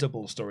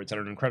incredible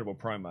storyteller, an incredible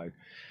promo,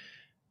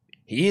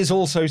 he is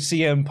also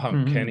CM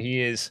Punk, and he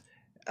is,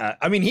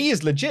 he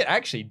is legit,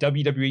 actually,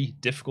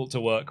 WWE difficult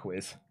to work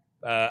with.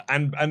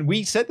 And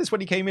we said this when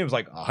he came in, it was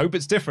like, I hope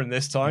it's different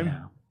this time.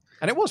 Yeah.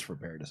 And it was for a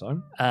period of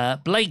time.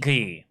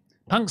 Blakey.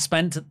 Punk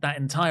spent that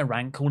entire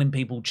rank calling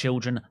people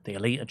children, the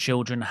Elite are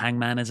children,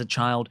 Hangman is a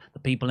child, the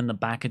people in the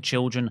back are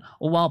children,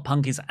 all while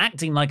Punk is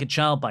acting like a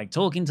child by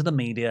talking to the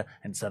media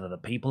instead of the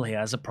people he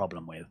has a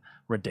problem with.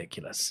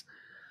 Ridiculous.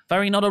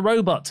 Very not a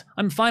robot.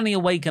 I'm finally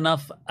awake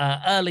enough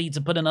early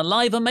to put in a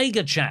live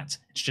Omega chat.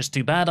 It's just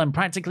too bad I'm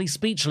practically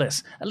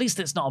speechless. At least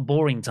it's not a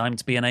boring time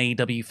to be an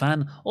AEW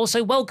fan.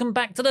 Also, welcome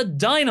back to the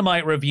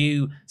Dynamite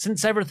review.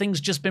 Since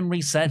everything's just been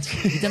reset,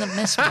 you didn't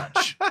miss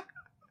much.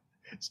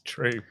 It's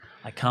true.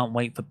 I can't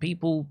wait for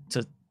people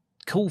to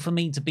call for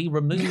me to be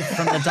removed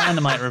from the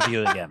Dynamite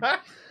review again.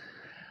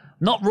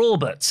 Not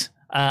Robert.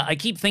 I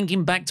keep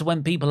thinking back to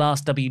when people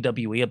asked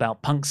WWE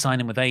about Punk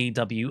signing with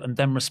AEW and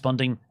them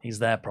responding, he's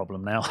their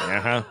problem now.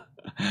 Uh-huh.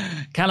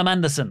 Callum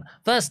Anderson,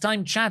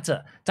 first-time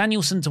chatter.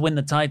 Danielson to win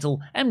the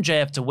title,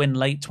 MJF to win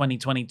late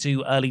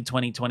 2022, early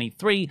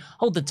 2023,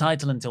 hold the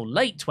title until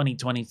late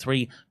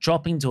 2023,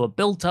 dropping to a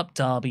built-up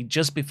Darby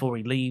just before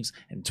he leaves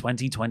in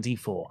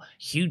 2024.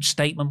 Huge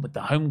statement with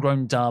the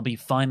homegrown Darby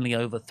finally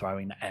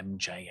overthrowing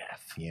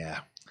MJF. Yeah.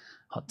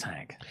 Hot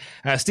tag.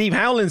 Steve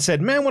Howland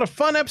said, "Man, what a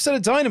fun episode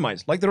of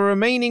Dynamite! Like the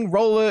remaining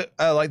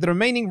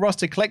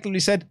roster collectively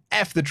said,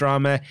 F the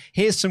drama.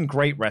 Here's some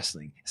great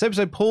wrestling. This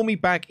episode pulled me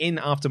back in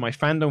after my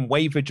fandom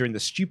wavered during the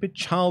stupid,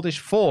 childish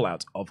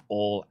fallout of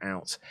All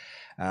Out."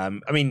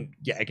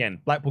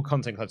 Again, Blackpool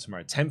Content Club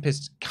tomorrow.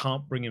 Tempest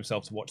can't bring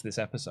himself to watch this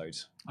episode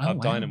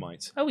of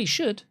Dynamite. Oh, he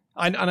should.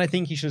 And I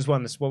think he should as well.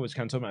 And that's what was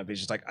kind of talking about.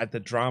 It's just like the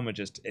drama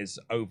just is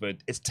over.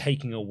 It's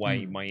taking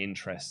away my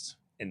interest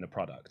in the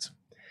product.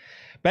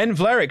 Ben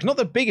Vlerick, not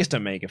the biggest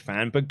Omega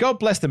fan, but God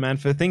bless the man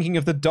for thinking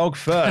of the dog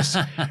first.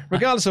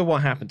 Regardless of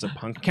what happened to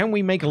Punk, can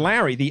we make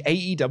Larry the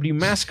AEW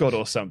mascot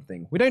or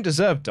something? We don't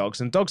deserve dogs,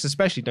 and dogs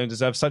especially don't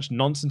deserve such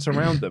nonsense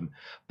around them.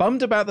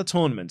 Bummed about the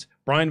tournament.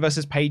 Bryan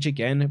versus Page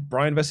again,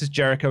 Bryan versus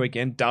Jericho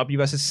again, Darby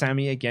versus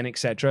Sammy again,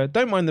 etc.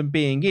 Don't mind them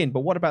being in,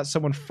 but what about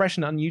someone fresh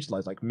and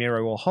unutilized like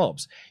Miro or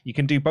Hobbs? You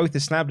can do both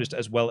established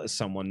as well as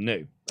someone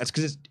new. That's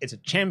because it's a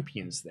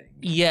champions thing.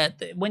 Yeah,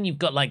 when you've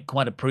got like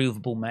quite a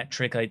provable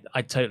metric,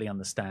 I totally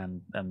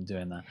understand them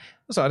doing that.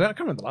 Also, I can't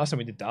remember the last time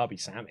we did Darby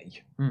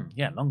Sammy.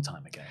 Yeah, long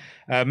time ago.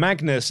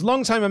 Magnus,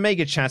 long time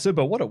Omega chatter,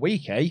 but what a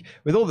week, eh?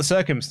 With all the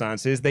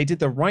circumstances, they did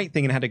the right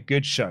thing and had a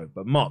good show.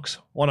 But Mox,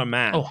 what a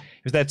man. He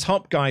was their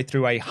top guy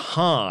through a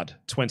hard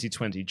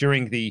 2020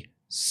 during the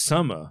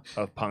summer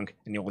of Punk,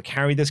 and you'll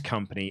carry this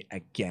company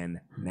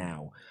again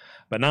now.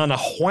 Banana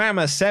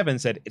Whammer 7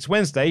 said, it's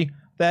Wednesday.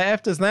 The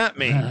F does that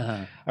mean?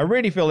 I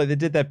really feel like they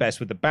did their best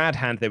with the bad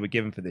hand they were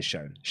given for this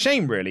show.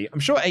 Shame, really. I'm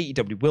sure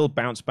AEW will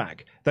bounce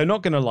back. Though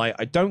not going to lie,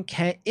 I don't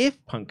care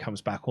if Punk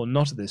comes back or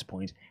not at this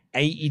point.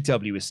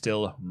 AEW is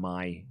still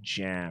my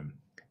jam.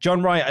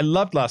 John Wright, I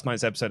loved last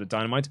night's episode of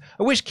Dynamite.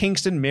 I wish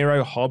Kingston,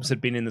 Miro, Hobbs had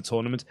been in the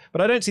tournament,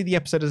 but I don't see the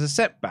episode as a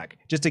setback,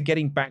 just a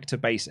getting back to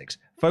basics.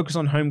 Focus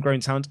on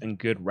homegrown talent and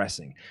good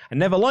wrestling. I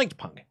never liked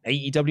Punk.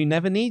 AEW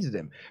never needed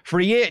him.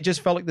 For a year, it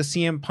just felt like the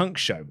CM Punk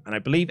show, and I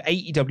believe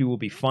AEW will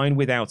be fine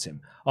without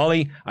him.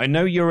 Ollie, I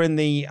know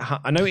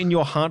in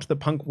your heart that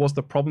Punk was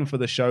the problem for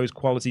the show's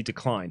quality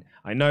decline.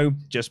 I know,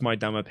 just my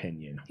dumb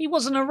opinion. He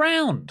wasn't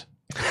around.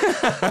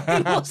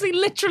 He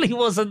literally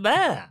wasn't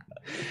there.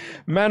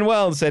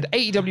 Manuel said,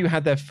 AEW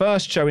had their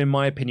first show, in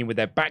my opinion, with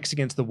their backs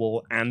against the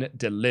wall and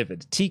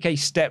delivered. TK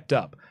stepped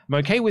up. I'm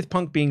okay with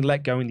Punk being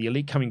let go and the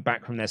Elite coming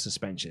back from their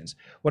suspensions.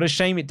 What a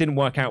shame it didn't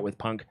work out with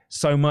Punk.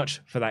 So much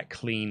for that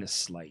clean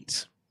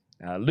slate.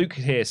 Luke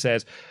here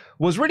says,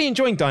 was really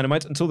enjoying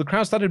Dynamite until the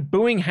crowd started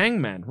booing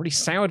Hangman. Really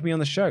soured me on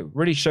the show.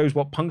 Really shows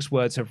what Punk's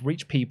words have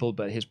reached people,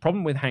 but his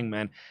problem with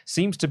Hangman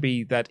seems to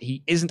be that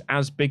he isn't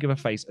as big of a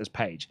face as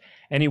Page.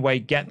 Anyway,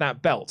 get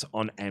that belt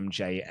on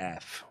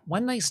MJF.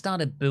 When they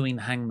started booing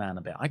Hangman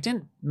a bit, I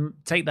didn't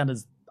take that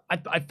as...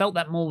 I felt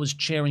that more was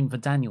cheering for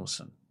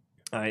Danielson.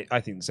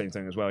 I think the same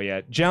thing as well,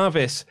 yeah.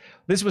 Jarvis,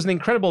 this was an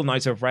incredible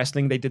night of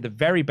wrestling. They did the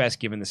very best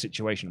given the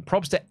situation.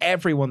 Props to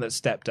everyone that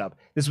stepped up.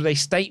 This was a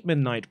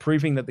statement night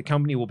proving that the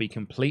company will be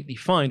completely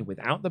fine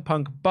without the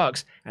Punk,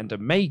 Bucks, and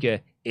Omega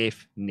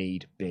if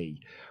need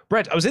be.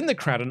 Brett, I was in the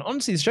crowd, and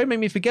honestly, the show made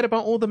me forget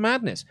about all the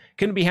madness.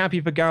 Couldn't be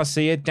happy for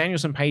Garcia.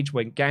 Danielson Page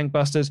went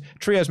gangbusters.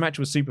 Trios match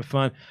was super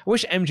fun. I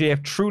wish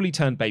MJF truly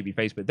turned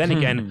babyface, but then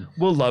again,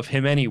 we'll love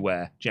him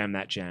anywhere. Jam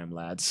that jam,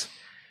 lads.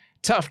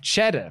 Tough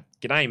Cheddar.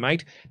 G'day,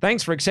 mate.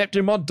 Thanks for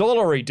accepting my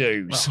dollary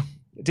dues. Well.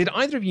 Did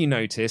either of you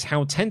notice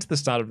how tense the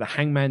start of the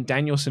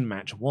Hangman-Danielson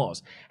match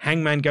was?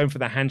 Hangman going for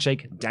the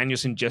handshake,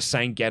 Danielson just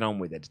saying get on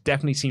with it.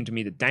 Definitely seemed to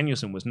me that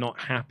Danielson was not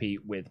happy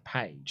with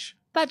Page.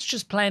 That's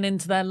just playing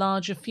into their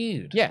larger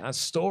feud. Yeah,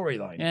 that's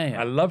storyline. Yeah.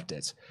 I loved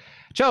it.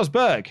 Charles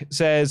Berg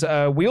says,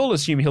 we all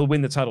assume he'll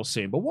win the title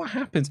soon, but what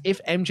happens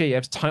if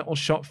MJF's title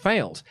shot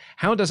fails?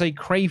 How does a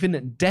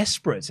craven,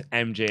 desperate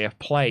MJF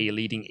play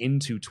leading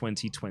into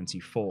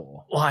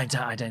 2024? Well, I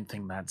don't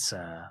think that's...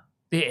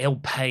 He'll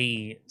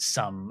pay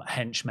some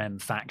henchmen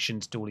faction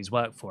to do all his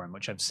work for him,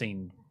 which I've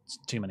seen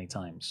too many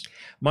times.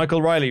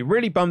 Michael Riley,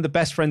 really bummed the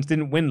Best Friends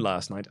didn't win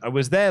last night. I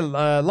was there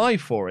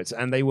live for it,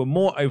 and they were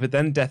more over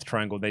than Death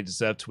Triangle. They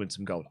deserved to win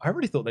some gold. I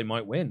really thought they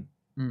might win.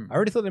 I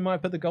really thought they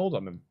might put the gold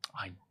on them.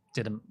 I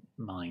didn't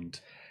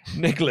mind.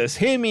 Nicholas,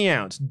 hear me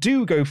out.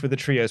 Do go for the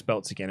trios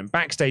belts again. And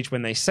backstage,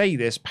 when they say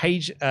this,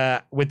 Page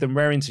with them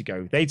raring to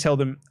go, they tell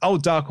them,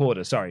 Dark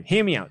Order, sorry.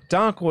 Hear me out.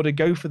 Dark Order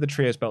go for the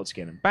trios belts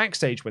again. And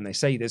backstage, when they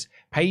say this,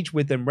 Page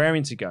with them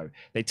raring to go,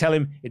 they tell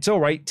him, it's all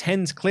right,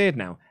 10's cleared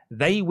now.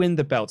 They win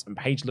the belt, and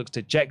Page looks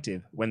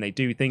dejected when they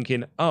do,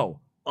 thinking,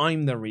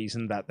 I'm the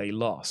reason that they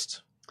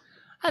lost.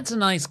 That's a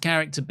nice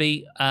character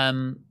beat.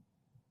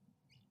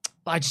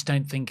 But I just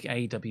don't think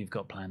AEW have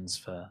got plans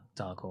for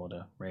Dark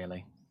Order,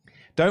 really.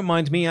 Don't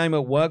mind me, I'm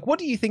at work. What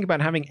do you think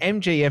about having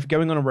MJF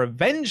going on a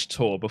revenge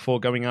tour before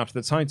going after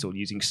the title,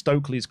 using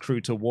Stokely's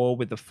crew to war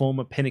with the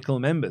former Pinnacle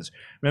members?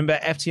 Remember,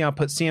 FTR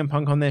put CM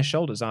Punk on their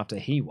shoulders after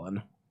he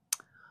won.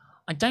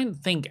 I don't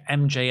think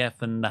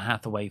MJF and the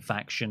Hathaway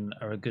faction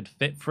are a good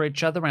fit for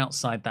each other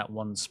outside that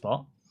one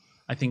spot.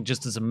 I think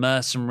just as a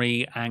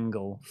mercenary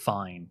angle,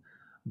 fine.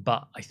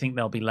 But I think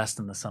they'll be less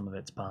than the sum of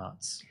its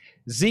parts.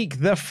 Zeke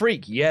the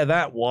Freak, yeah,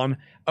 that one.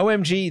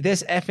 OMG,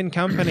 this effing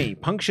company.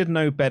 Punk should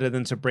know better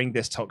than to bring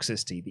this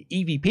toxicity. The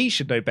EVP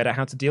should know better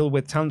how to deal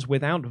with talents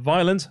without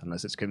violence,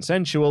 unless it's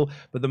consensual,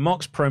 but the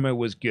Mox promo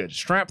was good.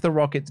 Strap the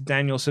rocket to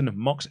Danielson.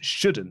 Mox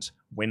shouldn't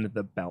win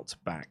the belt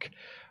back.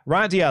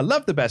 Radia,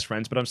 love the Best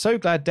Friends, but I'm so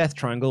glad Death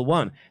Triangle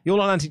won. The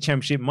All-Atlantic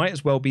Championship might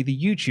as well be the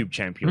YouTube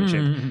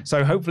Championship,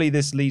 so hopefully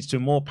this leads to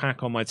more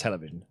Pac on my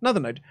television.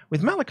 Another note,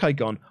 with Malachi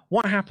gone,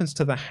 what happens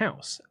to the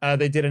House?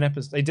 They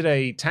did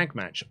a tag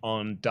match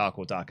on Dark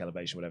or Dark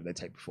Elevation, whatever they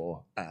take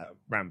before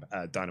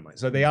Dynamite.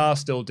 So they are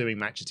still doing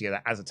matches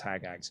together as a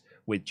tag act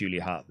with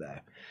Julia Hart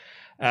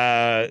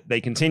there.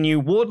 They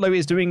continue. Wardlow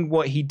is doing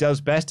what he does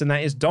best, and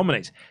that is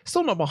dominate.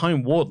 Still not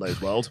behind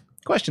Wardlow's world.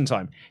 Question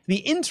time. The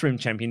interim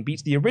champion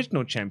beats the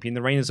original champion.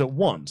 The reign is at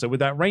 1. So with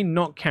that reign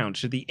not count,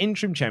 should the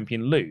interim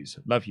champion lose?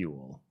 Love you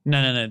all.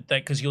 No.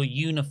 Because you're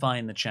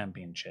unifying the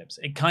championships.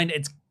 It's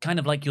kind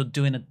of like you're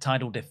doing a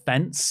title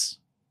defense.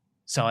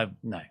 So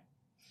no.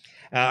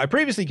 I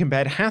previously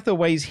compared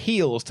Hathaway's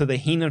heels to the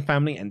Heenan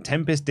family, and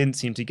Tempest didn't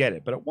seem to get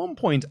it. But at one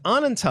point,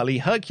 Arn Tully,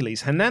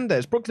 Hercules,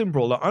 Hernandez, Brooklyn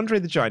Brawler, Andre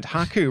the Giant,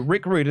 Haku,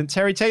 Rick Rude, and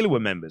Terry Taylor were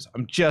members.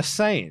 I'm just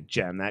saying,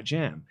 jam that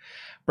jam.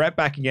 Brett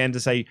back again to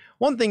say,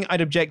 one thing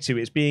I'd object to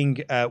is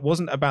being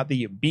wasn't about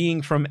the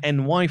being from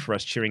NY for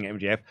us cheering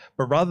MJF,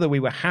 but rather we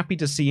were happy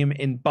to see him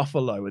in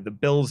Buffalo. The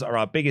Bills are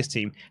our biggest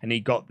team, and he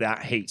got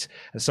that heat.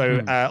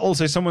 So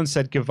also someone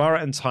said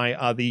Guevara and Ty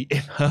are the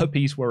if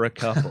herpes were a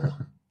couple.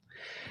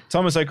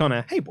 Thomas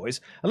O'Connor, hey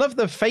boys, I love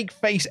the fake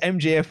face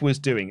MJF was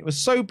doing. It was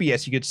so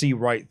BS you could see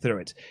right through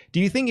it. Do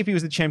you think if he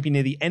was the champion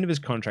near the end of his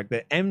contract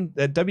that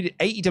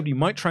AEW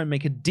might try and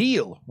make a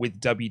deal with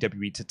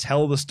WWE to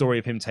tell the story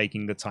of him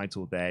taking the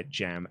title there,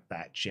 jam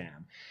that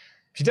jam?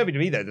 If you're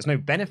WWE though, there's no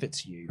benefit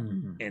to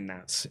you in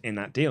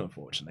that deal,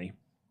 unfortunately.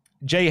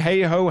 Jay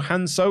Hey-Ho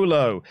Han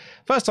Solo.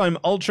 First time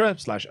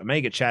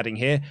Ultra/Omega chatting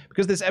here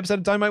because this episode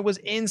of Dynamite was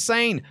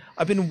insane.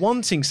 I've been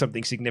wanting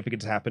something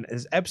significant to happen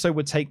as this episode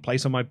would take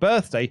place on my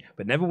birthday,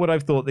 but never would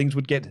have thought things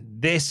would get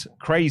this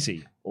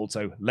crazy.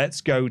 Also,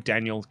 let's go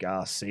Daniel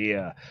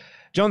Garcia.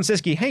 John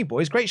Siski, hey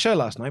boys, great show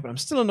last night, but I'm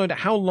still annoyed at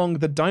how long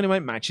the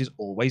Dynamite matches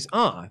always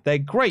are. They're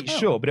great,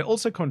 sure, but it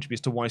also contributes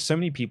to why so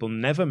many people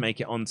never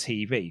make it on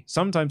TV.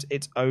 Sometimes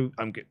it's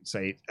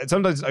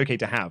sometimes it's okay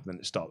to have, then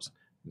it stops.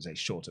 Say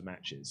shorter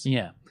matches.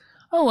 Yeah.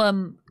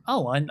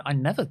 I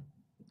never.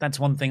 That's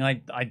one thing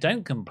I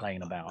don't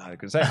complain about. I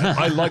could say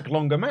I like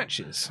longer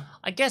matches.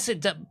 I guess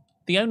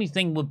the only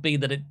thing would be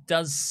that it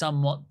does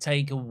somewhat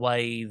take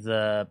away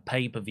the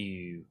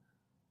pay-per-view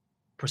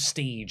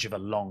prestige of a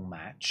long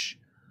match.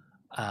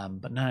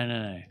 But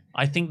no.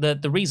 I think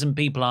that the reason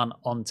people aren't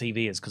on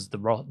TV is because the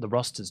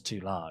roster's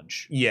too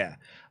large. Yeah.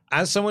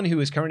 As someone who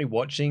is currently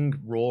watching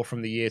Raw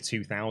from the year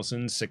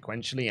 2000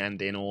 sequentially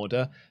and in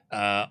order,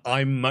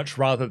 I'm much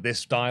rather this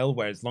style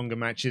where it's longer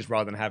matches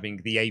rather than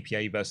having the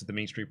APA versus the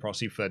Mean Street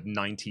Posse for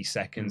 90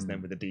 seconds,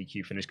 then with a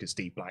DQ finish because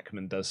Steve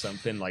Blackman does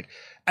something like,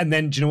 and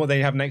then do you know what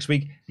they have next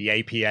week? The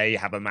APA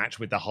have a match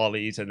with the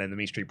Hollies, and then the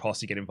Mean Street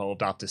Posse get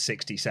involved after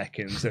 60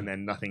 seconds, and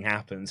then nothing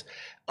happens.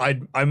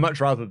 I'd much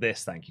rather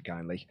this, thank you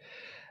kindly.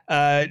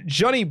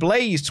 Johnny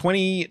Blaze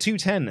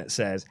 2210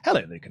 says,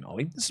 hello Luke and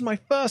Ollie, this is my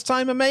first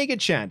time Omega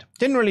chat.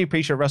 Didn't really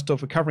appreciate Rustov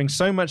for covering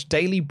so much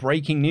daily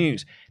breaking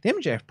news. The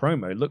MJF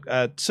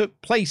promo took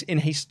place in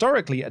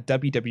historically a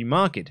WWE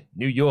market,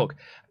 New York.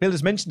 I feel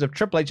his mentions of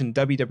Triple H and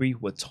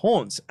WWE were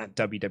taunts at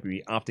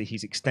WWE after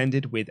he's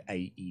extended with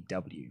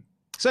AEW.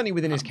 Certainly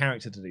within his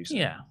character to do so.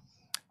 Yeah.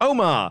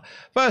 Omar,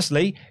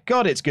 firstly,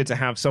 God, it's good to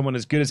have someone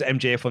as good as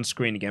MJF on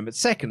screen again. But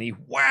secondly,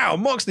 wow,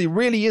 Moxley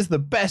really is the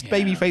best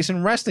babyface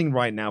in wrestling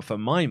right now for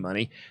my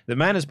money. The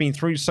man has been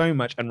through so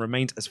much and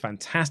remains as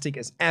fantastic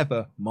as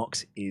ever.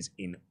 Mox is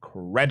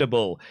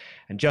incredible.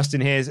 And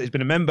Justin here has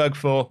been a membug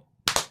for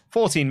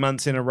 14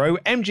 months in a row.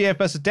 MJF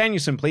versus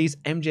Danielson, please.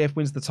 MJF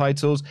wins the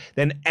titles.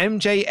 Then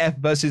MJF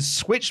versus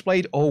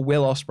Switchblade or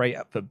Will Ospreay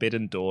at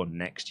Forbidden Door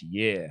next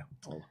year.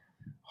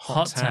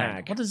 Hot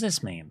tag. What does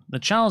this mean? The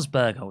Charles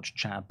Bergholz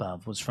chat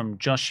above was from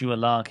Joshua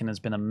Larkin,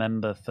 has been a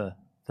member for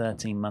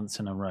 13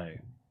 months in a row.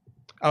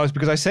 Oh, it's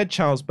because I said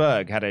Charles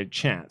Berg had a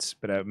chat,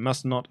 but it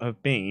must not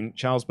have been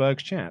Charles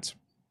Berg's chat.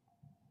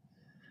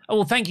 Oh,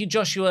 well, thank you,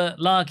 Joshua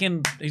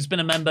Larkin, who's been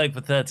a member for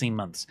 13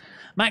 months.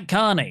 Matt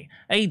Carney,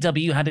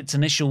 AEW had its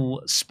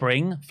initial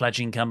spring,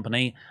 fledgling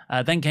company.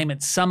 Then came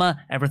its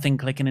summer, everything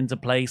clicking into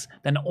place.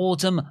 Then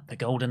autumn, the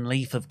golden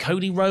leaf of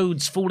Cody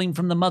Rhodes falling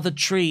from the mother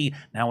tree.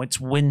 Now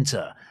it's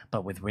winter,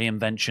 but with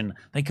reinvention,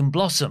 they can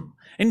blossom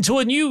into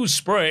a new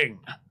spring.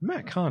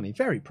 Matt Carney,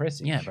 very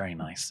pretty. Yeah, very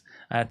nice.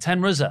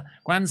 Tenruza,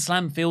 Grand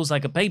Slam feels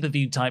like a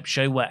pay-per-view type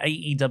show where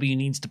AEW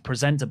needs to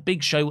present a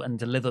big show and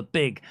deliver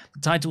big.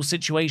 The title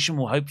situation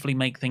will hopefully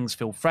make things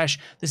feel fresh.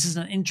 This is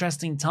an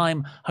interesting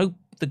time. Hope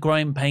the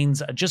growing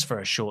pains are just for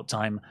a short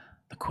time.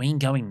 The Queen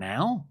going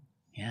now?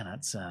 Yeah,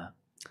 that's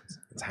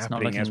it's happening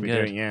not looking as we're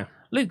good. doing, yeah.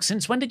 Luke,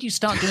 since when did you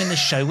start doing this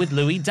show with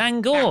Louis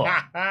Dangoor?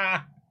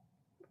 I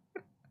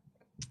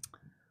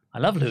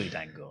love Louis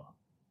Dangoor.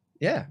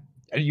 Yeah.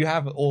 And you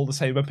have all the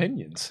same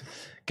opinions.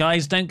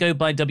 Guys, don't go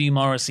by W.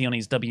 Morrissey on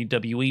his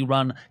WWE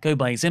run. Go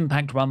by his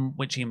Impact run,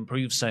 which he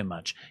improves so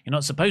much. You're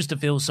not supposed to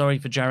feel sorry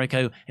for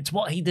Jericho. It's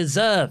what he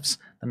deserves.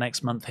 The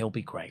next month, he'll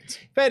be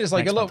great. Fair is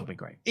like next a lot. Will be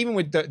great. Even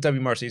with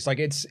W. Morrissey, it's like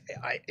he's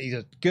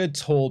a good,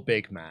 tall,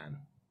 big man.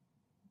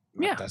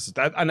 Yeah.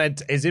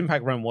 His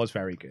Impact run was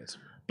very good.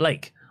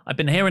 Blake, I've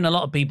been hearing a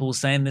lot of people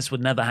saying this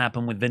would never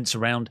happen with Vince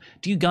around.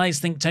 Do you guys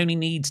think Tony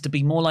needs to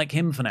be more like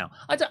him for now?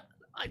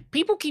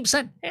 People keep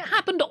saying it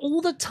happened all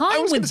the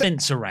time with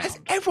Vince around. Has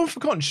everyone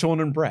forgotten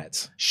Sean and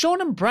Brett? Sean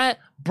and Brett,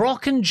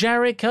 Brock and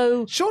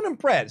Jericho. Sean and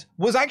Brett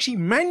was actually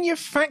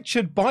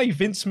manufactured by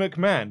Vince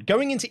McMahon,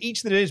 going into each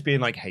of the days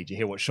being like, hey, do you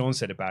hear what Sean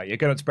said about you?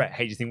 Going up to Brett,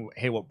 hey, do you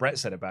hear what Brett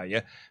said about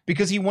you?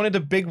 Because he wanted a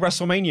big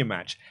WrestleMania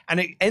match.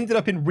 And it ended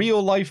up in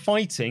real life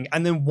fighting,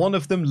 and then one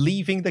of them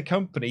leaving the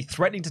company,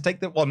 threatening to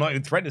take not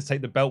even threatening to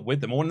take the belt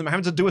with them, or one of them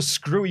having to do a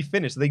screwy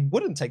finish so they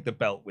wouldn't take the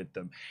belt with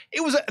them.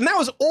 And that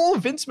was all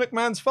Vince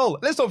McMahon's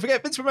fault. Let's not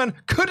forget, Vince McMahon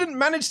couldn't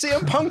manage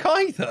CM Punk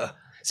either.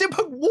 CM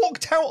Punk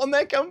walked out on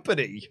their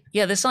company.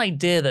 Yeah, this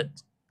idea that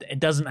it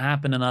doesn't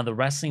happen in other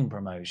wrestling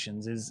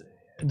promotions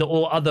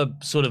or other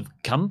sort of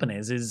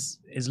companies is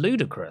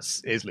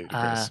ludicrous. It is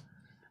ludicrous.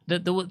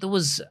 There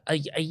was a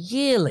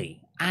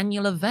yearly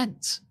annual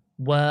event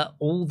where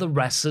all the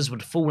wrestlers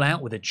would fall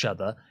out with each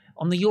other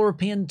on the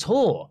European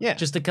tour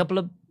just a couple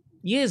of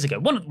years ago.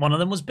 One of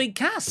them was Big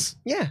Cass.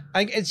 Yeah,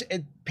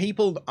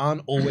 people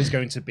aren't always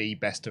going to be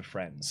best of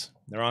friends.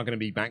 There are going to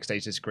be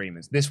backstage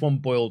disagreements. This one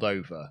boiled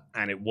over,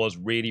 and it was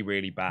really,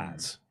 really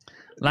bad.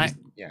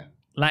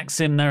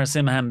 Laxim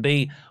Narasimhan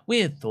B.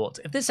 Weird thought.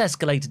 If this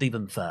escalated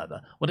even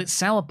further, would it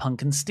sour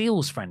Punk and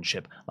Steele's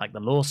friendship, like the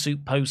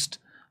lawsuit post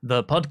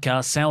the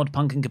podcast soured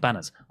Punk and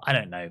Cabanas? I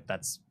don't know.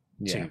 That's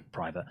too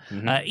private.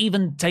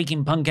 Even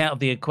taking Punk out of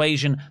the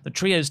equation, the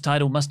trio's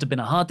title must have been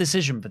a hard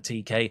decision for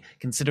TK,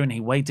 considering he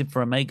waited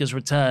for Omega's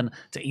return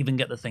to even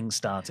get the thing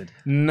started.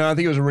 No, I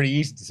think it was a really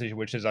easy decision,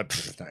 which is I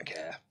don't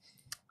care.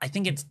 I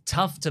think it's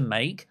tough to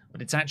make,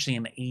 but it's actually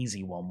an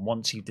easy one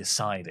once you've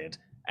decided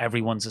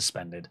everyone's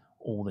suspended,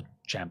 all the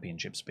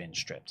championships being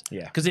stripped.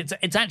 Yeah. Because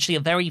it's actually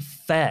a very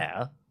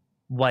fair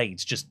way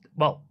to just,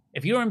 well,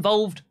 if you're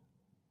involved,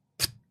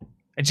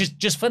 it's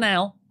just for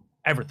now,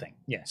 everything.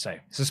 Yeah. So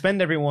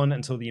suspend everyone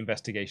until the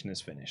investigation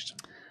is finished.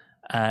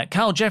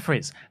 Carl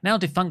Jeffries, now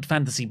defunct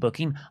fantasy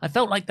booking, I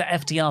felt like the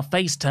FTR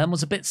face turn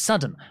was a bit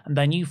sudden, and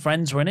their new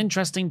friends were an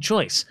interesting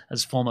choice.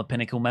 As former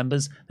Pinnacle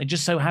members, they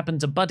just so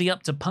happened to buddy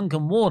up to Punk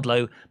and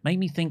Wardlow, made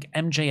me think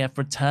MJF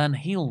return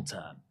heel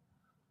turn.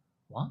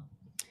 What?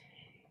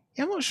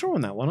 Yeah, I'm not sure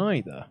on that one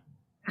either.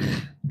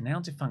 Now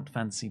defunct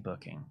fantasy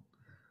booking.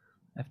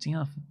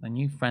 FTR, their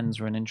new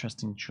friends were an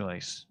interesting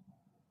choice.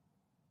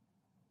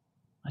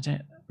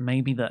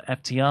 Maybe the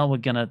FTR were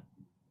going to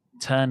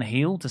turn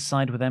heel to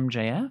side with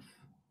MJF?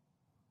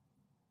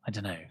 I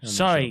don't know.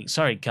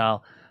 Sorry,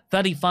 Carl.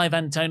 35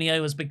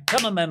 Antonio has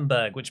become a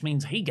member, which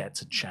means he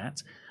gets a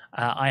chat.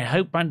 I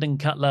hope Brandon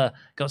Cutler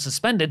got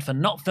suspended for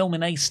not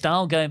filming Ace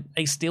Steel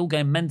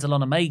going mental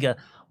on Omega.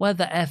 Where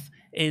the F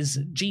is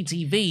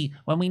GTV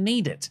when we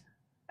need it?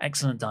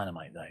 Excellent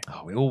Dynamite, though.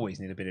 Oh, we always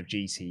need a bit of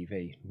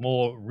GTV.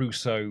 More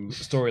Russo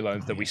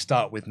storylines that we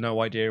start with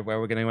no idea of where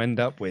we're going to end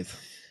up with.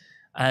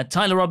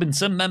 Tyler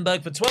Robinson,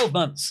 Memberg for 12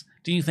 months.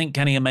 Do you think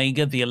Kenny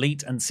Omega, the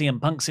Elite, and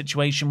CM Punk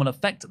situation will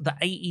affect the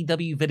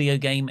AEW video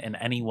game in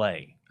any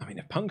way? I mean,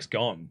 if Punk's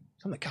gone,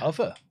 it's on the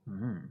cover.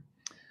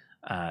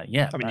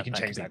 Yeah. I mean, you can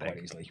change that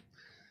quite easily.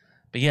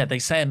 But yeah, they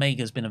say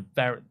Omega's been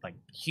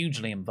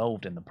hugely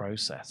involved in the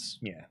process.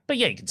 Yeah. But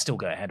yeah, you can still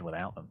go ahead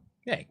without them.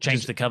 Yeah.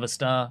 Change the cover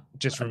star.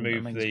 Just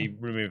remove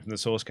from the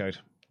source code.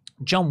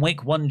 John Wick,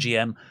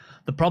 1GM.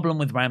 The problem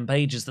with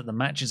Rampage is that the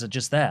matches are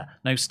just there.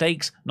 No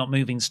stakes, not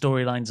moving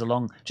storylines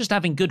along. Just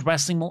having good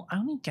wrestling will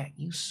only get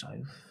you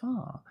so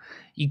far.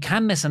 You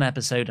can miss an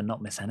episode and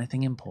not miss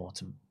anything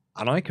important.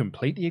 And I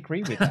completely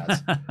agree with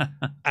that.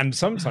 And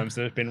sometimes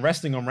there's been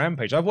wrestling on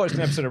Rampage. I've watched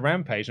an episode of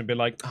Rampage and been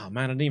like, oh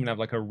man, I didn't even have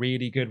like a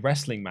really good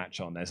wrestling match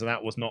on there. So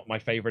that was not my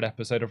favorite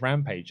episode of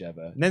Rampage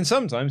ever. And then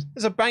sometimes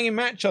there's a banging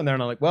match on there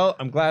and I'm like, well,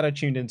 I'm glad I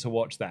tuned in to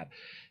watch that.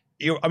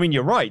 You're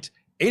right.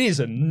 It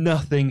is a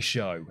nothing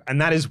show, and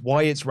that is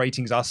why its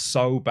ratings are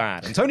so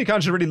bad. And Tony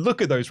Khan should really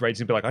look at those ratings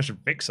and be like, I should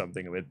fix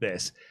something with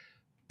this.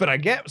 But I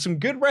get some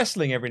good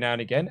wrestling every now and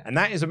again, and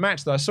that is a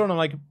match that I saw and I'm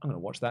like, I'm going to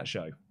watch that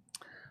show.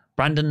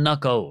 Brandon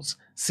Knuckles.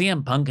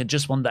 CM Punk had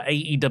just won the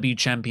AEW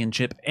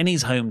Championship in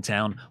his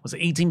hometown, was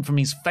eating from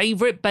his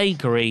favourite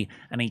bakery,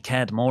 and he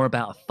cared more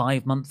about a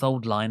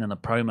 5-month-old line and a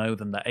promo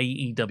than the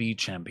AEW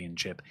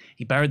Championship.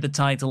 He buried the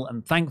title,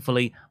 and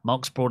thankfully,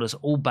 Mox brought us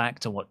all back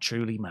to what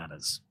truly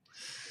matters.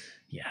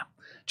 Yeah.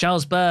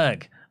 Charles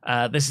Berg.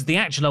 This is the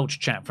actual Ultra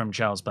Chat from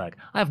Charles Berg.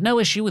 I have no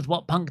issue with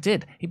what Punk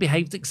did. He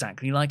behaved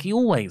exactly like he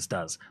always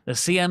does. The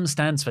CM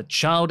stands for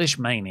Childish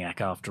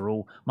Maniac, after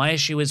all. My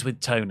issue is with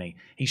Tony.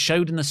 He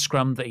showed in the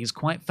scrum that he's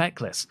quite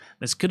feckless.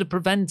 This could have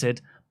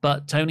prevented,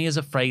 but Tony is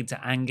afraid to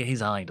anger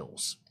his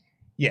idols.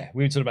 Yeah,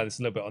 we were talking about this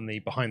a little bit on the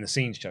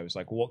behind-the-scenes shows.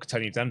 Like, what could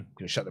Tony have done?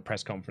 Could have shut the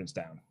press conference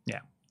down.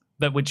 Yeah,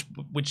 but which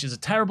is a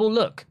terrible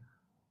look,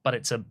 but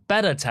it's a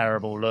better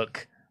terrible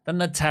look than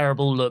the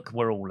terrible look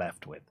we're all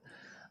left with.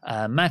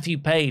 Matthew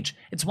Page.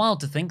 It's wild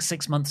to think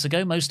 6 months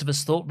ago most of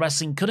us thought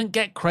wrestling couldn't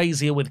get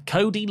crazier with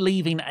Cody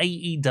leaving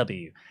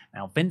AEW.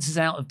 Now Vince is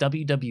out of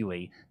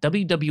WWE.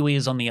 WWE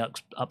is on the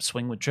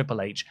upswing with Triple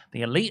H.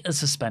 The Elite is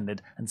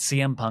suspended and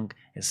CM Punk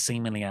is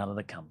seemingly out of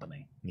the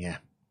company. Yeah.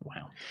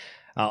 Wow.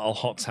 I'll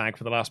hot tag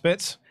for the last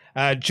bit.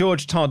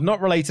 George Todd,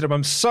 not related, but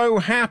I'm so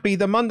happy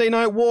the Monday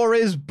Night War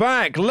is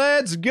back.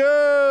 Let's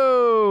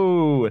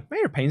go!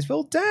 Mayor of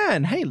Painesville,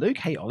 Dan. Hey, Luke.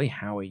 Hey, Ollie.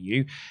 How are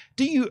you?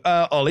 Do you,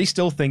 Ollie,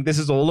 still think this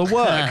is all a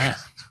work?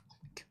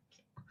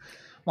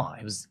 Well,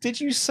 it was. Did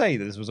you say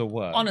that this was a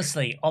work?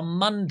 Honestly, on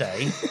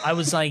Monday, I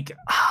was like,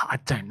 I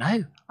don't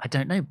know.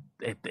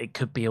 It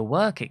could be a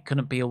work. It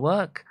couldn't be a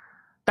work.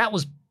 That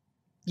was,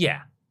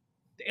 yeah.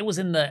 It was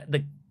in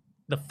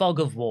the fog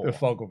of war. The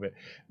fog of it.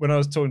 When I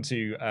was talking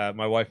to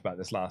my wife about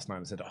this last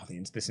night, I said, oh,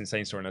 this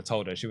insane story, and I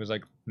told her, she was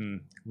like,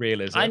 real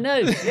is it? I know,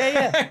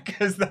 yeah.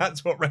 Because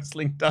that's what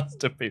wrestling does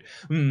to people.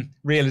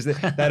 Real is it?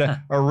 They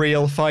had a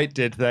real fight,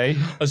 did they?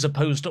 As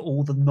opposed to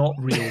all the not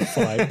real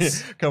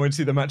fights. Come and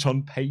see the match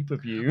on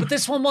pay-per-view. But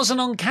this one wasn't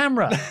on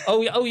camera.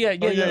 Oh yeah. I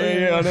know,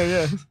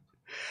 yeah.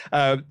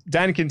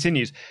 Dan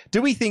continues,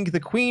 do we think the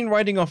Queen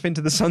riding off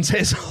into the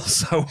sunset is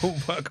also a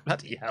work?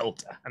 Bloody hell,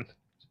 Dan.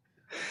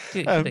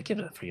 Give it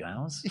a few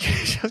hours.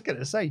 I was going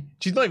to say,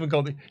 she's not even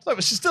gone.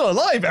 She's still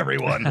alive,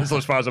 everyone, as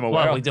far as I'm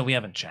aware. Well, we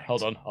haven't checked.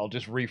 Hold on, I'll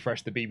just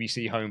refresh the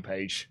BBC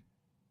homepage.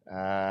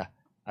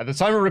 At the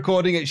time of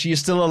recording it, she is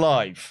still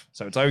alive,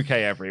 so it's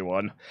okay,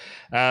 everyone.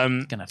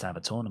 Gonna have to have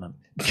a tournament.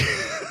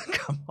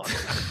 Come on.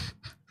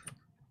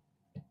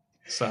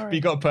 Sorry.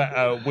 You got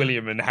to put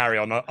William and Harry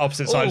on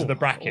opposite sides of the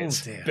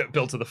brackets,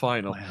 built to the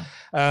final.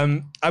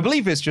 Wow. I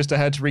believe it's just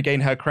ahead to regain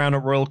her crown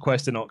at Royal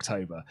Quest in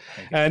October.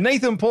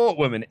 Nathan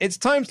Portwoman, it's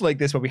times like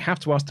this where we have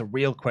to ask the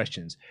real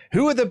questions.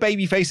 Who are the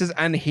baby faces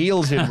and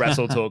heels in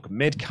Wrestle Talk?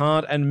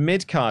 Mid-card and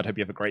mid-card. Hope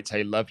you have a great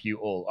day. Love you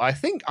all. I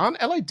think, aren't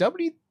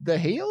LIW the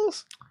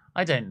heels?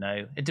 I don't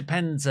know. It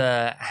depends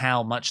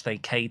how much they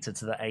cater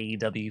to the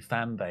AEW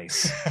fan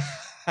base.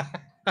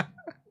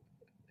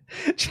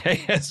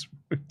 J.S.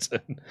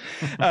 Wooten.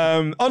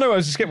 Oh no, I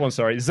was just skip one,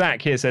 sorry.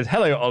 Zach here says,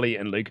 hello, Ollie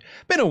and Luke.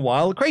 Been a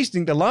while. Crazy to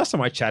think the last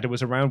time I chatted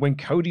was around when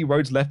Cody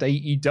Rhodes left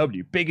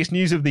AEW. Biggest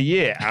news of the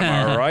year,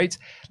 am I right?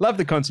 Love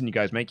the content you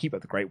guys make. Keep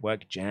up the great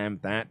work. Jam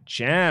that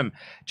jam.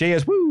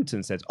 J.S.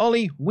 Wooten says,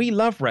 Ollie, we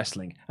love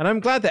wrestling, and I'm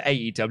glad that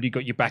AEW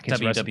got you back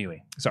into wrestling.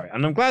 Sorry,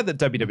 and I'm glad that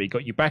WWE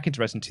got you back into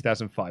wrestling in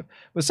 2005.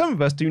 But some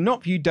of us do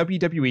not view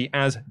WWE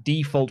as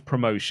default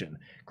promotion.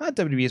 Glad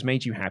WWE has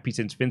made you happy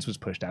since Vince was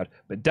pushed out,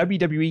 but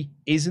WWE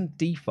isn't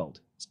default.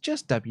 It's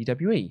just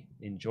WWE.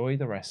 Enjoy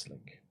the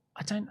wrestling.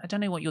 I don't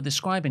know what you're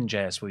describing,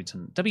 J.S.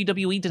 Wooten.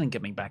 WWE didn't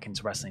get me back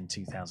into wrestling in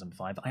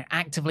 2005. I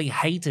actively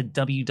hated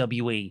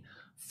WWE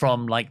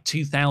from like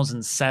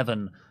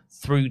 2007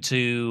 through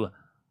to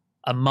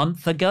a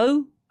month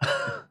ago.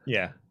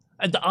 Yeah.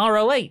 And the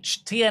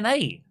ROH,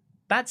 TNA.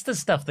 That's the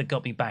stuff that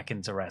got me back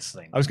into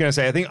wrestling. I was going to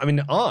say,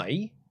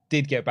 I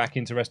did get back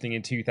into wrestling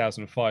in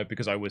 2005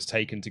 because I was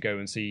taken to go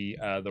and see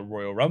the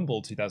Royal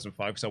Rumble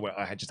 2005 because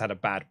I had just had a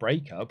bad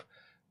breakup.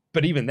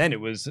 But even then,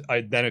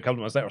 then a couple of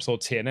months later, I saw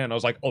TNA and I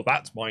was like, oh,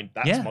 that's my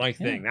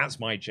thing. That's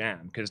my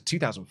jam. Because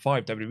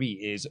 2005 WWE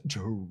is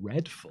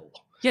dreadful.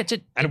 Yeah,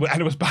 and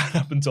it was bad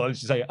up until,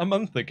 as you say, a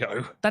month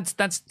ago. That's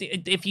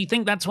if you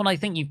think that's what I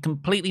think, you've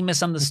completely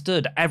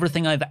misunderstood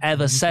everything I've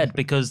ever said,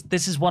 because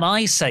this is what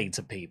I say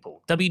to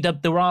people.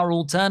 There are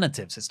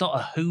alternatives. It's not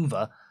a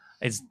Hoover.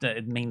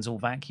 It means all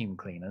vacuum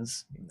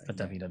cleaners for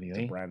WWE. It's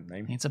a brand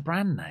name. It's a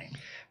brand name.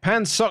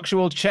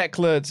 Pansexual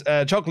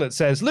Chocolate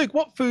says, Luke,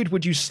 what food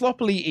would you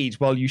sloppily eat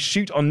while you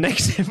shoot on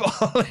negative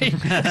Ollie?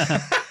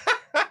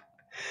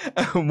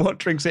 What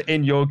drinks are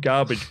in your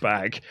garbage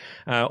bag?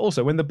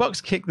 Also, when the Bucks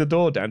kick the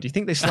door down, do you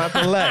think they slap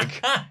the leg?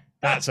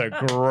 That's a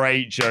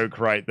great joke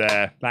right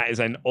there. That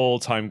is an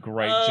all-time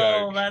great joke.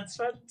 Oh, that's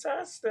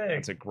fantastic.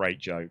 That's a great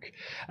joke.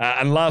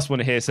 And last one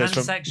here says...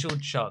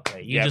 Pansexual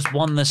Chocolate. You just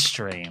won the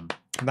stream.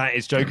 That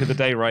is joke of the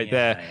day right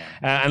there.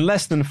 Yeah. And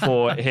Less Than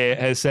Four here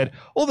has said,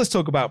 all this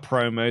talk about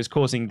promos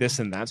causing this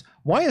and that,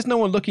 why is no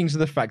one looking to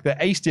the fact that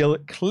Ace Steel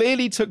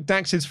clearly took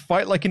Dax's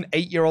fight like an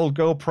 8-year-old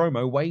girl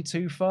promo way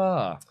too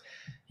far?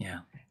 Yeah.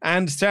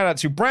 And shout out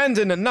to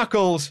Brandon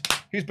Knuckles,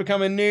 who's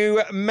become a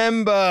new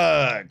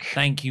member.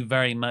 Thank you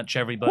very much,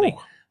 everybody. Ooh.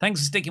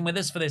 Thanks for sticking with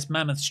us for this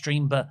mammoth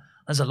stream, but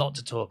there's a lot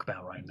to talk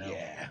about right now.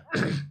 Yeah.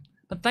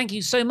 But thank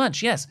you so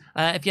much. Yes.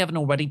 If you haven't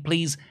already,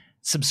 please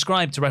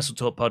subscribe to Wrestle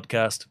Talk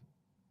Podcast.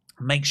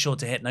 Make sure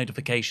to hit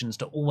notifications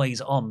to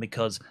always on,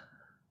 because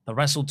the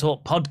Wrestle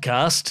Talk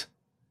Podcast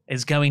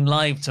is going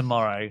live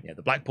tomorrow. Yeah,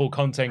 the Blackpool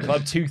Content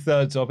Club,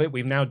 2/3 of it.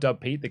 We've now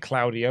dubbed Pete the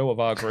Claudio of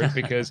our group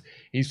because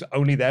he's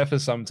only there for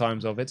some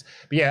times of it.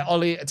 But yeah,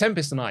 Ollie,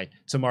 Tempest and I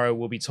tomorrow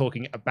will be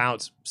talking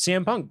about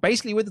CM Punk,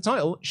 basically with the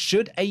title,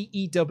 should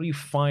AEW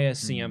fire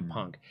CM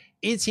Punk?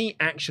 Is he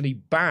actually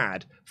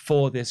bad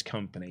for this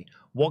company?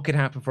 What could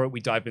happen for it? We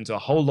dive into a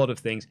whole lot of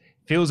things.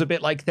 Feels a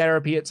bit like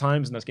therapy at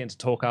times, and us getting to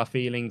talk our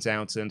feelings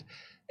out. And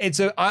it's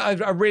a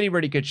really,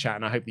 really good chat,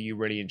 and I hope that you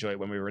really enjoy it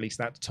when we release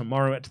that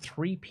tomorrow at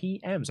 3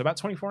 p.m. So about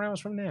 24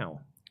 hours from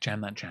now. Jam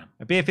that jam.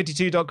 At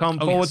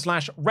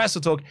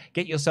beer52.com/WrestleTalk.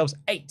 Get yourselves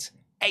 8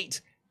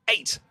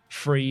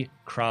 free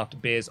craft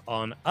beers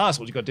on us.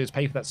 All you got to do is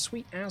pay for that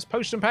sweet-ass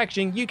postage and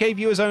packaging. UK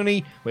viewers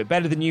only. We're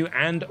better than you,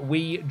 and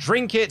we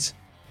drink it.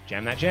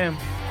 Jam that jam.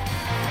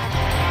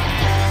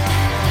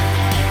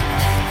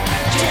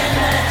 Jam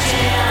that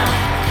jam.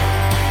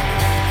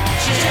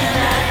 Jam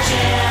that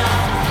jam.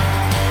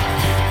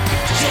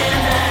 Jam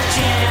that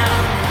jam.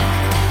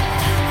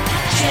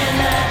 Jam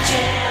that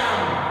jam.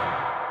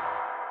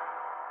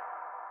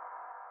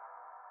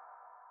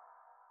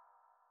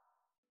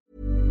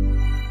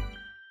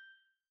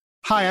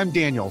 Hi, I'm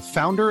Daniel,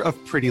 founder of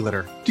Pretty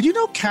Litter. Did you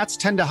know cats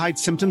tend to hide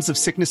symptoms of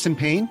sickness and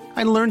pain?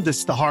 I learned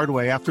this the hard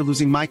way after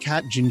losing my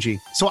cat, Gingy.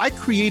 So I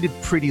created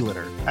Pretty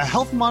Litter, a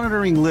health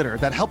monitoring litter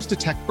that helps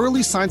detect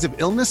early signs of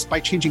illness by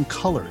changing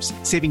colors,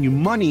 saving you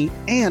money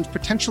and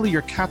potentially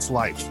your cat's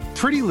life.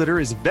 Pretty Litter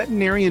is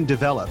veterinarian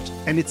developed,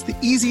 and it's the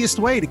easiest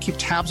way to keep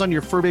tabs on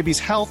your fur baby's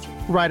health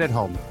right at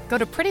home. Go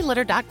to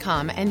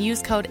prettylitter.com and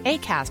use code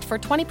ACAST for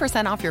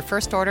 20% off your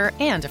first order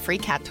and a free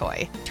cat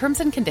toy.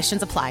 Terms and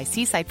conditions apply.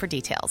 See site for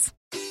details.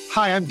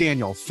 Hi, I'm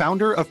Daniel,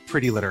 founder of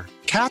Pretty Litter.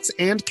 Cats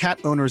and cat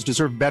owners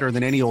deserve better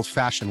than any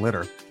old-fashioned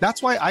litter.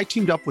 That's why I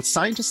teamed up with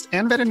scientists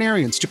and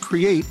veterinarians to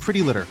create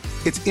Pretty Litter.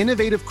 Its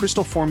innovative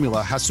crystal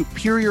formula has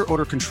superior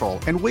odor control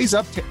and weighs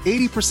up to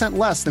 80%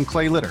 less than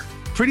clay litter.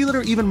 Pretty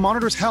Litter even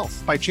monitors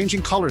health by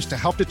changing colors to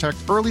help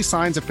detect early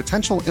signs of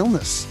potential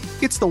illness.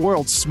 It's the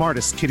world's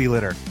smartest kitty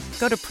litter.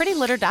 Go to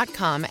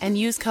prettylitter.com and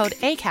use code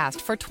ACAST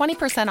for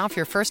 20% off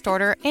your first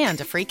order and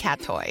a free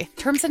cat toy.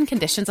 Terms and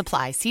conditions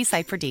apply. See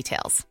site for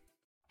details.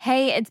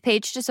 Hey, it's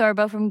Paige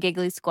DeSorbo from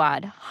Giggly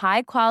Squad.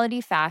 High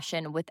quality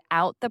fashion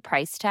without the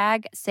price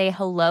tag. Say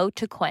hello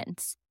to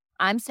Quince.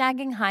 I'm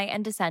snagging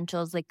high-end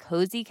essentials like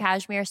cozy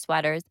cashmere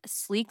sweaters,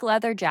 sleek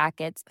leather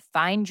jackets,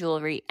 fine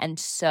jewelry, and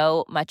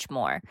so much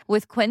more.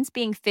 With Quince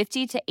being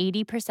 50 to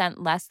 80%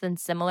 less than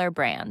similar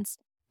brands.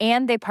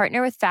 And they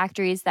partner with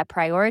factories that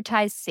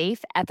prioritize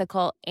safe,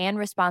 ethical, and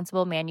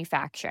responsible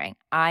manufacturing.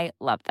 I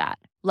love that.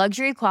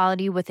 Luxury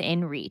quality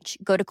within reach.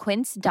 Go to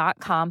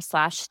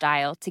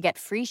quince.com/style to get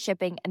free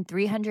shipping and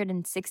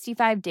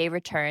 365-day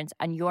returns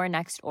on your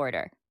next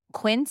order.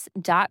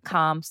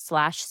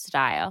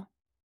 Quince.com/style.